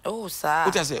oh sir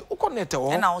what you say o connect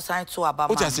wo na o sign to abama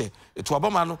what you say to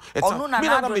abama no onu na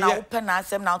na me na open na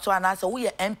asem na to na say we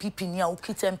MPP ni a o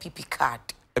kit MPP card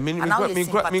me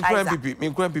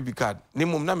MPP card ni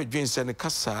mum na me dwen se ne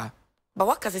kasa ba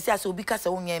waka se say obi kasa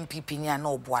onye MPP ni a na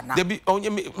oboa na debi onye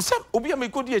me se obi am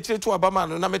ekodi e kire to abama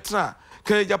no na me tena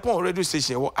kan Japan radio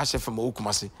station wo ahyefa ma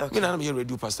okumase me na me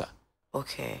radio pastor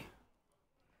okay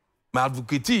my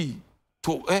advocate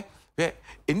to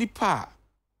enipa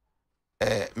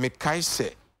me kai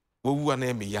se wo wu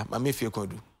na me ya ma me fie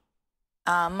kodu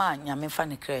man nyame fa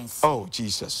ne credence oh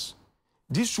Jesus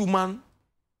this woman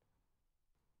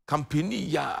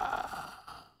company ya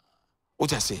o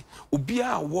ja say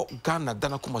obia wo Ghana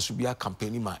dana kuma so bia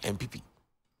company ma MPP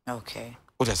okay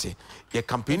o ja say ye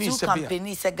company se bia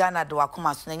company se Ghana do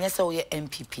akuma so na nyese wo ye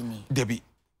MPP ni debi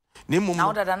ne mum na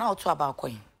oda na oto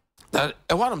abakon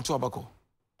e wanam to abako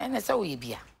ene se wo ye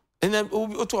bia ene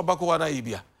o to abako wana ye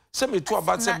bia se me to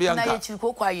abako se bia nka na ye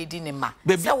chiko kwa ye di ne ma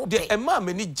se wo de e ma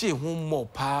me ni je ho mo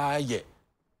pa ye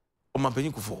o ma panyi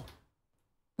kufo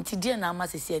nti die na ama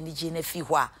sesi ani je na fi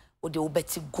ho a o de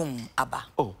obeti gum aba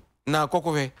oh na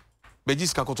kokowe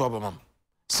bejiska koto abamam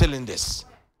cylinders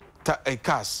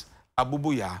cars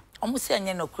abubu ya omu se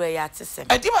enye no kura ya atesem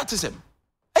e di ba atesem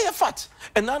e ye fat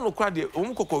e na no kura de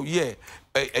omu kokko ye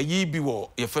yi bi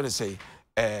wo ye fere say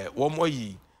wo mo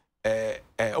yi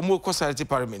omu ko sarity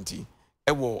parliament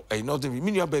e wo northern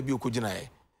minua ba bi okogina e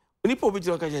When people be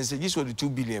talking, say this was the 2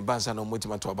 billion bands and no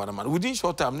to abandon. Within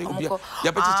short time, you be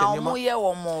ya peti chanyama. Omo ye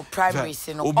wo mo primaries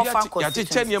no offer constituency. Ya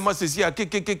chanyama sisi ya ke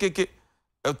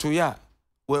to ya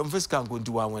we mfes kan go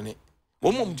ndu wanwe.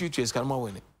 Omo mtutu eskan ma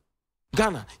wene.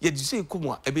 Ghana ye di say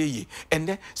komo ebeye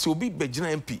enne se obi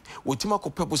begina MP wotima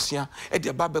kopebosia e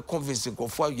de ba be convincing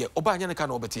kofo ye oba anya ne ka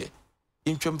na obete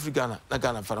intwam free Ghana na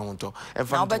Ghana fara wonto e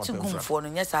fa na obeti gumfo no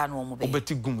nyesa na omo be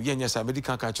obeti gum ye nyesa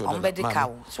medical ka cho omo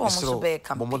medical so omo so be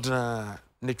campaign bomodna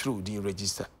natural di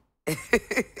register e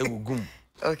wo gum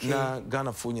okay na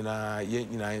Ghana fo nyina ye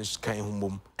nyina kan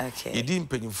humbom okay ye di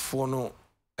mpanyimfo no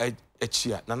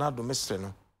achia na na do mesre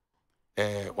no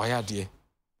wayade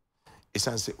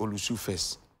Esanse Olusu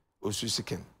first, Olusu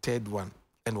second, third one,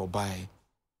 and wabai.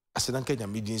 Asedan Kenya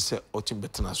midin se otim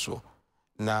betena so.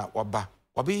 Na waba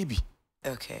ibi.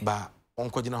 Okay. Ba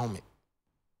onko jina home.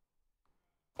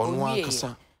 Onwa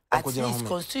kasa onko jina home. At least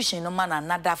constitution no man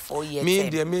another 4 years. Me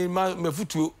dey me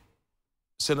futu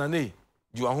senane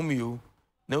ju ahome yo.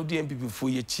 Na odi MPP fo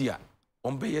ye chi a.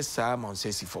 Ombe ye saa ma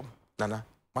onsesi form. Nana,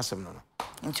 masem no.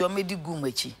 Nti o medi gum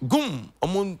echi. Gum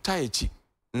omonta echi.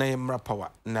 Na yemra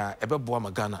power na ebeboa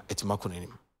magana etimako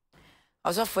nanim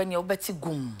Osofo ni obeti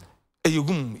gum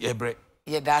eyugum yebre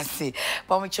ye dance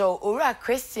pamocho ora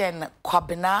Christian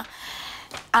Kwabena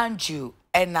Andrew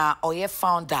ena oye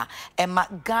founder ema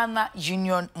Ghana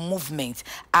Union Movement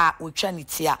a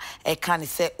wotwanitia e kan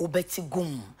se obeti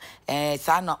gum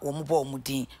sa na omubo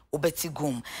omudin obeti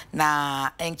gum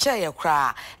na enche ye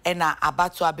kra ena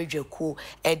abato abedweku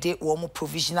e de wo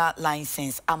provisional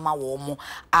license ama wo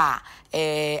a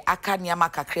aka niama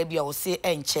kakra bia wo se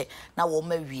enche na wo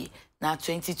mawie na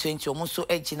 2020 omuso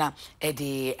ejina e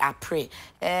de apre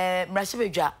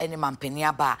mrasebedwa ene mampani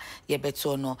aba ye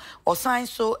beto no osan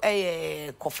so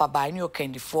kofa ba ni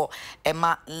okandifo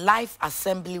ema Life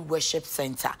Assembly Worship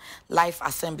Center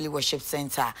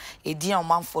edi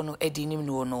omanfo no edinim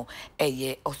no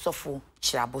eye Osofo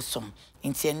Kyiri Abosom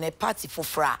nti ene party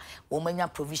fofra wo manya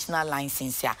provisional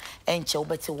license ya enche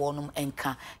wobeti wonum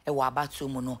enka e wa abatu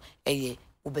mu no eye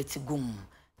wobeti gum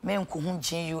menku hu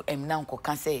GUM na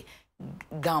nkoka say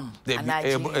gum ana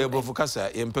ebofu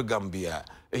kasa yempe gambia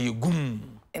gum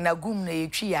na gum na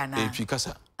yetwi ya na yetwi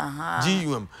kasa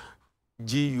GUM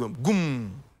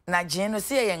gum na gin no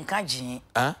se yenka gin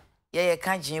ye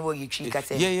ka gin wo yetwi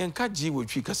kasa ye yenka gin wo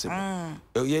twi kasa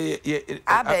ye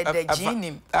abede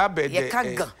ginim ye ka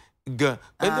ga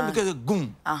ende mi kasa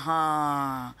gum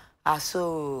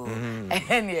aso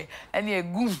ene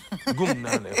gum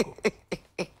na neko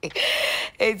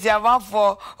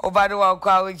Etiamafo obado wa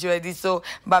kwa ujedi so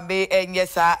babe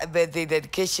enyesa birthday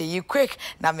dedication you quick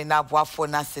na me na boafo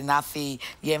na senafi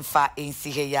yemfa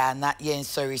ensihe ya na yen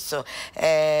sorry so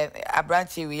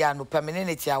abranti we ya no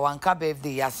permanent ya wanka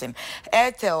birthday yasim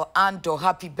Airtel Ando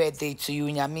happy birthday to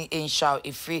you nyami insha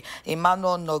ifri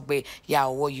Emmanuel Nogbe ya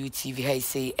wo UTV he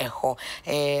say eho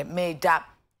made that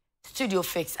Studio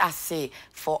Fix, I say,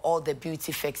 for all the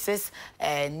beauty fixes,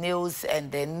 nails,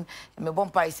 and then me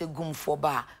bompa is a gum for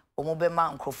bar, or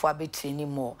mobema uncrofa bit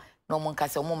anymore. No one can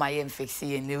say, my yen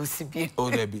fixie and nails be. Oh,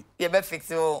 there be. You better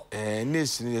fix it all.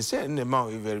 Nails, you say, and the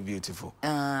mouth is very beautiful.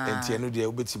 And Tiano de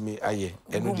obey me, aye,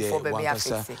 and no de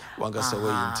one gassa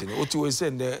way. What you will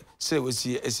send there, say, we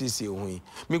see SEC only.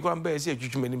 Me go and bear, say,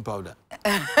 you powder.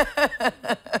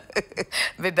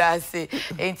 Bedasi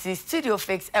enti Studio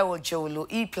Fix ewo Jolo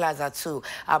E Plaza 2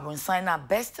 abun sign up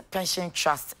Best Pension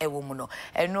Trust ewo mu no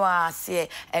eno a se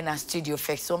na Studio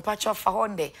Fix so mpacho fa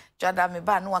honde jada me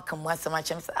ba no aka mu asema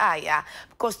chem say ya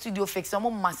because Studio Fix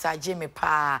mo massage me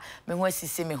pa me ho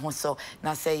asisi me ho so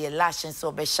na say ye lashin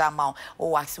so be shama o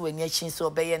wax we ni achin so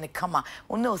be ye ne kama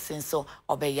o no sin so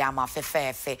obe ya ma fe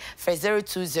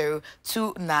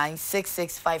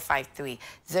 0202966553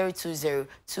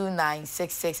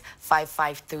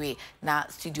 0202966553 na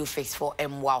Studio Fix for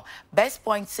wow Best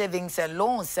Point Savings and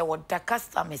Loans say what the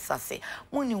customers say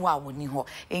muni wa woni ho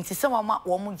enti se mama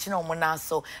wo mu gina wo na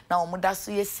so na wo da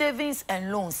so ye savings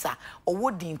and loans a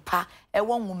owodin pa e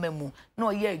won womemu na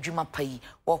o ye adwuma pa yi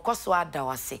wo koso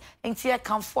adawase enti e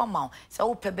kanfo ma se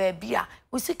wo pe ba bia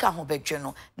usika ho bedwe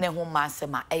no na ho ma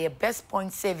asema e Best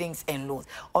Point Savings and Loans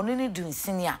onu ni du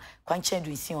nsinia kwanche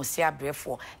du nsin o se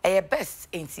abrefo e best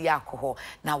enti alcohol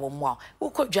na wo mo wo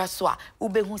kodwa so a wo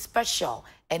be hu special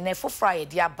ene fofra ye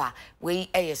dia ba we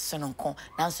sononko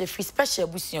nanso free special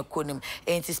busia konim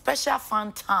enti special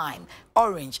fun time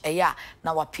orange eya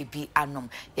na wa pibi anom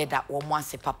yeda wo mo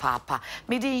ase papa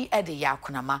medi ede ya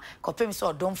konama kopem so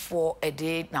odomfo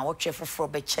ede na wo twe foforo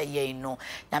be che ye no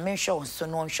na me hwe so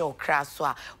no hwe okra so so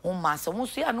a wo ma so wo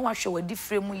so ya no ahwe wadi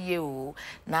fremu ye o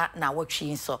na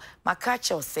watwi so maka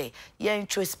che say ye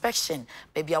introspection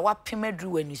baby a wapem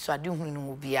adru wani so ade hunu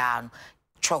no bia no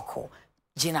choko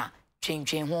gina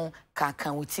twentwen ho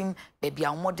kankan wutim baby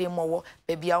a modern mowo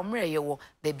baby a umreye wo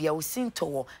baby a usinto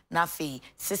wo na fe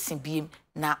sisin biem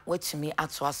na watumi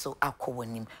ato aso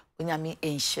akọwanim onyame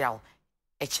enhyiraw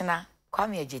echina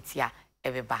kwame agetia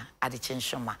ebeba ade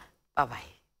chenshoma bye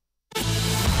bye